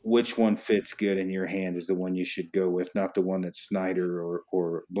which one fits good in your hand is the one you should go with, not the one that Snyder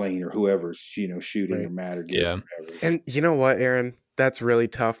or Blaine or whoever's shooting or Matt or whatever. And you know what, Aaron? That's really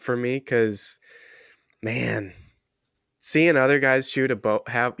tough for me because, man, seeing other guys shoot a bow,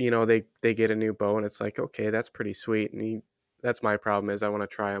 they get a new bow and it's like, okay, that's pretty sweet. And that's my problem is I want to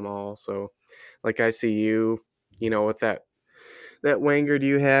try them all. So, like I see you, with that Wangard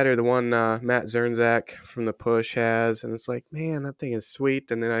you had or the one Matt Zernzak from the Push has, and it's like, man, that thing is sweet.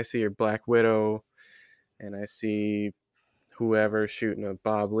 And then I see your Black Widow, and I see whoever shooting a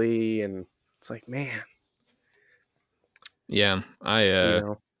Bob Lee, and it's like, man. Yeah, I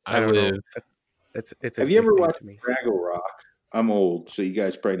don't know. It's have you ever watched Fraggle Rock? I'm old, so you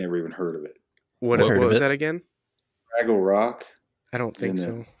guys probably never even heard of it. What was that again? Fraggle Rock? I don't think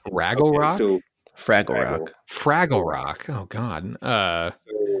so. Fraggle Rock? So Fraggle Rock. Oh God.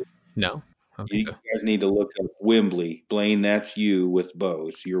 No. Okay. You guys need to look up Wembley. Blaine, that's you with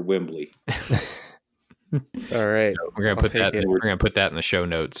bows. You're Wembley. All right. We're gonna put that. We're gonna put that in the show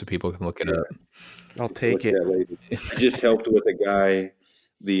notes so people can look it up. I'll take it. I just helped with a guy,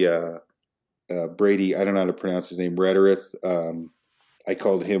 the Brady. I don't know how to pronounce his name. Redderith. I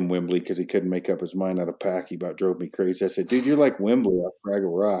called him Wembley because he couldn't make up his mind out of pack. He about drove me crazy. I said, "Dude, you're like Wembley off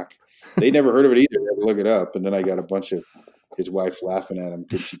Fraggle Rock." They never heard of it either. They had to look it up, and then I got a bunch of his wife laughing at him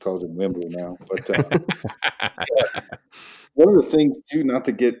because she calls him Wembley now. But one of the things too, not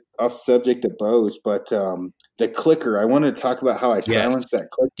to get off subject of bows, but the clicker. I wanted to talk about how I silence that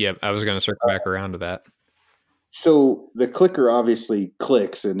clicker. Yep, I was going to circle back around to that. So the clicker obviously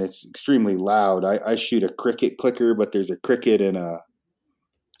clicks, and it's extremely loud. I shoot a Cricket clicker, but there's a Cricket and a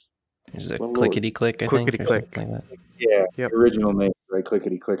there's a clickety click. Clickety click. Like that. Yeah, yep. Original name, right?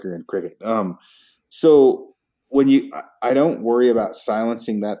 Clickety clicker and Cricket. So when I don't worry about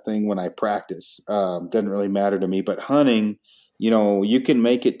silencing that thing when I practice. Doesn't really matter to me. But hunting, you can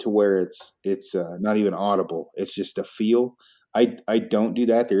make it to where it's not even audible. It's just a feel. I don't do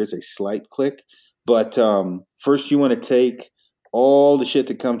that. There is a slight click, but first you want to take all the shit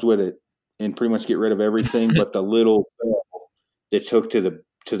that comes with it and pretty much get rid of everything but the little bell that's hooked to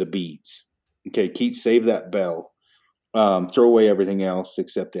the beads. Okay, save that bell. Throw away everything else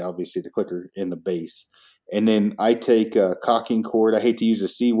except obviously the clicker and the base. And then I take a cocking cord. I hate to use the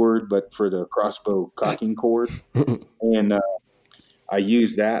C word, but for the crossbow cocking cord. And I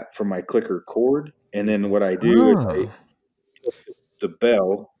use that for my clicker cord. And then what I do is I put the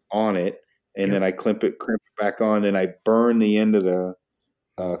bell on it, and then I crimp it back on, and I burn the end of the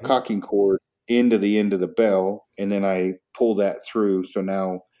cocking cord into the end of the bell, and then I pull that through. So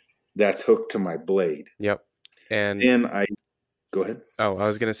now that's hooked to my blade. Yep. And then go ahead. Oh, I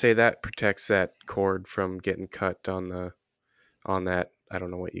was going to say that protects that cord from getting cut on that, I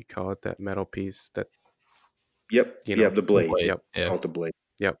don't know what you call it, that metal piece that. Yep. The blade. Yep. Call it the blade.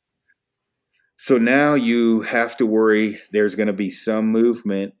 Yep. So now you have to worry there's going to be some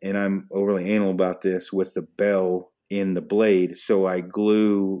movement, and I'm overly anal about this, with the bell in the blade. So I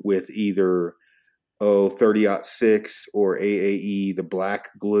glue with either 30-06 or AAE, the black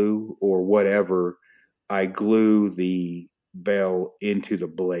glue or whatever. I glue the bell into the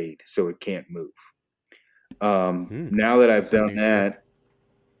blade so it can't move. Now that I've done that,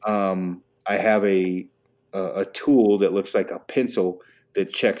 I have a tool that looks like a pencil that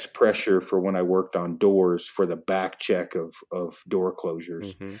checks pressure for when I worked on doors for the back check of door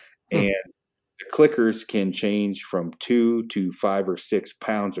closures. And the clickers can change from 2 to 5 or 6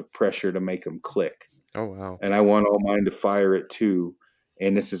 pounds of pressure to make them click. Oh, wow. And I want all mine to fire at 2.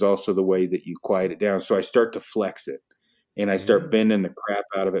 And this is also the way that you quiet it down. So I start to flex it, and I start bending the crap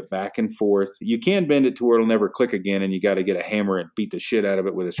out of it back and forth. You can bend it to where it'll never click again, and you got to get a hammer and beat the shit out of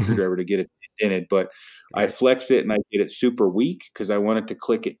it with a screwdriver to get it in it. But I flex it, and I get it super weak because I want it to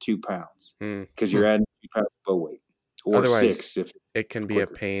click at 2 pounds because you're adding 2 pounds of bow weight, or otherwise, 6 if it can be a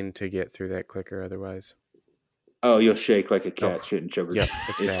pain to get through that clicker otherwise. Oh, you'll shake like a cat shit and choke. Yep,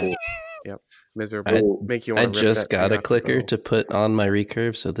 it's bad. Yep. Miserable. Make you want to I just got a clicker to put on my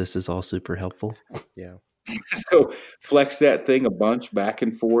recurve, so this is all super helpful. Yeah. So flex that thing a bunch back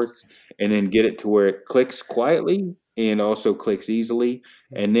and forth, and then get it to where it clicks quietly and also clicks easily.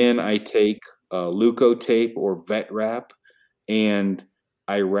 And then I take Leukotape or vet wrap, and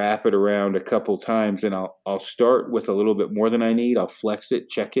I wrap it around a couple times, and I'll start with a little bit more than I need. I'll flex it,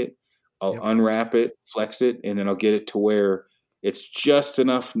 check it. I'll unwrap it, flex it, and then I'll get it to where it's just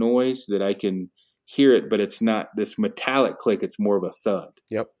enough noise that I can hear it, but it's not this metallic click. It's more of a thud.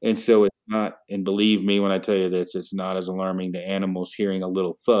 Yep. And so it's not, and believe me when I tell you this, it's not as alarming to animals hearing a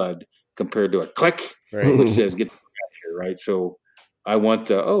little thud compared to a click, which says get the fuck out of here, right? So I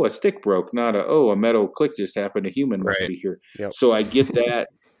want a stick broke, not a metal click just happened. A human must be here. Yep. So I get that,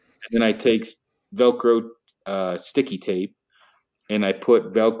 and then I take Velcro sticky tape, and I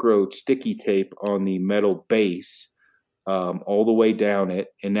put Velcro sticky tape on the metal base all the way down it,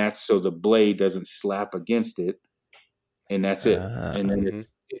 and that's so the blade doesn't slap against it, and that's it. And then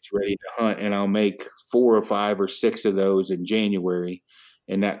it's ready to hunt. And I'll make 4 or 5 or 6 of those in January,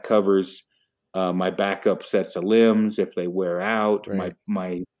 and that covers my backup sets of limbs if they wear out,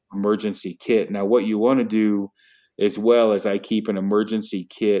 my emergency kit. Now, what you want to do as well is I keep an emergency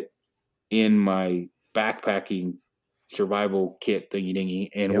kit in my backpacking survival kit thingy dingy,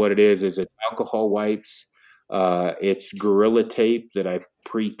 and what it is it's alcohol wipes, it's Gorilla Tape that I've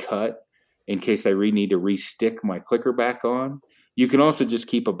pre-cut in case I need to re-stick my clicker back on. You can also just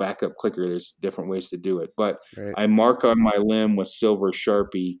keep a backup clicker. There's different ways to do it, but I mark on my limb with silver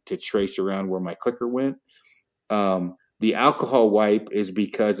Sharpie to trace around where my clicker went. The alcohol wipe is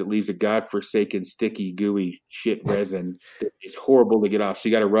because it leaves a godforsaken, sticky, gooey shit resin that is horrible to get off. So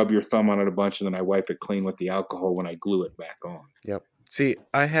you got to rub your thumb on it a bunch, and then I wipe it clean with the alcohol when I glue it back on. Yep. See,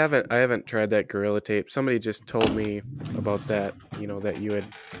 I haven't tried that Gorilla Tape. Somebody just told me about that, that you had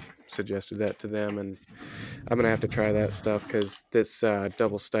suggested that to them, and I'm going to have to try that stuff because this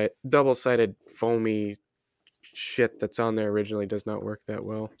double-sided foamy shit that's on there originally does not work that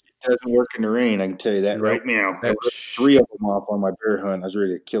well. It doesn't work in the rain, I can tell you that right now. I ripped 3 of them off on my bear hunt. I was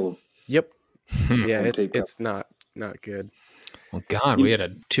ready to kill them. Yep. Yeah, it's not good. Well, God, we had a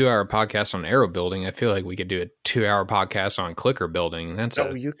 2-hour podcast on arrow building. I feel like we could do a 2-hour podcast on clicker building.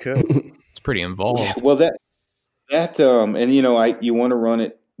 You could. It's pretty involved. Yeah, well, that and you want to run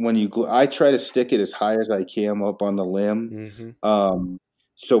it when you glue. I try to stick it as high as I can up on the limb,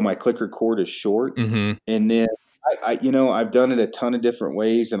 so my clicker cord is short, and then I've done it a ton of different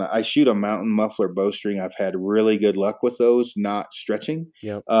ways, and I shoot a mountain muffler bowstring. I've had really good luck with those, not stretching.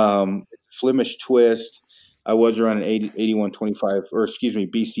 Yep. Flemish twist. I was running 8125, or excuse me,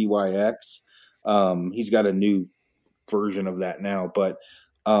 BCYX. He's got a new version of that now, but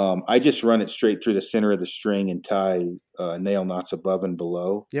I just run it straight through the center of the string and tie nail knots above and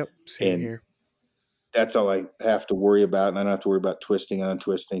below. Yep, same here. That's all I have to worry about, and I don't have to worry about twisting and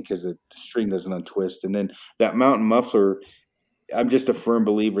untwisting because the string doesn't untwist. And then that mountain muffler, I'm just a firm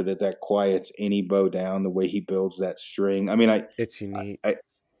believer that quiets any bow down the way he builds that string. I mean, it's unique.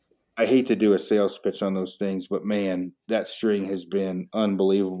 I hate to do a sales pitch on those things, but man, that string has been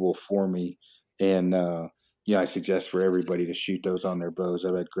unbelievable for me. And I suggest for everybody to shoot those on their bows.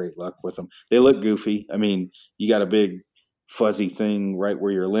 I've had great luck with them. They look goofy. I mean, you got a big fuzzy thing right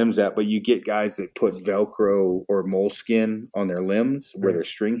where your limb's at, but you get guys that put Velcro or moleskin on their limbs where their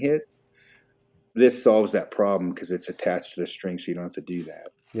string hit. This solves that problem because it's attached to the string, so you don't have to do that.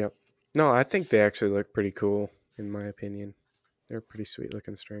 Yep. No, I think they actually look pretty cool, in my opinion. They're a pretty sweet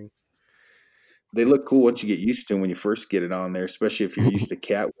looking string. They look cool once you get used to them when you first get it on there, especially if you're used to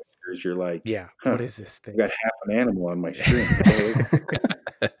cat whiskers. You're like, what is this thing? I got half an animal on my string.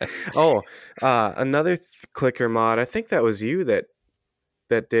 Another clicker mod. I think that was you that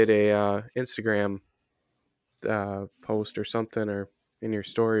did a Instagram post or something, or in your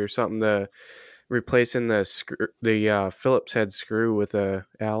story or something. The replacing the Phillips head screw with a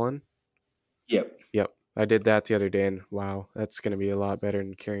Allen. Yep. I did that the other day, and wow, that's going to be a lot better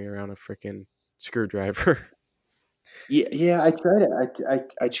than carrying around a freaking screwdriver. Yeah. I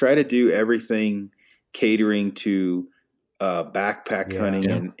try to do everything catering to backpack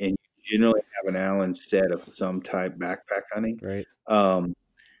hunting, and generally have an Allen set of some type backpack hunting. Right.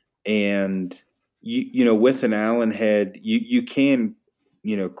 And with an Allen head, you can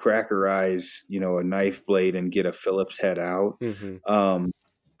crackerize a knife blade and get a Phillips head out.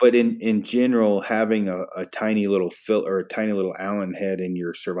 But in general, having a tiny little or a tiny little Allen head in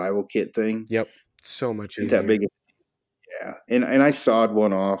your survival kit thing. Yep. So much easier. That big. Yeah. And I sawed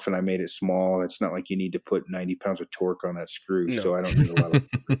one off and I made it small. It's not like you need to put 90 pounds of torque on that screw. No. So I don't need a lot of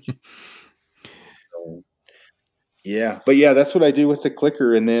yeah. But yeah, that's what I do with the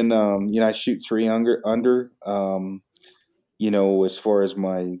clicker. And then, I shoot 3 under, as far as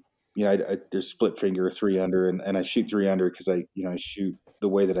my, there's split finger 3 under, and I shoot 3 under because I shoot the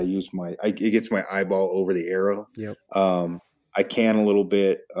way that I use it gets my eyeball over the arrow. Yep. I can a little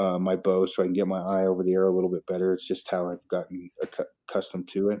bit my bow so I can get my eye over the arrow a little bit better. It's just how I've gotten accustomed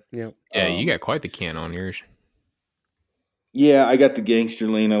to it. Yep. Yeah, you got quite the can on yours. Yeah, I got the gangster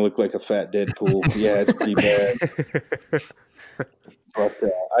lean. I look like a fat Deadpool. Yeah, it's pretty bad. But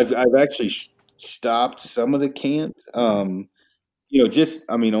I've actually stopped some of the cant. Only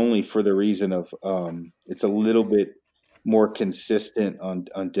for the reason of it's a little bit more consistent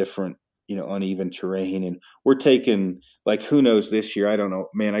on different, uneven terrain. And we're taking, like, who knows this year? I don't know,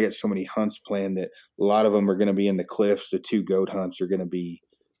 man. I got so many hunts planned that a lot of them are going to be in the cliffs. The 2 goat hunts are going to be,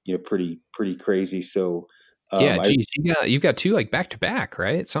 pretty crazy. So geez, you've got 2 like back to back,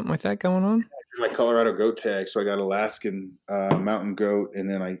 right? Something like that going on. My Colorado goat tag, so I got Alaskan mountain goat, and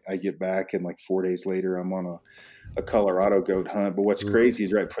then I get back, and like 4 days later, I'm on a Colorado goat hunt. But what's crazy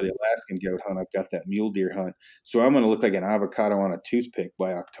is right before the Alaskan goat hunt, I've got that mule deer hunt. So I'm going to look like an avocado on a toothpick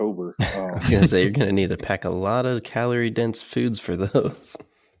by October. I was going to say, you're going to need to pack a lot of calorie-dense foods for those.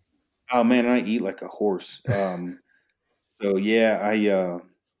 Oh, man, I eat like a horse. So, yeah,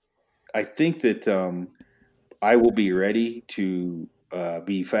 I think that I will be ready to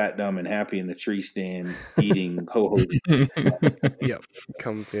be fat, dumb, and happy in the tree stand eating ho-ho. Yep.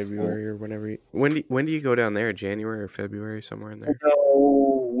 Come February or whenever. When do you go down there? January or February, somewhere in there?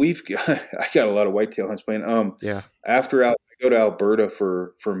 No, I got a lot of whitetail hunts planned. Yeah. After I go to Alberta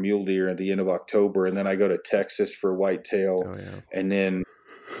for mule deer at the end of October, and then I go to Texas for whitetail, and then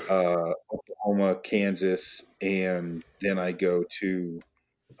Oklahoma, Kansas, and then I go to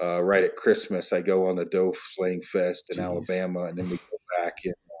right at Christmas. I go on the Doe Slaying Fest in Alabama, and then we go back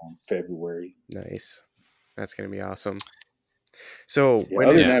in February. Nice. That's going to be awesome. So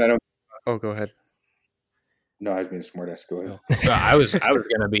other than that, I don't. Oh, go ahead. No, I was being a smartass. Go ahead. I was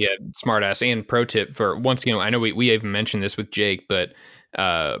going to be a smartass. And pro tip for once, I know we even mentioned this with Jake, but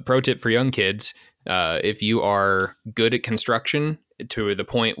pro tip for young kids: if you are good at construction to the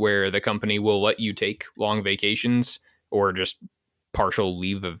point where the company will let you take long vacations or just partial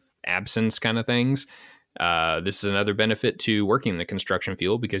leave of absence kind of things. This is another benefit to working in the construction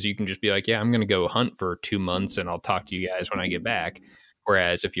field, because you can just be like, yeah, I'm going to go hunt for 2 months and I'll talk to you guys when I get back.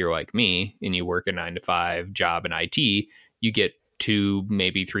 Whereas if you're like me and you work a 9-to-5 job in IT, you get 2,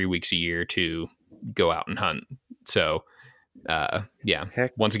 maybe 3 weeks a year to go out and hunt. So,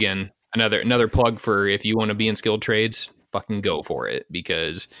 once again, another plug for if you want to be in skilled trades, fucking go for it,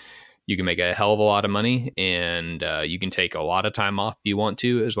 because you can make a hell of a lot of money, and you can take a lot of time off if you want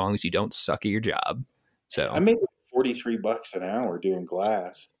to, as long as you don't suck at your job. So I made $43 an hour doing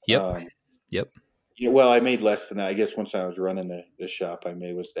glass. Yep. Yeah, well, I made less than that. I guess once I was running the shop, I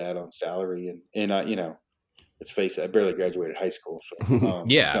made was that on salary, and let's face it, I barely graduated high school. So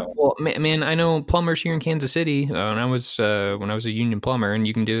well, man, I know plumbers here in Kansas City. When I was a union plumber, and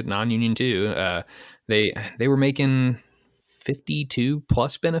you can do it non-union too. They were making 52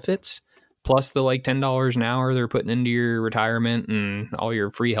 plus benefits, plus the like $10 an hour they're putting into your retirement and all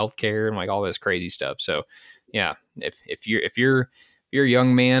your free health care and like all this crazy stuff. So yeah, if you're a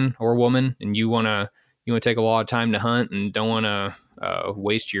young man or woman and you want to take a lot of time to hunt and don't want to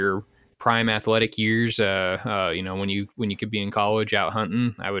waste your prime athletic years, when you could be in college out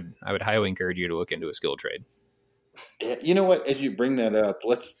hunting, I would highly encourage you to look into a skill trade. Yeah, you know what? As you bring that up,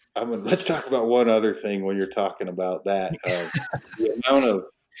 let's talk about one other thing when you're talking about that. The amount of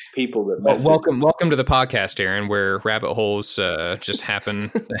people that welcome to the podcast, Aaron, where rabbit holes just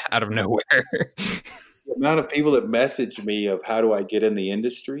happen out of nowhere. The amount of people that message me of how do I get in the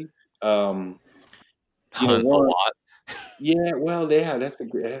industry? Hunt a lot. Yeah, well,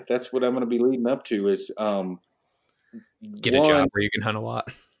 that's what I'm going to be leading up to is get a job where you can hunt a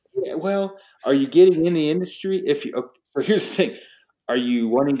lot. Yeah, well, are you getting in the industry? So here's the thing: are you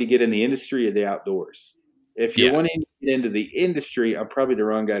wanting to get in the industry or the outdoors? If you're wanting to get into the industry, I'm probably the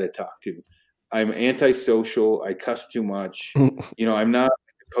wrong guy to talk to. I'm antisocial. I cuss too much. I'm not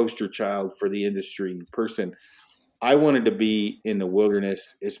a poster child for the industry person. I wanted to be in the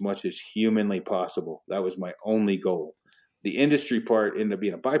wilderness as much as humanly possible. That was my only goal. The industry part ended up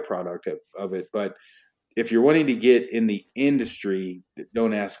being a byproduct of it. But if you're wanting to get in the industry,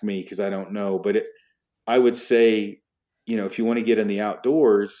 don't ask me because I don't know. But I would say, if you want to get in the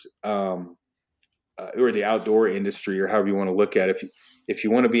outdoors or the outdoor industry or however you want to look at it, if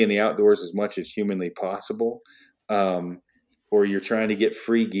you want to be in the outdoors as much as humanly possible, or you're trying to get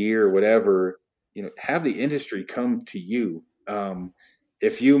free gear or whatever, have the industry come to you.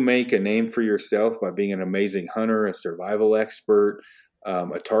 If you make a name for yourself by being an amazing hunter, a survival expert,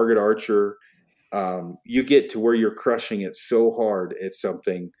 a target archer, you get to where you're crushing it so hard at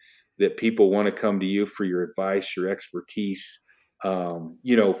something that people want to come to you for your advice, your expertise.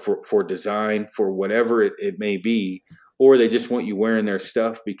 for design, for whatever it may be, or they just want you wearing their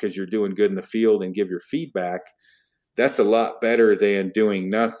stuff because you're doing good in the field and give your feedback. That's a lot better than doing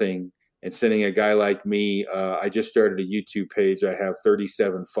nothing and sending a guy like me. I just started a YouTube page. I have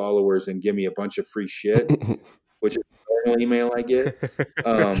 37 followers and give me a bunch of free shit, which is the normal email I get. It's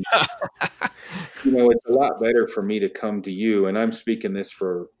a lot better for me to come to you, and I'm speaking this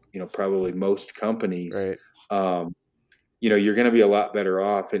for, probably most companies. Right. You're going to be a lot better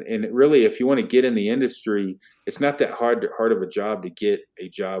off. And really, if you want to get in the industry, it's not that hard of a job to get a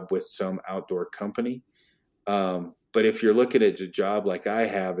job with some outdoor company. But if you're looking at a job like I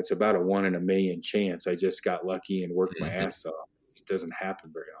have, it's about a 1 in a million chance. I just got lucky and worked my ass off. It doesn't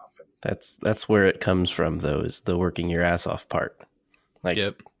happen very often. That's where it comes from, though, is the working your ass off part. Like,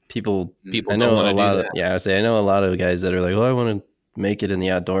 people I know a lot of, I know a lot of guys that are like, I want to make it in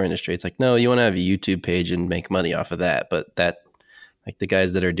the outdoor industry. It's like, no, you want to have a YouTube page and make money off of that. But that, like, the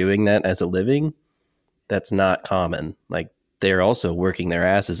guys that are doing that as a living, that's not common. Like, they're also working their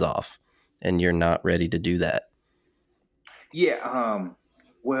asses off, and you're not ready to do that. Yeah.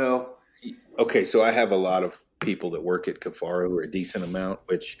 Well, okay. So I have a lot of people that work at Kifaru, or a decent amount,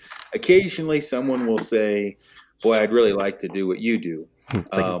 which occasionally someone will say, boy, I'd really like to do what you do.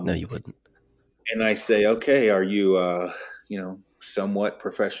 It's like, no, you wouldn't. And I say, okay, are you, somewhat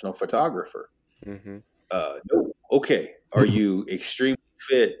professional photographer? Mm-hmm. No. Okay. Are you extremely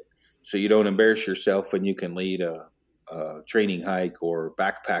fit so you don't embarrass yourself when you can lead a training hike or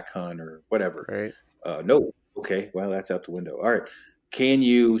backpack hunt or whatever? Right. No. Okay. Well, that's out the window. All right. Can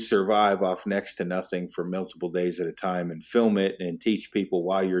you survive off next to nothing for multiple days at a time and film it and teach people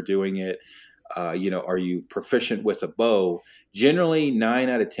while you're doing it? Are you proficient with a bow? Generally, 9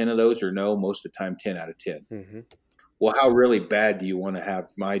 out of 10 of those are no. Most of the time, 10 out of 10. Mm-hmm. Well, how really bad do you want to have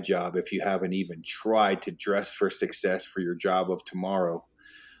my job if you haven't even tried to dress for success for your job of tomorrow?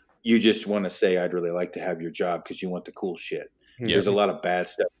 You just want to say, I'd really like to have your job because you want the cool shit. Yeah. There's a lot of bad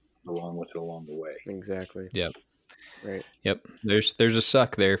stuff along with it along the way. Exactly. Yep. Right. Yep. There's a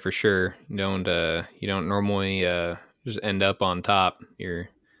suck there for sure. You don't normally just end up on top.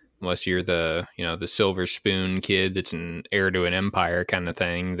 Unless you're the silver spoon kid that's an heir to an empire kind of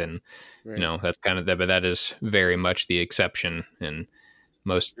thing, then that's kind of that. But that is very much the exception. And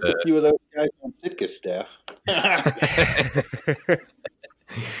most a few of those guys on Sitka staff.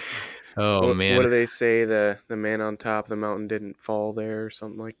 Man, what do they say? The man on top of the mountain didn't fall there, or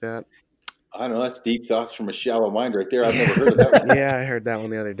something like that. I don't know. That's deep thoughts from a shallow mind right there. I've never heard of that one. Yeah, I heard that one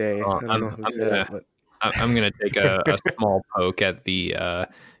the other day. I don't know who said it, but I'm gonna take a small poke at the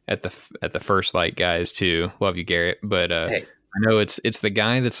First Light guys too. Love you, Garrett, but hey. I know it's the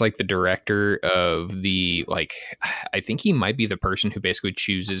guy that's like the director of the, like, I think he might be the person who basically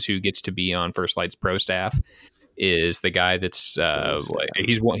chooses who gets to be on First Light's pro staff. Is the guy that's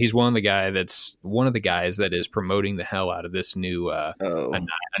he's one of the guys that is promoting the hell out of this new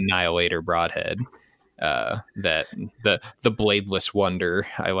Annihilator broadhead. That the bladeless wonder,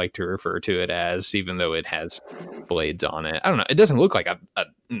 I like to refer to it as, even though it has blades on it. I don't know. It doesn't look like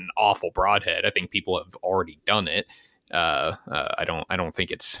an awful broadhead. I think people have already done it. I don't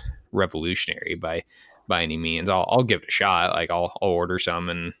think it's revolutionary by any means. I'll give it a shot. Like I'll order some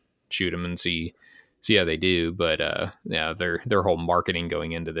and shoot them and see how they do. But their whole marketing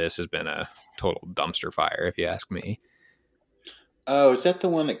going into this has been a total dumpster fire, if you ask me. Oh, is that the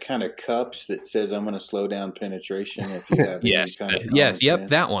one that kind of cups that says I'm going to slow down penetration if you have yes,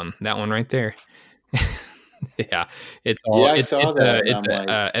 that one right there. Yeah, it's all. Yeah, I saw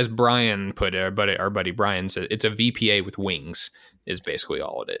that. As Brian put it, our buddy Brian said, it's a VPA with wings. Is basically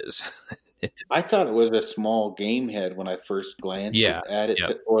all it is. I thought it was a small game head when I first glanced at it,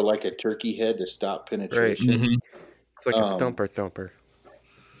 or like a turkey head to stop penetration. Right. Mm-hmm. It's like a stumper thumper.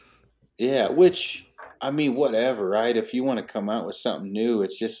 Yeah, which, I mean, whatever, right? If you want to come out with something new,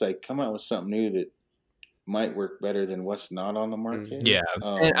 it's just like come out with something new that might work better than what's not on the market. Yeah,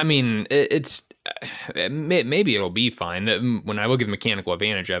 I mean, maybe it'll be fine. When I look at the mechanical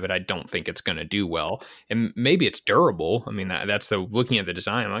advantage of it, I don't think it's going to do well. And maybe it's durable. I mean, that's looking at the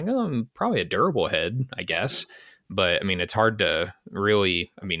design. I'm like, probably a durable head, I guess. But I mean, it's hard to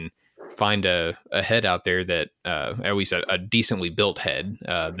really, find a head out there that, at least a decently built head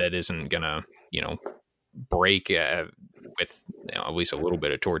that isn't going to, break with at least a little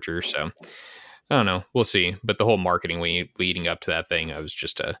bit of torture. So I don't know. We'll see. But the whole marketing leading up to that thing, I was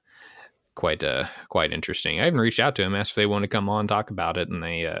just quite interesting. I even reached out to him, asked if they want to come on, talk about it, and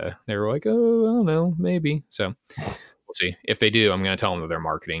they were like, oh, I don't know, maybe. So we'll see. If they do, I'm going to tell them that their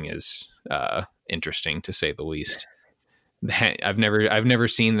marketing is interesting, to say the least. I've never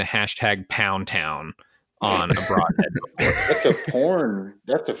seen the hashtag Pound Town on a broadhead before. That's a porn.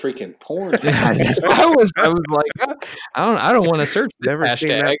 That's a freaking porn. I was like, I don't want to search this Never hashtag.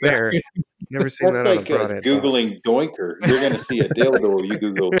 seen that there. Never seen That's that like on a broadhead. Googling doinker. You're going to see a dildo. You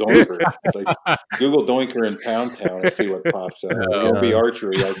Google doinker. Like Google doinker in Pound Town and see what pops up. It won't be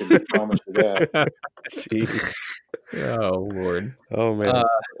archery. I can promise you that. Jeez. Oh Lord. Oh man.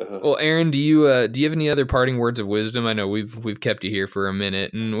 Well, Aaron, do you have any other parting words of wisdom? I know we've kept you here for a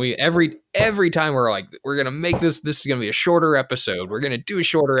minute, and we every time we're like, we're gonna make this is gonna be a shorter episode. We're gonna do a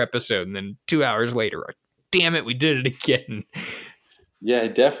shorter episode, and then 2 hours later, we're like, damn it, we did it again. Yeah,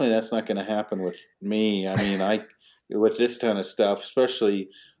 definitely. That's not going to happen with me. I mean, with this kind of stuff, especially.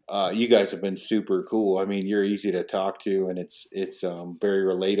 You guys have been super cool. I mean, you're easy to talk to, and it's very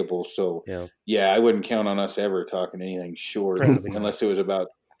relatable. So, yeah, I wouldn't count on us ever talking anything short unless it was about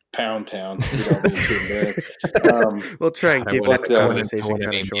Pound Town. We'll try and keep that conversation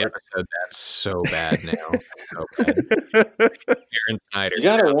kind of short. That's so bad now. So bad. Aaron Snyder. You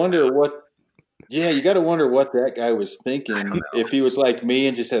got to wonder what. Yeah, you got to wonder what that guy was thinking. If he was like me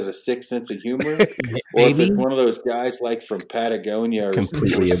and just has a sick sense of humor, or if it's one of those guys like from Patagonia, or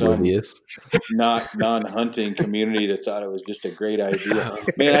completely oblivious, not non-hunting community that thought it was just a great idea.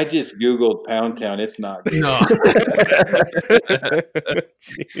 Man, I just Googled Pound Town. It's not good.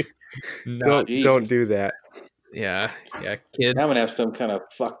 No, don't do that. Yeah, kid. I'm gonna have some kind of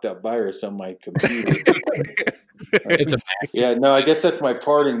fucked up virus on my computer. It's I guess that's my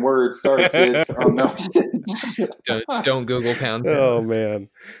parting word. Sorry, kids. Oh no. don't Google Pound Town. Oh man.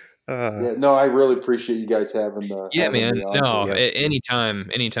 I really appreciate you guys having. Man. No, anytime.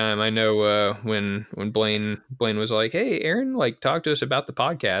 I know when Blaine was like, "Hey, Aaron, like talk to us about the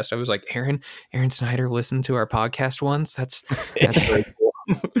podcast." I was like, Aaron Snyder listened to our podcast once. That's very cool.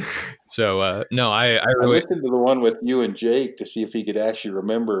 So no, I really listened to the one with you and Jake to see if he could actually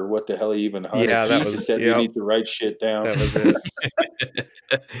remember what the hell he even hunted. Yeah, Jesus said you need to write shit down. That was it.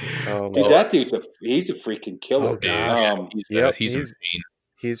 Dude, that dude's he's a freaking killer. Oh, he's insane.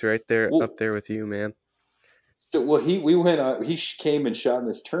 He's right there up there with you, man. So he came and shot in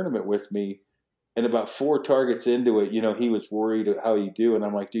this tournament with me. And about 4 targets into it, he was worried how you do. And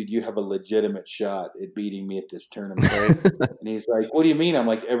I'm like, dude, you have a legitimate shot at beating me at this tournament. Right? And he's like, what do you mean? I'm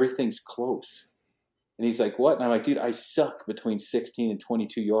like, everything's close. And he's like, what? And I'm like, dude, I suck between 16 and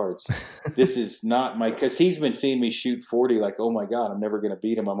 22 yards. This is not because he's been seeing me shoot 40 like, oh my God, I'm never going to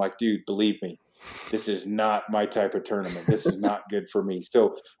beat him. I'm like, dude, believe me, this is not my type of tournament. This is not good for me.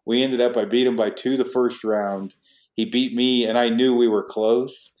 So I beat him by 2 the first round. He beat me, and I knew we were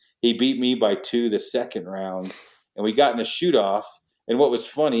close. He beat me by 2 the second round, and we got in a shoot-off. And what was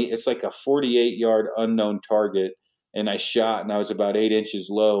funny, it's like a 48-yard unknown target, and I shot, and I was about 8 inches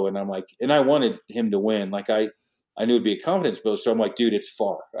low, and I'm like, and I wanted him to win. Like I knew it'd be a confidence builder, so I'm like, dude, it's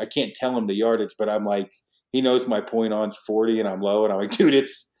far. I can't tell him the yardage, but I'm like, he knows my point on's 40, and I'm low, and I'm like, dude,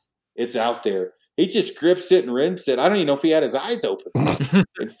 it's out there. He just grips it and rims it. I don't even know if he had his eyes open. And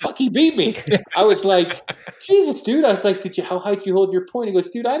he beat me. I was like, Jesus, dude. I was like, how high did you hold your point? He goes,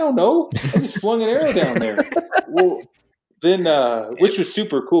 dude, I don't know. I just flung an arrow down there. Well, then, which was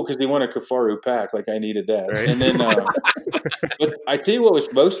super cool because he won a Kafaru pack. Like I needed that. Right. And then, but I tell you what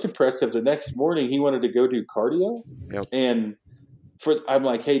was most impressive. The next morning, he wanted to go do cardio. Yep. And I'm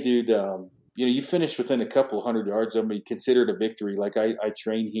like, hey, dude, you finished within a couple 100 yards of me. Consider it a victory. Like I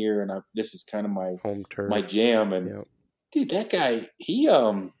train here, and this is kind of my home turf, my jam. And dude, that guy,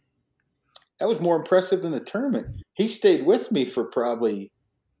 that was more impressive than the tournament. He stayed with me for probably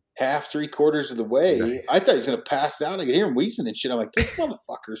half, 3/4 of the way. Nice. I thought he was going to pass out. I could hear him wheezing and shit. I'm like, this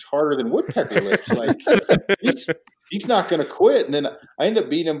motherfucker's harder than woodpecker lips. Like he's not going to quit. And then I ended up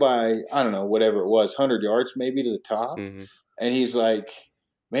beating him by, I don't know, whatever it was, 100 yards maybe to the top. Mm-hmm. And he's like,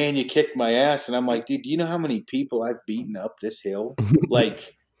 man, you kicked my ass. And I'm like, dude, do you know how many people I've beaten up this hill?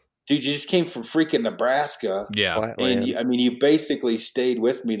 Like, dude, you just came from freaking Nebraska. Yeah. And you basically stayed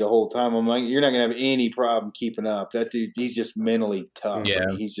with me the whole time. I'm like, you're not going to have any problem keeping up. That dude, he's just mentally tough. Yeah. I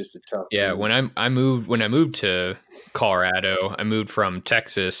mean, he's just a tough dude. When I moved to Colorado, I moved from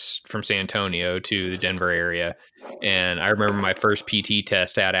San Antonio to the Denver area. And I remember my first PT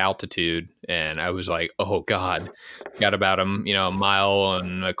test at altitude, and I was like, oh God, got about a mile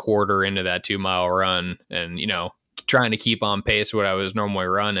and a quarter into that 2-mile run. And, trying to keep on pace with what I was normally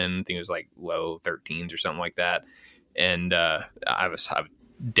running. I think it was like low 13s or something like that. And I was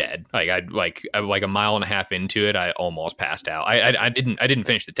dead. Like a mile and a half into it, I almost passed out. I didn't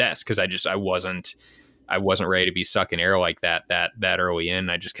finish the test because I wasn't ready to be sucking air like that early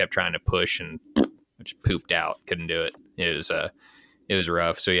in. I just kept trying to push and I just pooped out. Couldn't do it. It was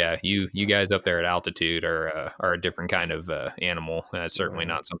rough. So yeah, you guys up there at altitude are a different kind of animal. That's certainly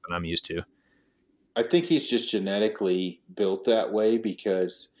not something I'm used to. I think he's just genetically built that way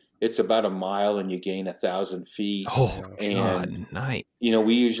because it's about a mile and you gain 1,000 feet. Oh, God, nice. You know,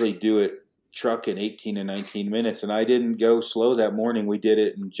 we usually do it truck in 18 and 19 minutes, and I didn't go slow that morning. We did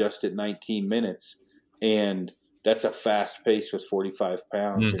it in just at 19 minutes, and that's a fast pace with 45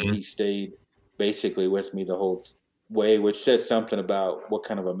 pounds, and he stayed basically with me the whole way, which says something about what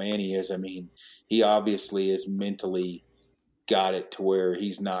kind of a man he is. I mean, he obviously is mentally got it to where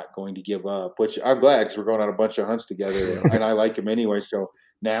he's not going to give up, which I'm glad because we're going on a bunch of hunts together, and I like him anyway. So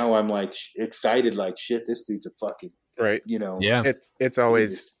now I'm like excited, like shit, this dude's a fucking right. You know, yeah. It's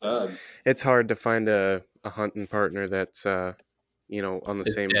always it's hard to find a hunting partner that's you know, on the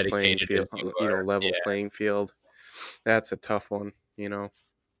same playing field, you know, level playing field. That's a tough one, you know.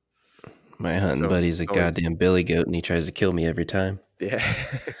 My hunting buddy's a goddamn billy goat, and he tries to kill me every time. Yeah.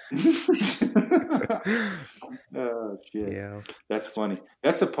 Oh shit! Yeah, that's funny.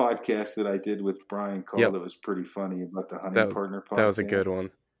 That's a podcast that I did with Brian Cole. That was pretty funny about the hunting partner podcast. That was a good one.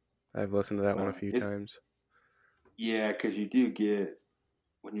 I've listened to that one a few times. Yeah, because you do get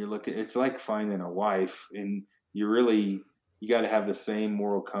when you're looking. It's like finding a wife, and you got to have the same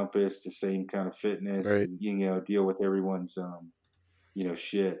moral compass, the same kind of fitness. Right. You know, deal with everyone's you know,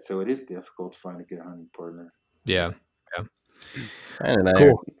 shit. So it is difficult to find a good hunting partner. Yeah. And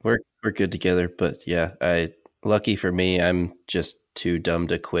I we're good together, but yeah, lucky for me, I'm just too dumb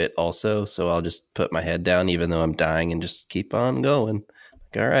to quit also, so I'll just put my head down even though I'm dying and just keep on going.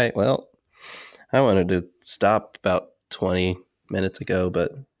 Like, all right, well, I wanted to stop about 20 minutes ago,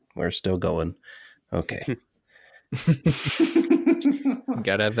 but we're still going. Okay.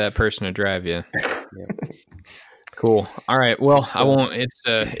 Gotta have that person to drive you. Cool. All right. Well, I won't.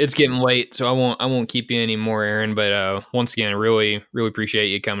 It's getting late, so I won't keep you anymore, Aaron. But once again, I really appreciate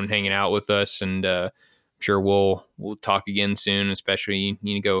you coming and hanging out with us, and I'm sure we'll talk again soon. Especially you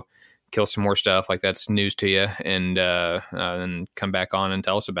need to go kill some more stuff like that's news to you, and then come back on and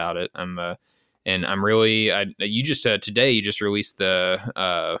tell us about it. You just today you just released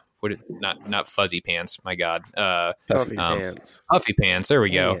the not fuzzy pants. My God, puffy pants. Puffy pants. There we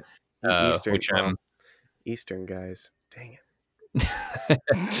go. Eastern guys. Dang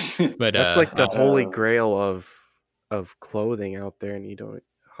it. But that's like the holy grail of clothing out there, and you don't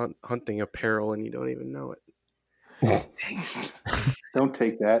hunting apparel and you don't even know it. Don't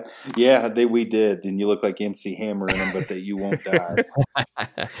take that. Yeah, we did, and you look like MC Hammer in them, but that you won't die.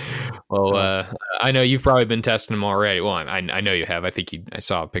 Well, I know you've probably been testing them already. Well, I know you have. I think I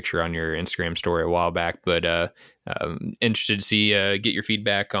saw a picture on your Instagram story a while back, but interested to see get your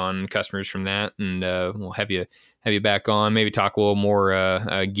feedback on customers from that, and we'll have you back on. Maybe talk a little more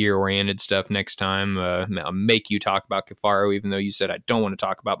gear oriented stuff next time. I'll make you talk about Kifaru, even though you said I don't want to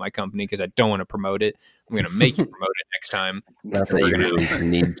talk about my company because I don't want to promote it. I'm going to make you promote it next time. Not that you really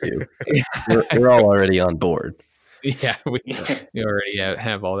need to. We're all already on board. Yeah, we already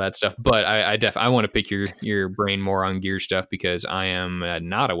have all that stuff. But I want to pick your brain more on gear stuff because I am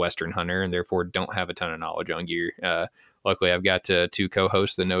not a Western hunter and therefore don't have a ton of knowledge on gear. Luckily, I've got two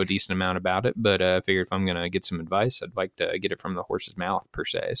co-hosts that know a decent amount about it. But I figured if I'm going to get some advice, I'd like to get it from the horse's mouth per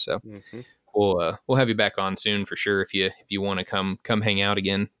se. So we'll have you back on soon for sure if you want to come hang out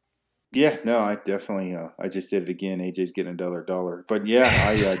again. Yeah, no, I definitely. I just did it again. AJ's getting $1, but yeah,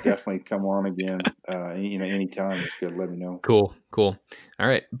 I definitely come on again. Anytime. It's good. Let me know. Cool. All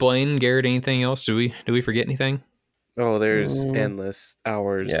right, Blaine, Garrett, anything else? Do we forget anything? Oh, there's endless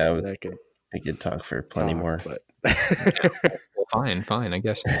hours. Yeah, I could talk for plenty more, but well, fine, I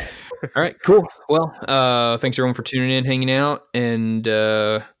guess. All right, cool. Well, thanks everyone for tuning in, hanging out, and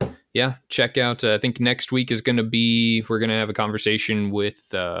check out. I think next week is going to be we're going to have a conversation with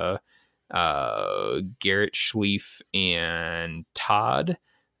Garrett Schlief and Todd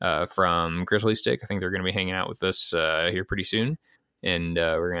from Grizzly Stick. I think they're going to be hanging out with us here pretty soon, and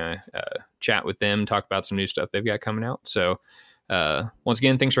we're going to chat with them, talk about some new stuff they've got coming out. So once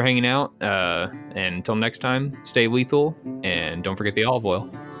again, thanks for hanging out, and until next time, stay lethal, and don't forget the olive oil.